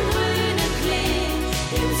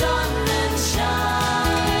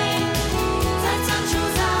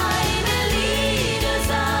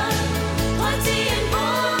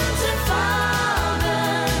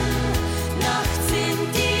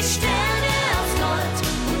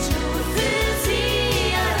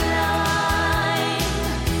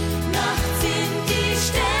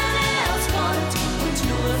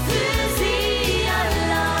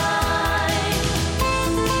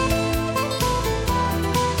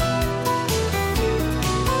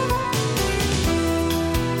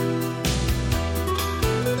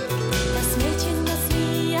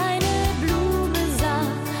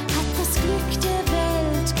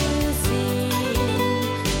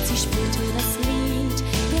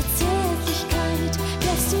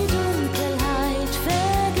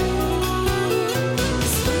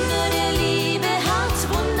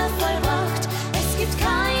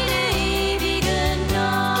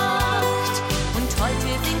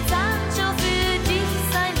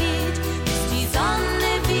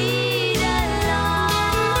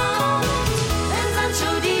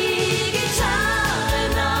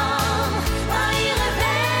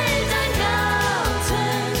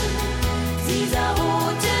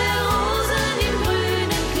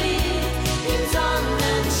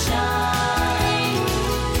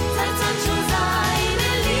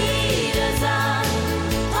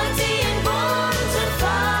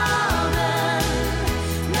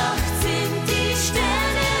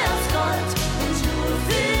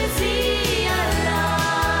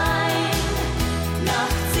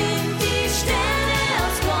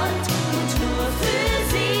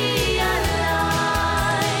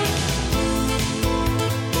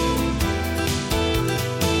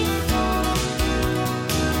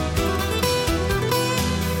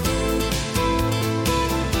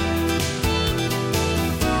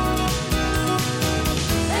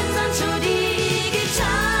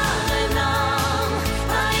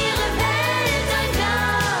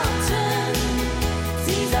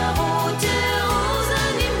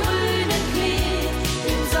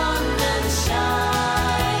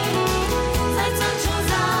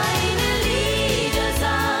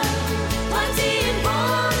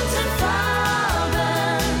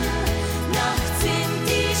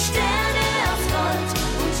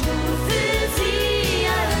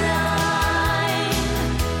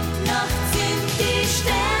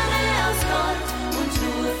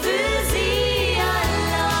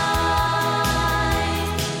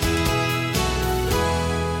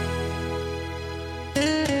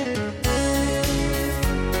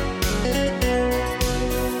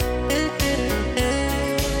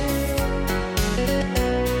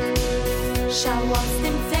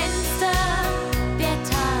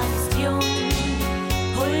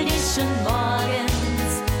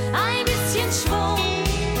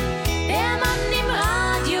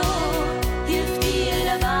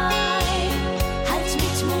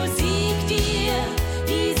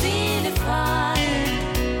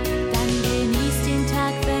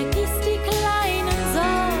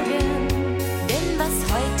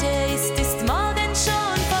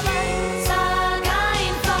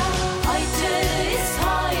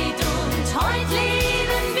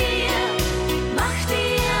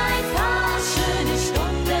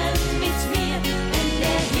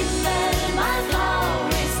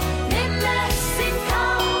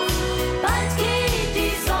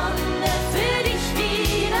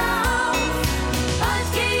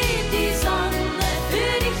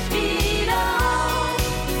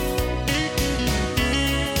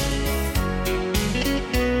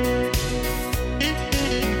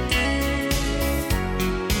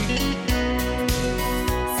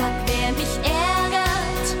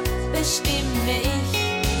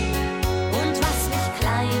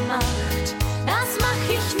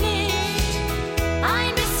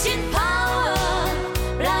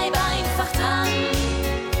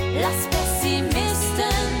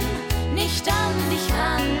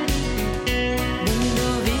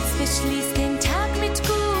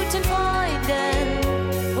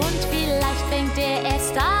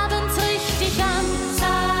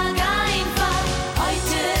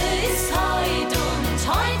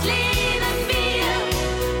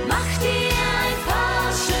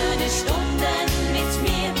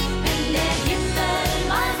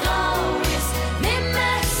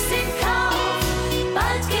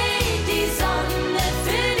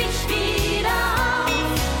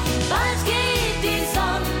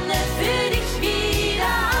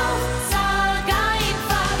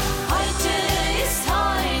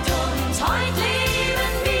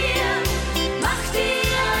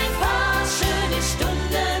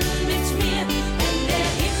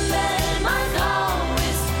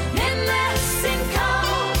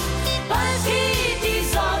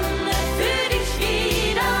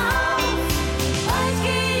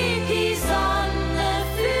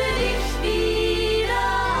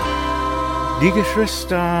Die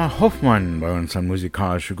Geschwister Hoffmann bei uns an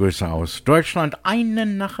musikalische Grüße aus Deutschland,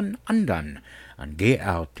 einen nach dem anderen an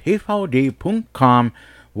grtvd.com,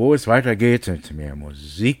 wo es weitergeht mit mehr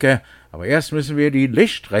Musik. Aber erst müssen wir die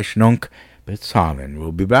Lichtrechnung bezahlen.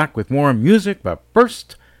 We'll be back with more music, but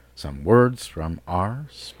first, some words from our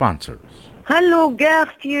sponsors. Hallo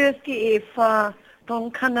Gerd, hier ist die Eva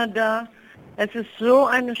von Kanada. Es ist so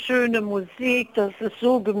eine schöne Musik, das ist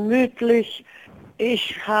so gemütlich.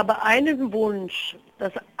 Ich habe einen Wunsch,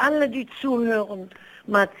 dass alle, die zuhören,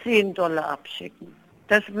 mal $10 abschicken.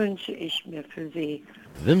 Das wünsche ich mir für Sie.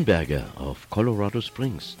 Wimberger of Colorado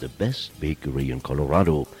Springs, the best bakery in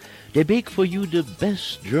Colorado. They bake for you the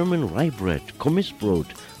best German rye bread,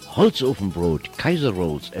 Kommissbrot, Holzofenbrot, Kaiser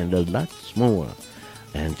rolls, and a lot more.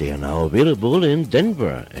 And they are now available in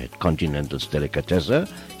Denver at Continental's Delicatessen,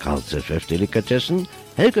 Carl's FF Delicatessen,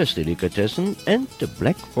 Helga's Delicatessen, and the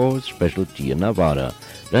Black Forest Specialty in Nevada.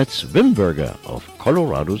 That's Wimberger of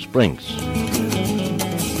Colorado Springs.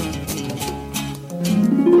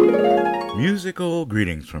 Musical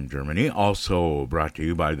greetings from Germany, also brought to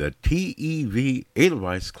you by the TEV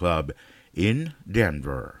Edelweiss Club in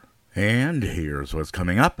Denver. And here's what's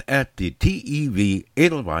coming up at the TEV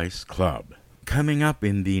Edelweiss Club. Coming up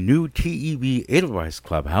in the new TEV Edelweiss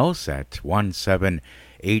Clubhouse at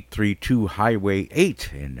 17832 Highway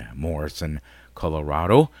 8 in Morrison,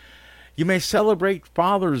 Colorado. You may celebrate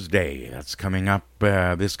Father's Day. That's coming up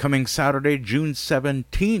this coming Saturday, June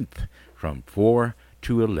 17th from 4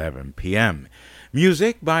 to 11 p.m.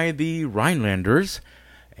 Music by the Rhinelanders,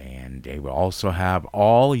 and they will also have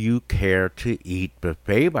All You Care to Eat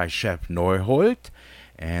buffet by Chef Neuhold.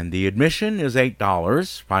 And the admission is $8,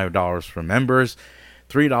 $5 for members,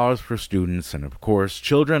 $3 for students, and of course,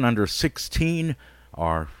 children under 16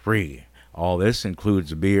 are free. All this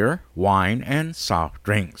includes beer, wine, and soft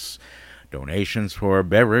drinks. Donations for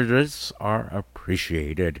beverages are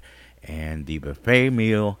appreciated, and the buffet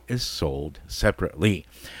meal is sold separately.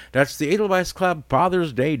 That's the Edelweiss Club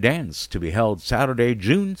Father's Day Dance to be held Saturday,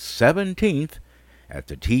 June 17th at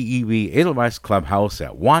the TEV Edelweiss Clubhouse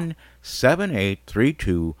at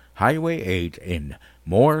 17832 Highway 8 in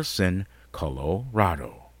Morrison,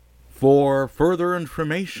 Colorado. For further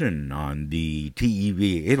information on the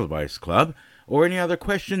TEV Edelweiss Club or any other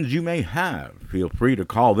questions you may have, feel free to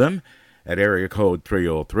call them at area code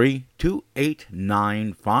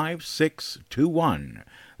 303-289-5621.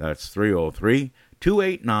 That's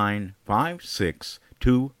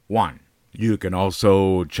 303-289-5621. You can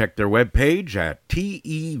also check their webpage at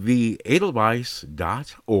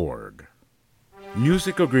tevedelweiss.org.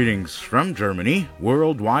 Musical greetings from Germany,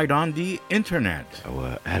 worldwide on the internet.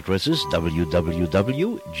 Our address is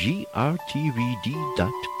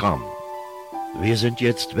www.grtvd.com. Wir sind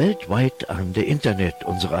jetzt weltweit an der Internet.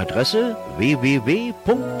 Unsere Adresse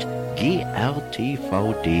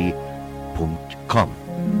www.grtvd.com.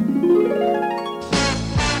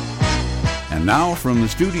 And now from the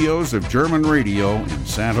studios of German Radio in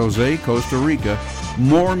San Jose, Costa Rica,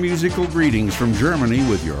 more musical greetings from Germany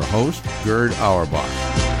with your host, Gerd Auerbach.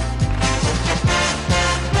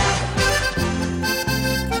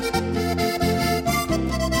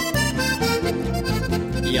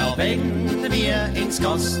 Ja, wenn wir ins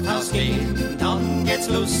Gasthaus gehen, dann geht's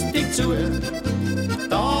lustig zu.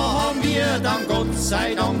 Da haben wir dann Gott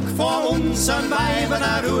sei Dank vor unseren Weibern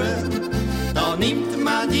eine Ruhe. Da nimmt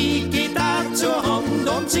man die Gitarre zur Hand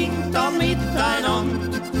und singt dann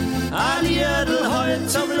miteinander. Ein Liedl halt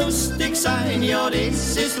zum lustig sein, ja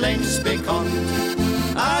das ist längst bekannt.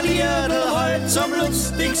 Ein Liedl halt zum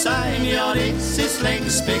lustig sein, ja das ist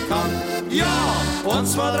längst bekannt. Ja,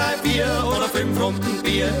 1, 2, 3, 4 oder 5 Runden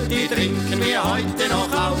Bier, die trinken wir heute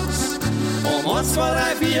noch aus. Um 1, 2,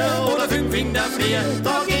 3, 4 oder 5 in der Früh,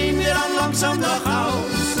 da gehen wir dann langsam nach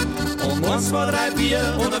Haus. Um 1, 2, 3,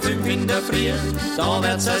 4 oder 5 in der Früh, da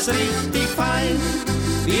wird's es richtig fein.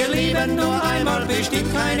 Wir leben nur einmal,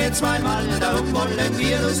 bestimmt keine zweimal, darum wollen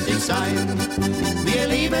wir lustig sein. Wir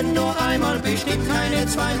leben nur einmal, bestimmt keine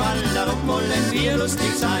zweimal, darum wollen wir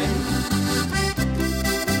lustig sein.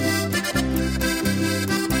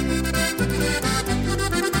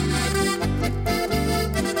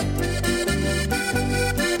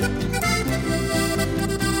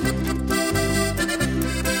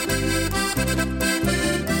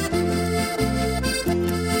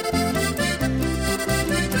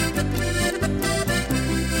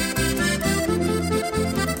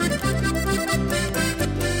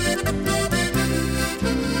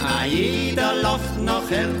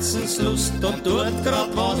 Herzenslust und tut grad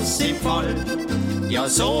was ihm gefällt. Ja,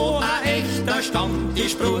 so ein echter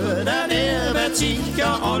Stammtischbruder, der wird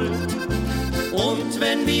sicher alt. Und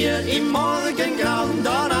wenn wir im Morgengrauen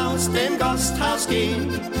dann aus dem Gasthaus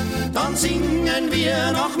gehen, dann singen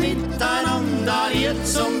wir noch miteinander Lied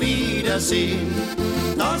zum Wiedersehen.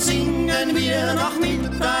 Dann singen wir noch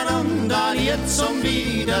miteinander Lied zum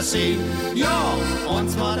Wiedersehen. Ja,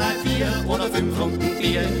 1, 2, 3, 4 oder 5 Runden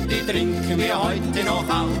Bier, die trinken wir heute noch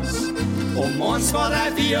aus. Um 1, 2,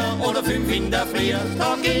 3, 4 oder 5 in der Früh,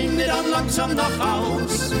 da gehen wir dann langsam nach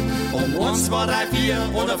Haus. Um 1, 2, 3, 4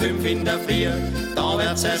 oder 5 in der Früh, da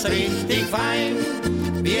wird's erst richtig fein.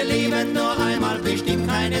 Wir leben nur einmal, bestimmt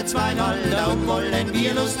keine zweimal, darum wollen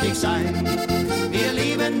wir lustig sein. Wir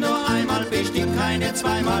leben nur einmal, bestimmt keine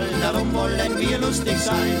zweimal, darum wollen wir lustig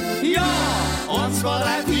sein. Ja, 1, 2,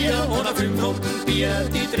 3, 4 oder 5 Runden Bier,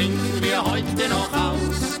 die trinken wir heute noch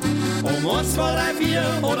aus. Um 1, 2, 3, 4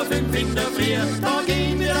 oder 5 in der Früh, da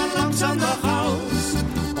gehen wir dann langsam nach Haus.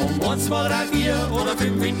 Um 1, 2, 3, 4 oder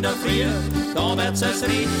 5 in der Früh, da wird's erst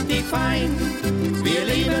richtig fein. Wir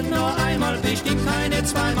leben nur einmal, bestimmt keine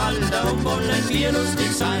zweimal, darum wollen wir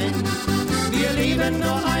lustig sein. Wir leben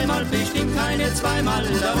nur einmal, bestimmt keine zweimal,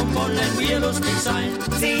 darum wollen wir lustig sein.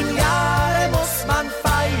 10 Jahre muss man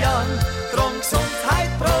feiern, drum Gesundheit,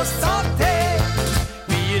 Prost, Sorte.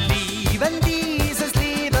 Wir lieben dieses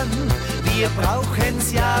Leben, wir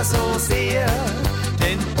brauchen's ja so sehr.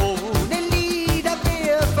 Denn ohne Lieder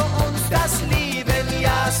wär für uns das Leben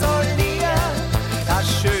ja so leer. Das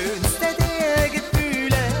Schönste der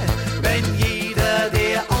Gefühle, wenn jeder,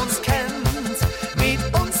 der uns kennt, mit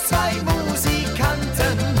uns 2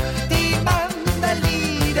 Musikanten, die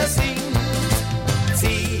Wanderlieder singt.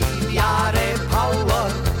 10 Jahre Power,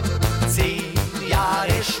 10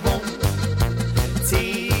 Jahre Schwung,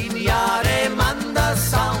 10 Jahre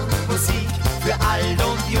Mandersound, Musik für alt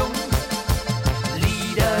und jung.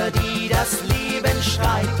 Lieder, die das Leben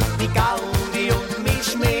schreibt, wie Gaudi und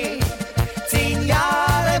Mischmee. 10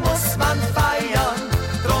 Jahre muss man feiern,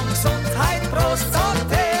 drum Gesundheit, Prost,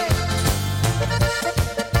 Sorte.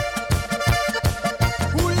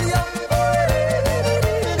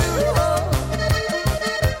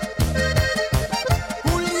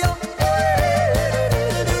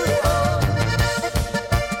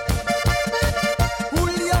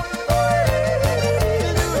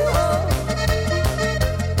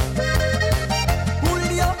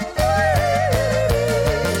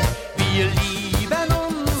 Wir lieben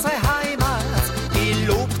unsere Heimat,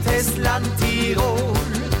 gelobtes Land Tirol.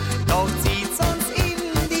 Dort zieht's uns in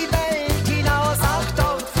die Welt hinaus, auch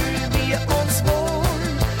dort fühlen wir uns wohl.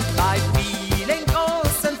 Bei vielen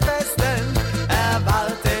großen Festen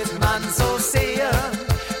erwartet man so sehr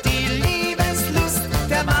die Lebenslust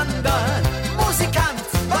der Mandern. Musikant,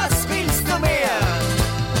 was willst du mehr?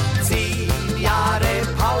 10 Jahre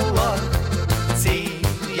Power, 10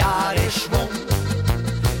 Jahre Schwung,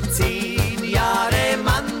 10 Jahre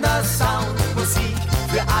Mandersound, Musik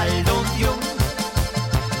für alt und jung.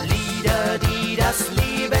 Lieder, die das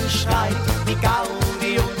Leben schreibt, wie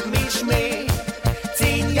Gaudi und Mischmee.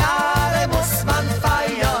 10 Jahre muss man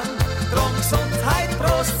feiern, drum Gesundheit,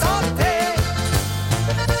 Prost, Sorte.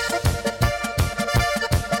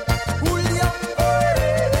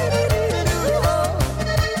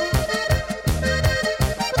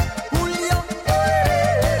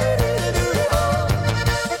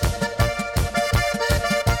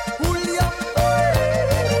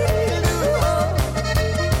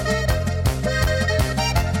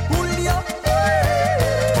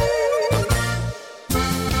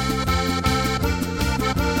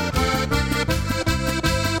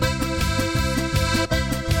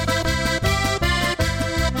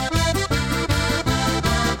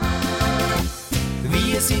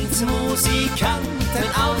 Wir sind Musikanten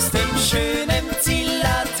aus dem schönen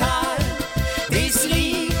Zillertal. Das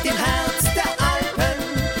liegt im Herz der Alpen,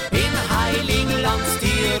 im heiligen Land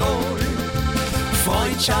Tirol.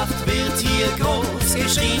 Freundschaft wird hier groß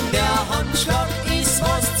geschrien, der Handschlag ist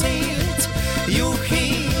was zählt.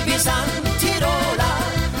 Juchi, wir sind Tiroler,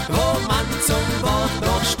 wo man zum Wort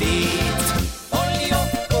noch steht.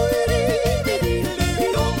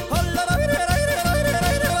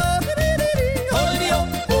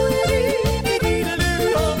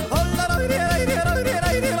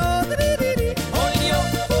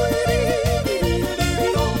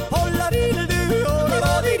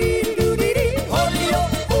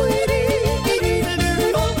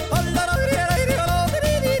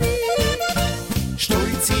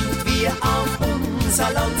 Stolz sind wir auf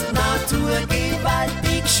unser Land, Natur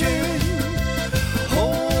gewaltig schön.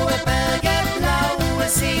 Hohe Berge, blaue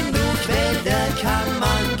Seen, durch Wälder kann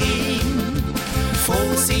man gehen.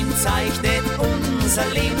 Frohsinn zeichnet unser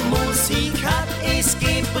Leben, Musik hat es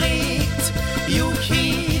geprägt.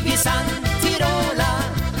 Juchi, wir sind Tiroler,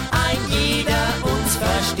 ein jeder uns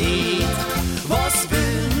versteht. Was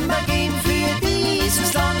will man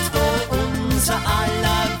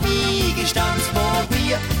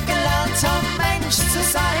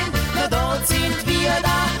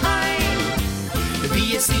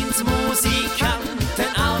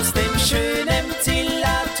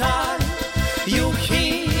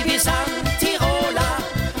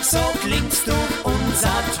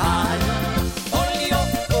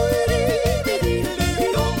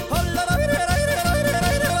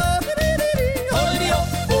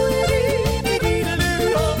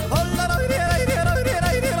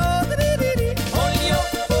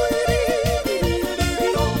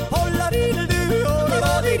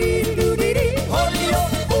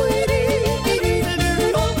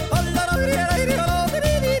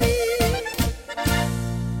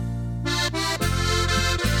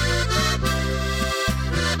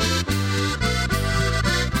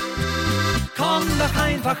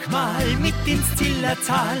einfach mal mit ins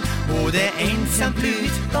Zillertal, wo der Enzian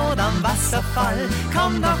blüht, dort am Wasserfall.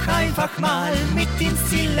 Komm doch einfach mal mit ins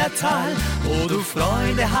Zillertal, wo du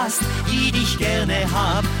Freunde hast, die dich gerne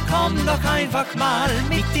hab. Komm doch einfach mal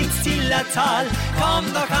mit ins Zillertal, komm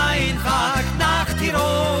doch einfach nach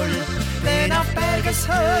Tirol. Denn auf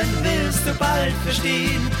Bergeshöhen wirst du bald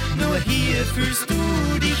verstehen, nur hier fühlst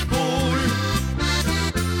du dich wohl.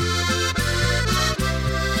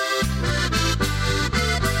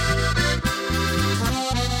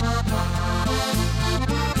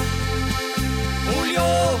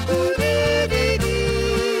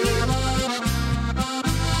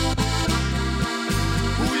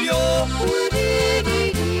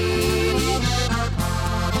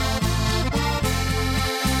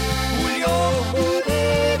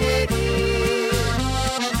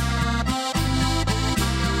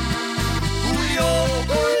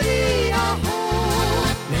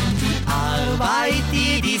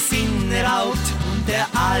 Und der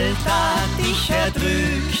Alltag dich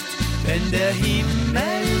erdrückt, wenn der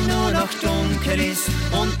Himmel nur noch dunkel ist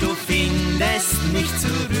und du findest nicht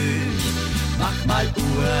zurück. Mach mal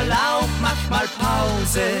Urlaub, mach mal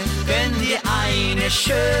Pause, gönn dir eine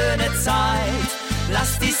schöne Zeit.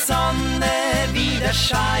 Lass die Sonne wieder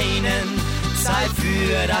scheinen, sei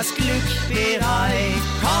für das Glück bereit.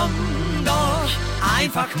 Komm doch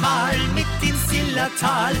einfach mal mit ins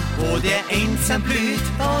Zillertal, wo der Enzian blüht,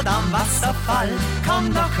 dort am Wasserfall.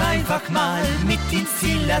 Komm doch einfach mal mit ins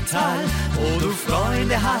Zillertal, wo du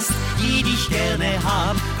Freunde hast, die dich gerne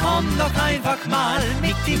haben. Komm doch einfach mal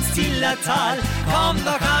mit ins Zillertal, komm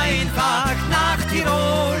doch einfach nach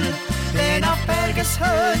Tirol. Denn auf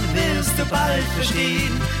Bergeshöhen wirst du bald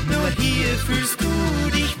verstehen, nur hier fühlst du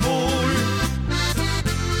dich wohl.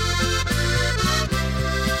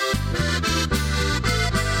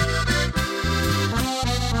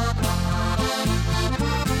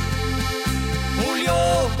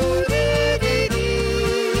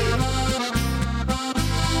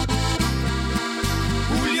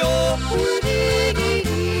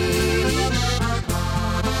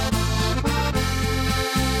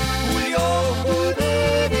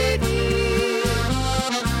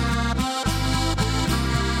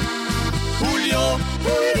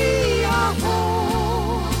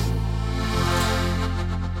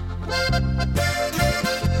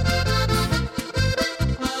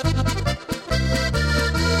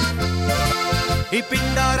 Ich bin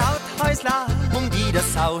der Rathäusler und die der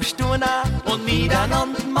Sausturner und miteinander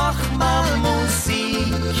machen wir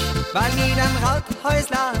Musik. Weil mit einem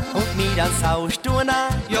Rathäusler und mit einem Sausturner,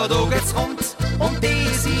 ja da geht's rund und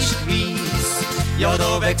das ist gewiss. Ja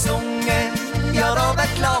da wird gesungen, ja da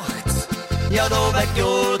wird gelacht, ja da wird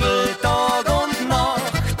jodelt Tag und Nacht.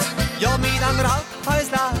 Ja mit einem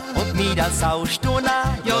Rathäusler und mit einem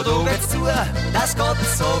Sausturner, ja da geht's zu, das Gott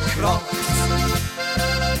so kracht.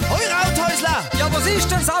 Hoi Rauthäusler! Ja, was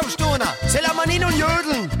ist denn Sausturner? Soll man nicht und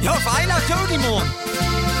jödeln? Ja, freilich jödeln wir.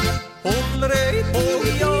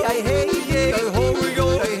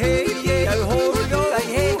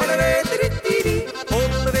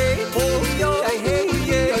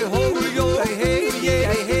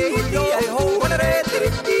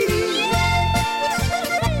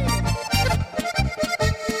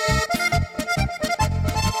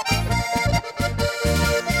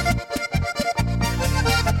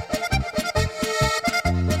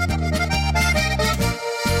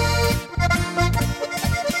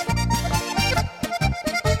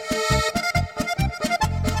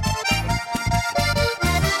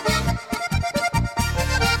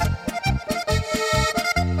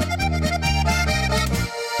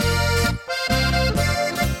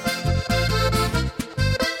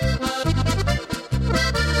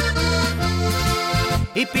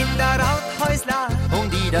 Ich bin der Rathäusler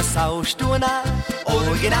und ich der Sausturner,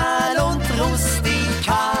 original und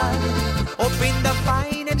rustikal. Ob in der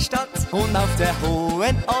feinen Stadt und auf der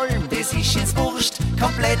hohen Alm, das ist ins Wurscht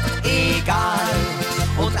komplett egal.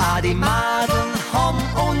 Und auch die Madeln haben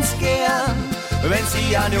uns gern, wenn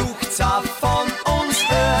sie ein Juchzer von uns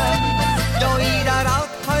hören. Ja, ich der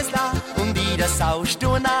Rathäusler und ich der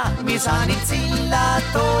Sausturner, wir sind in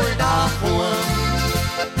Zillertal daheim.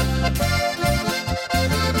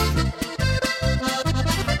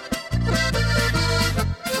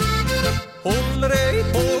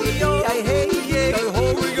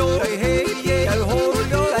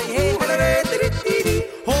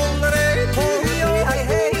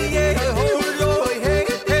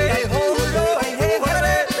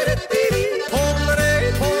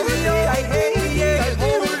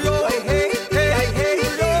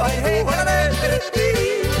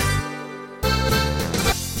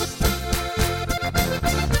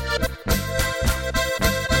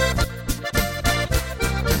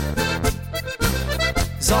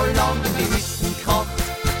 Solange die Hütten kocht,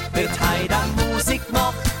 wird heida Musik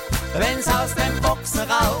gemacht. Wenn's aus den Boxen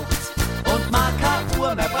raucht und man keine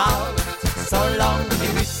Uhr mehr braucht. Solange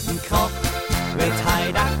die Hütten kocht, wird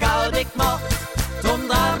heida Gaudi gemacht. Drum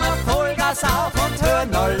drehen wir Vollgas auf und hören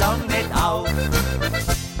noch lang nicht auf.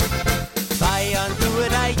 Feiern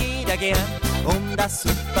tut da jeder gern, das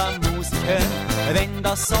super Musik hören. Wenn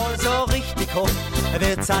das Soll so richtig kommt,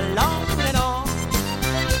 wird's a lange noch.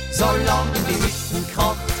 Solange die Hütten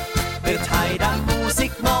kocht, wird heida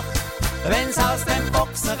Musik gemacht. Wenn's aus den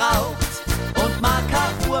Boxen raucht und man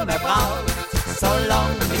keine Uhr mehr braucht.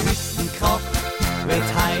 Solange die Hütten kocht, wird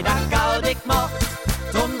heida Gaudi gemacht.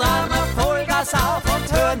 Drum drehen wir Vollgas auf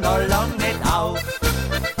und hören noch lang nicht auf.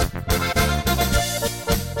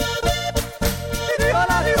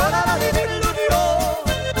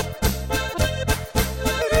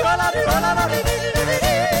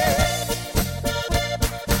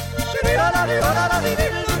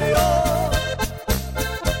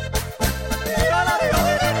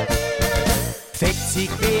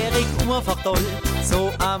 Fetzig-bärig, einfach toll,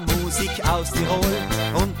 so a Musik aus Tirol.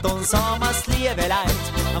 Und dann sagen wir's liebe Leid,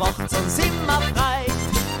 macht's uns immer breit.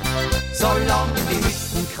 Solange die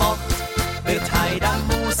Hütten kocht, wird heida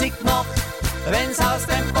Musik gemacht. Wenn's aus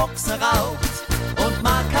den Boxen raucht und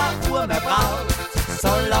man keine Uhr mehr braucht.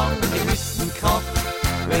 Solange die Hütten kocht,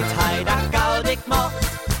 wird heida Gaudi gemacht.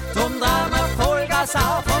 Drum drehen wir Vollgas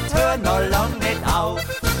auf und hören noch lang nicht auf.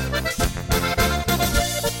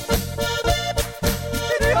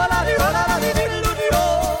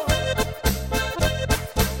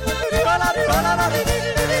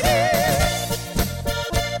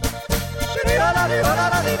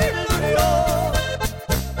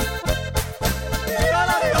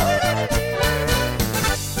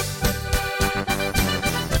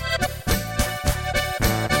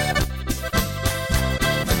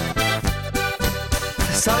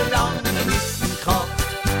 Solange die Hütten kocht,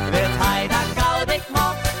 wird heida Gaudi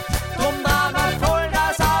gemacht. Drum drehen wir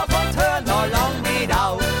Vollgas auf und hören noch lang nicht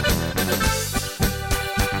auf.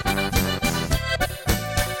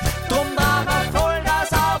 Drum drehen wir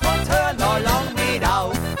Vollgas auf und hören noch lang nicht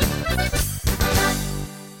auf.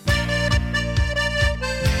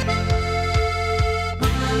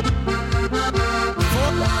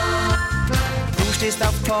 Du stehst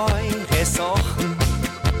auf teure Sachen,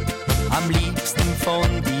 am liebsten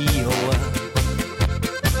von Dior.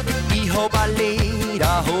 Ich hab a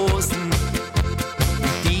Lederhosen,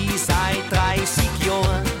 die seit 30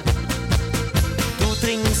 Jahren. Du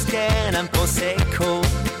trinkst gern ein Prosecco,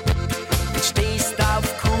 stehst auf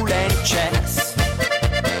coolen Jazz.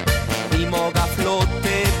 Ich mag a flotte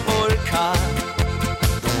Polka,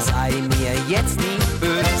 drum sei mir jetzt nicht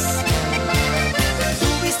bös. Du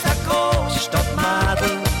bist a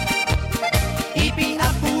Großstadtmadel, ich bin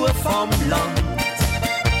a Bur vom Land.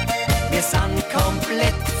 Wir sind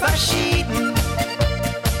komplett verschieden,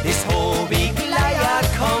 das hab ich gleich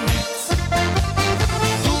erkannt.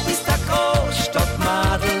 Du bist a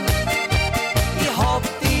Großstadtmadel, ich hab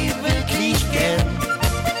dich wirklich gern.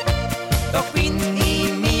 Doch bin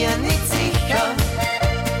ich mir nicht sicher,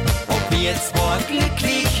 ob wir zwar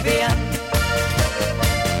glücklich wären.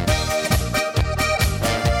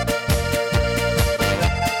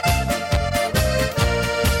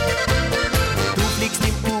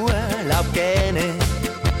 Gerne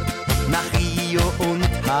nach Rio und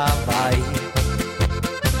Hawaii.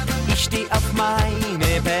 Ich steh auf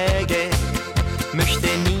meine Berge, möchte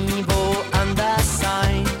nie woanders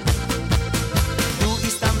sein. Du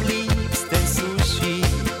isst am liebsten Sushi,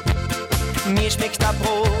 mir schmeckt das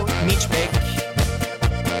Brot mit Speck.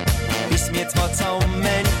 Bis wir zwar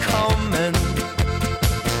zusammenkommen,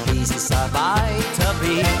 ist es ein weiter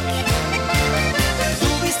Weg. Du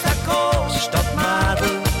bist ein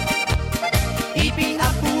Großstadtmadel, ich bin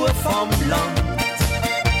a Bur vom Land.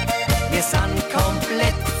 Wir sind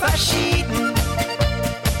komplett verschieden,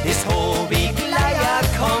 das hab ich gleich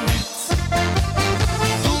erkannt.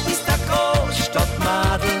 Du bist a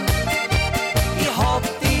Großstadtmadel, ich hab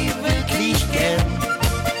dich wirklich gern.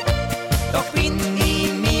 Doch bin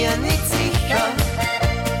ich mir nicht sicher,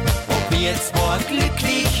 ob wir zwar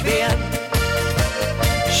glücklich wären.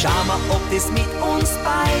 Schau mal, ob das mit uns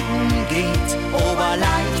beiden geht, aber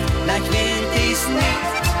leicht wird es nicht.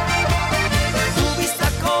 Du bist a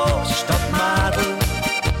Großstadtmadel,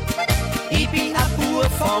 ich bin a Bur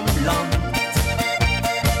vom Land.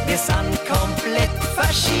 Wir sind komplett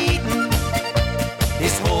verschieden,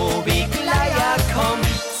 das hab ich gleich erkannt.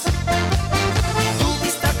 Du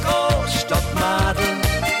bist a Großstadtmadel,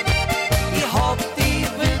 ich hab dich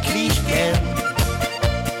wirklich gern.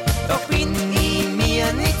 Doch bin ich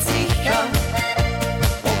mir nicht sicher,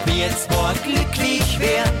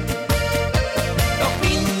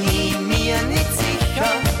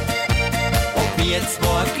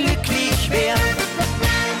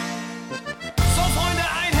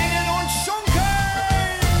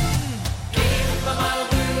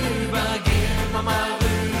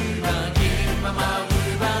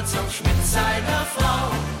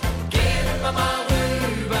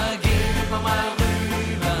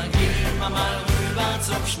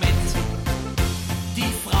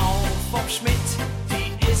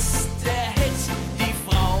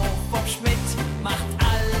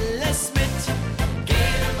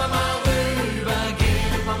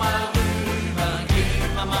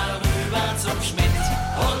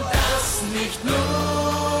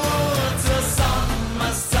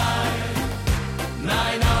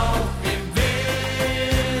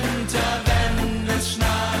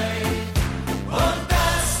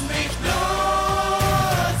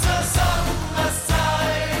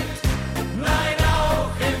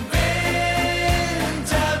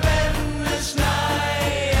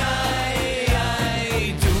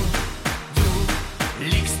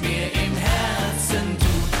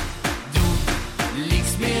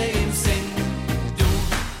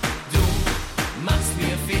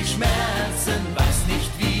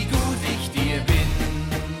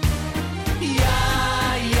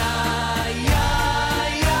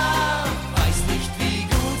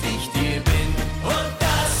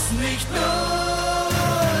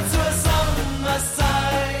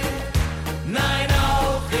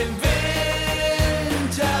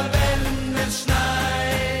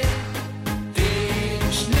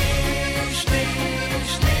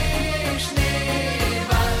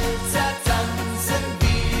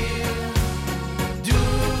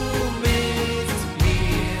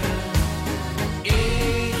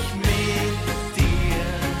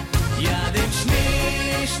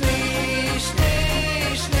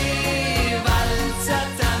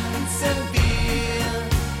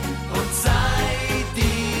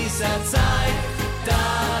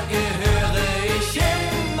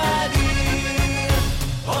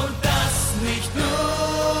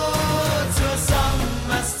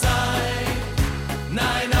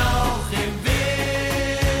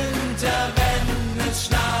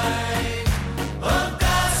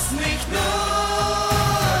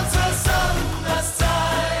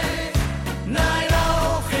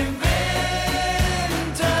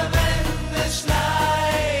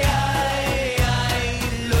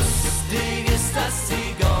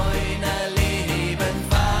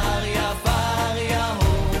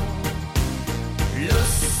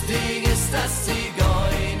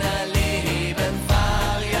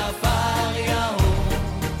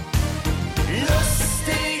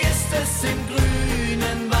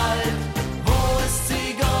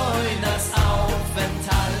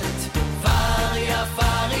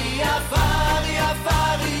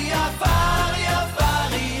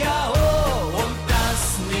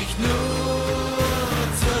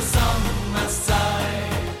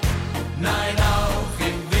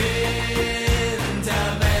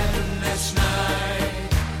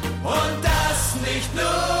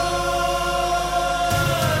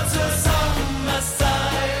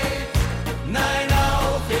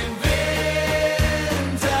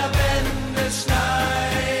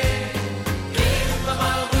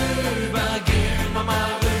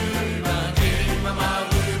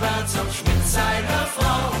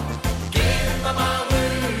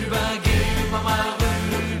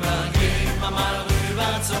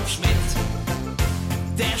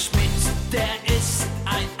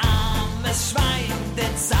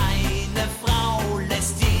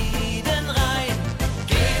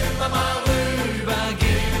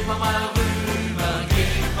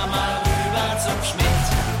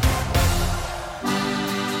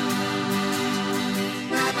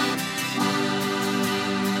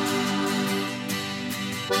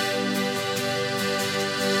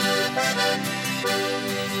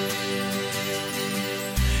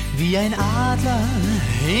 Wie ein Adler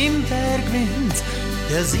im Bergwind,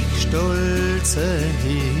 der sich stolz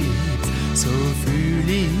erhebt, so fühl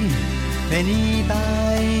ich, wenn ich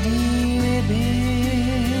bei dir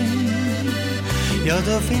bin. Ja,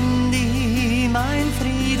 da find ich mein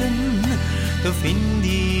Frieden, da find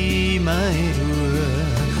ich meine Ruhe.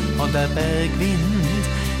 Und der Bergwind,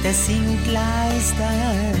 der singt leis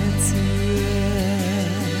dazu.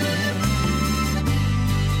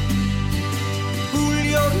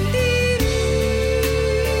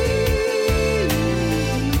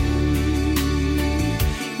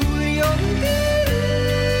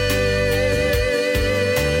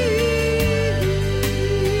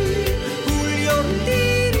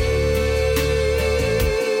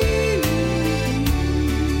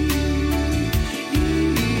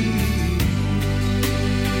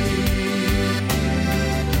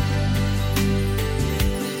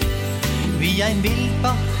 Wie ein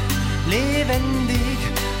Wildbach, lebendig,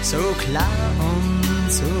 so klar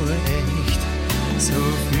und so echt, so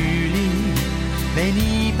fühl ich, wenn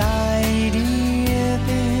ich bei dir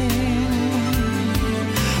bin.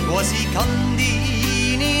 Was ich kann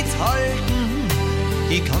die nicht halten,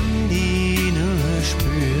 ich kann die nur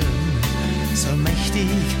spüren, so mächtig,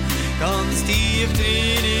 ganz tief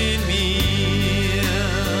drin in mir.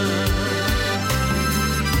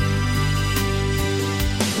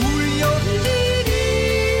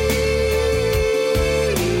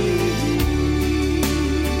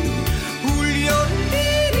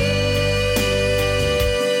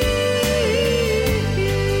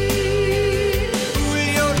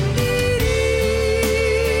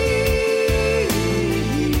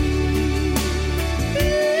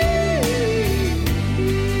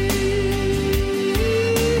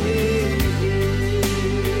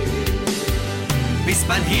 Bis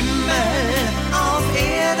mein Himmel auf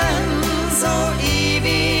Erden so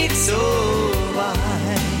ewig, so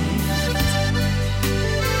weit.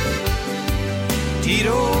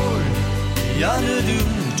 Tirol, ja du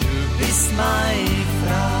bist mein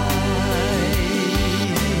Frei.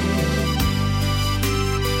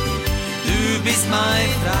 Du bist mein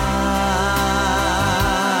Frei.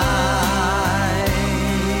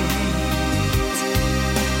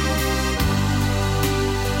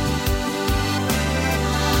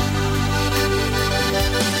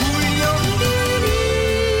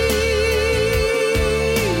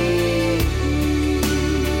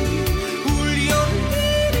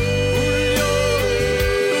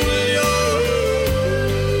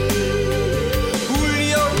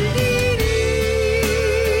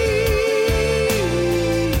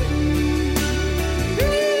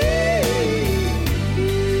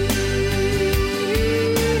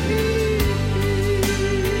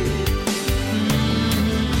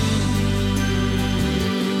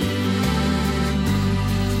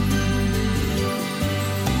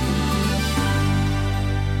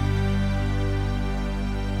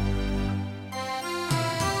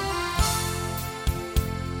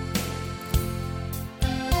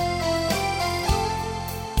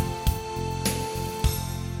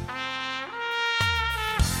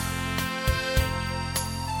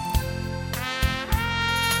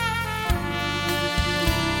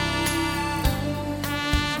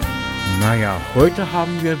 Naja, heute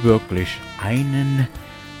haben wir wirklich einen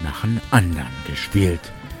nach dem anderen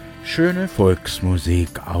gespielt. Schöne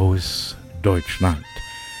Volksmusik aus Deutschland.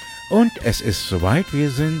 Und es ist soweit,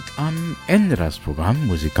 wir sind am Ende des Programms.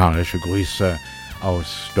 Musikalische Grüße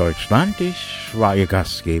aus Deutschland. Ich war Ihr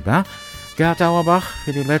Gastgeber, Gerd Auerbach,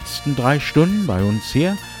 für die letzten 3 Stunden bei uns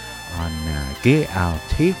hier an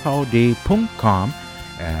grtvd.com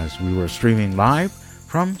as we were streaming live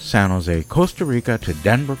from San Jose, Costa Rica to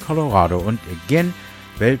Denver, Colorado und again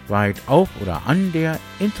weltweit auf oder an der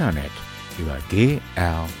Internet über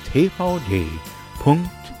grtvd.com.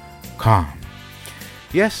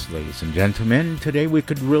 Yes, ladies and gentlemen, today we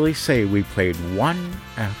could really say we played one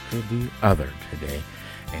after the other today.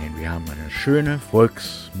 Und wir haben eine schöne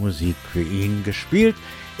Volksmusik für ihn gespielt.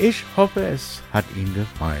 Ich hoffe, es hat Ihnen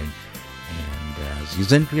gefallen. Und Sie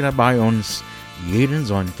sind wieder bei uns jeden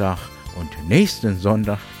Sonntag und nächsten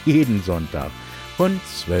Sonntag, jeden Sonntag von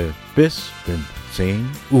 12 bis 15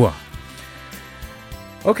 Uhr.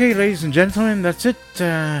 Okay, ladies and gentlemen, that's it.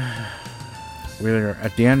 We're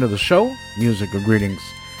at the end of the show. Musical greetings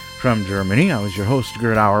from Germany. I was your host,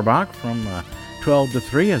 Gerd Auerbach, from 12 to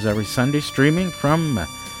 3, as every Sunday, streaming from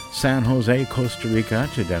San Jose, Costa Rica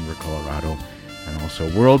to Denver, Colorado, and also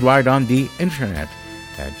worldwide on the internet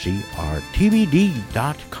at grtvd.com.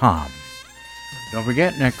 Don't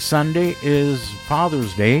forget, next Sunday is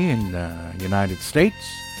Father's Day in the United States.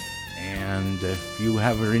 And if you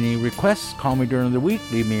have any requests, call me during the week.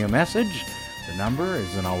 Leave me a message. The number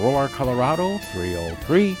is in Aurora, Colorado,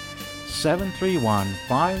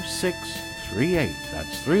 303-731-5638.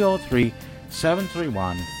 That's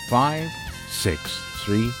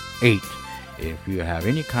 303-731-5638. If you have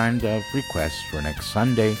any kind of request for next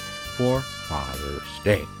Sunday for Father's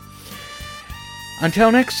Day.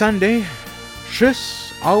 Until next Sunday,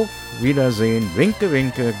 tschüss, auf Wiedersehen, winke,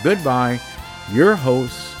 winke, goodbye, your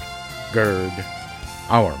host, Gerd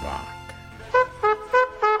Auerbach.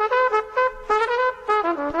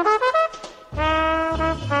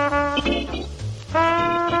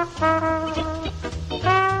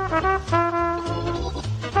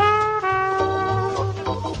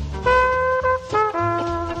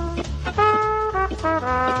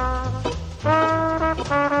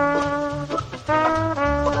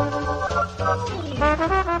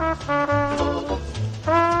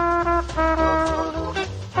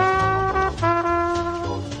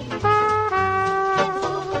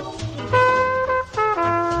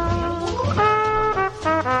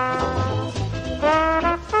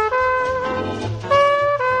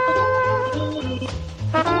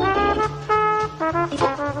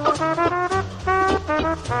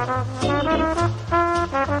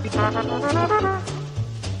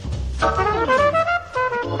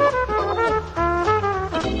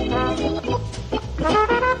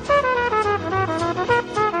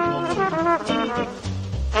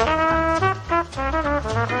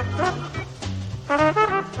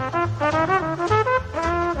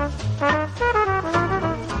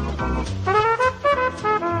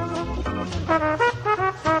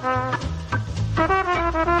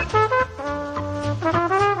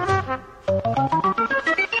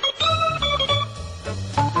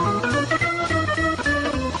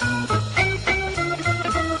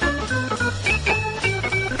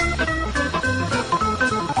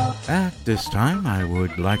 This time, I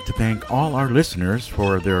would like to thank all our listeners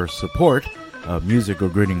for their support of Musical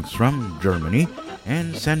Greetings from Germany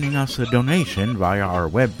and sending us a donation via our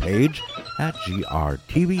webpage at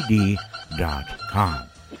grtvd.com.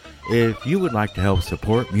 If you would like to help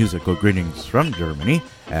support Musical Greetings from Germany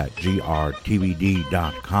at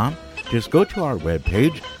grtvd.com, just go to our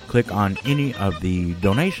webpage, click on any of the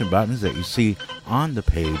donation buttons that you see on the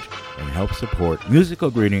page, and help support Musical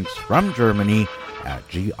Greetings from Germany at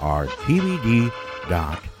grtvd.com.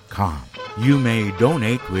 You may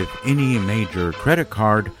donate with any major credit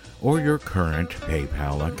card or your current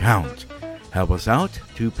PayPal account. Help us out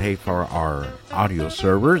to pay for our audio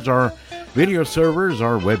servers, our video servers,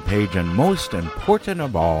 our webpage, and most important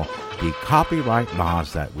of all, the copyright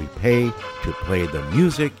laws that we pay to play the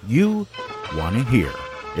music you want to hear.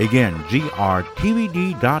 Again,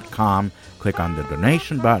 grtvd.com. Click on the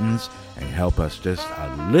donation buttons and help us just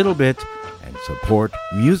a little bit and support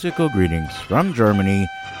Musical Greetings from Germany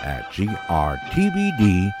at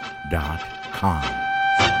grtvd.com.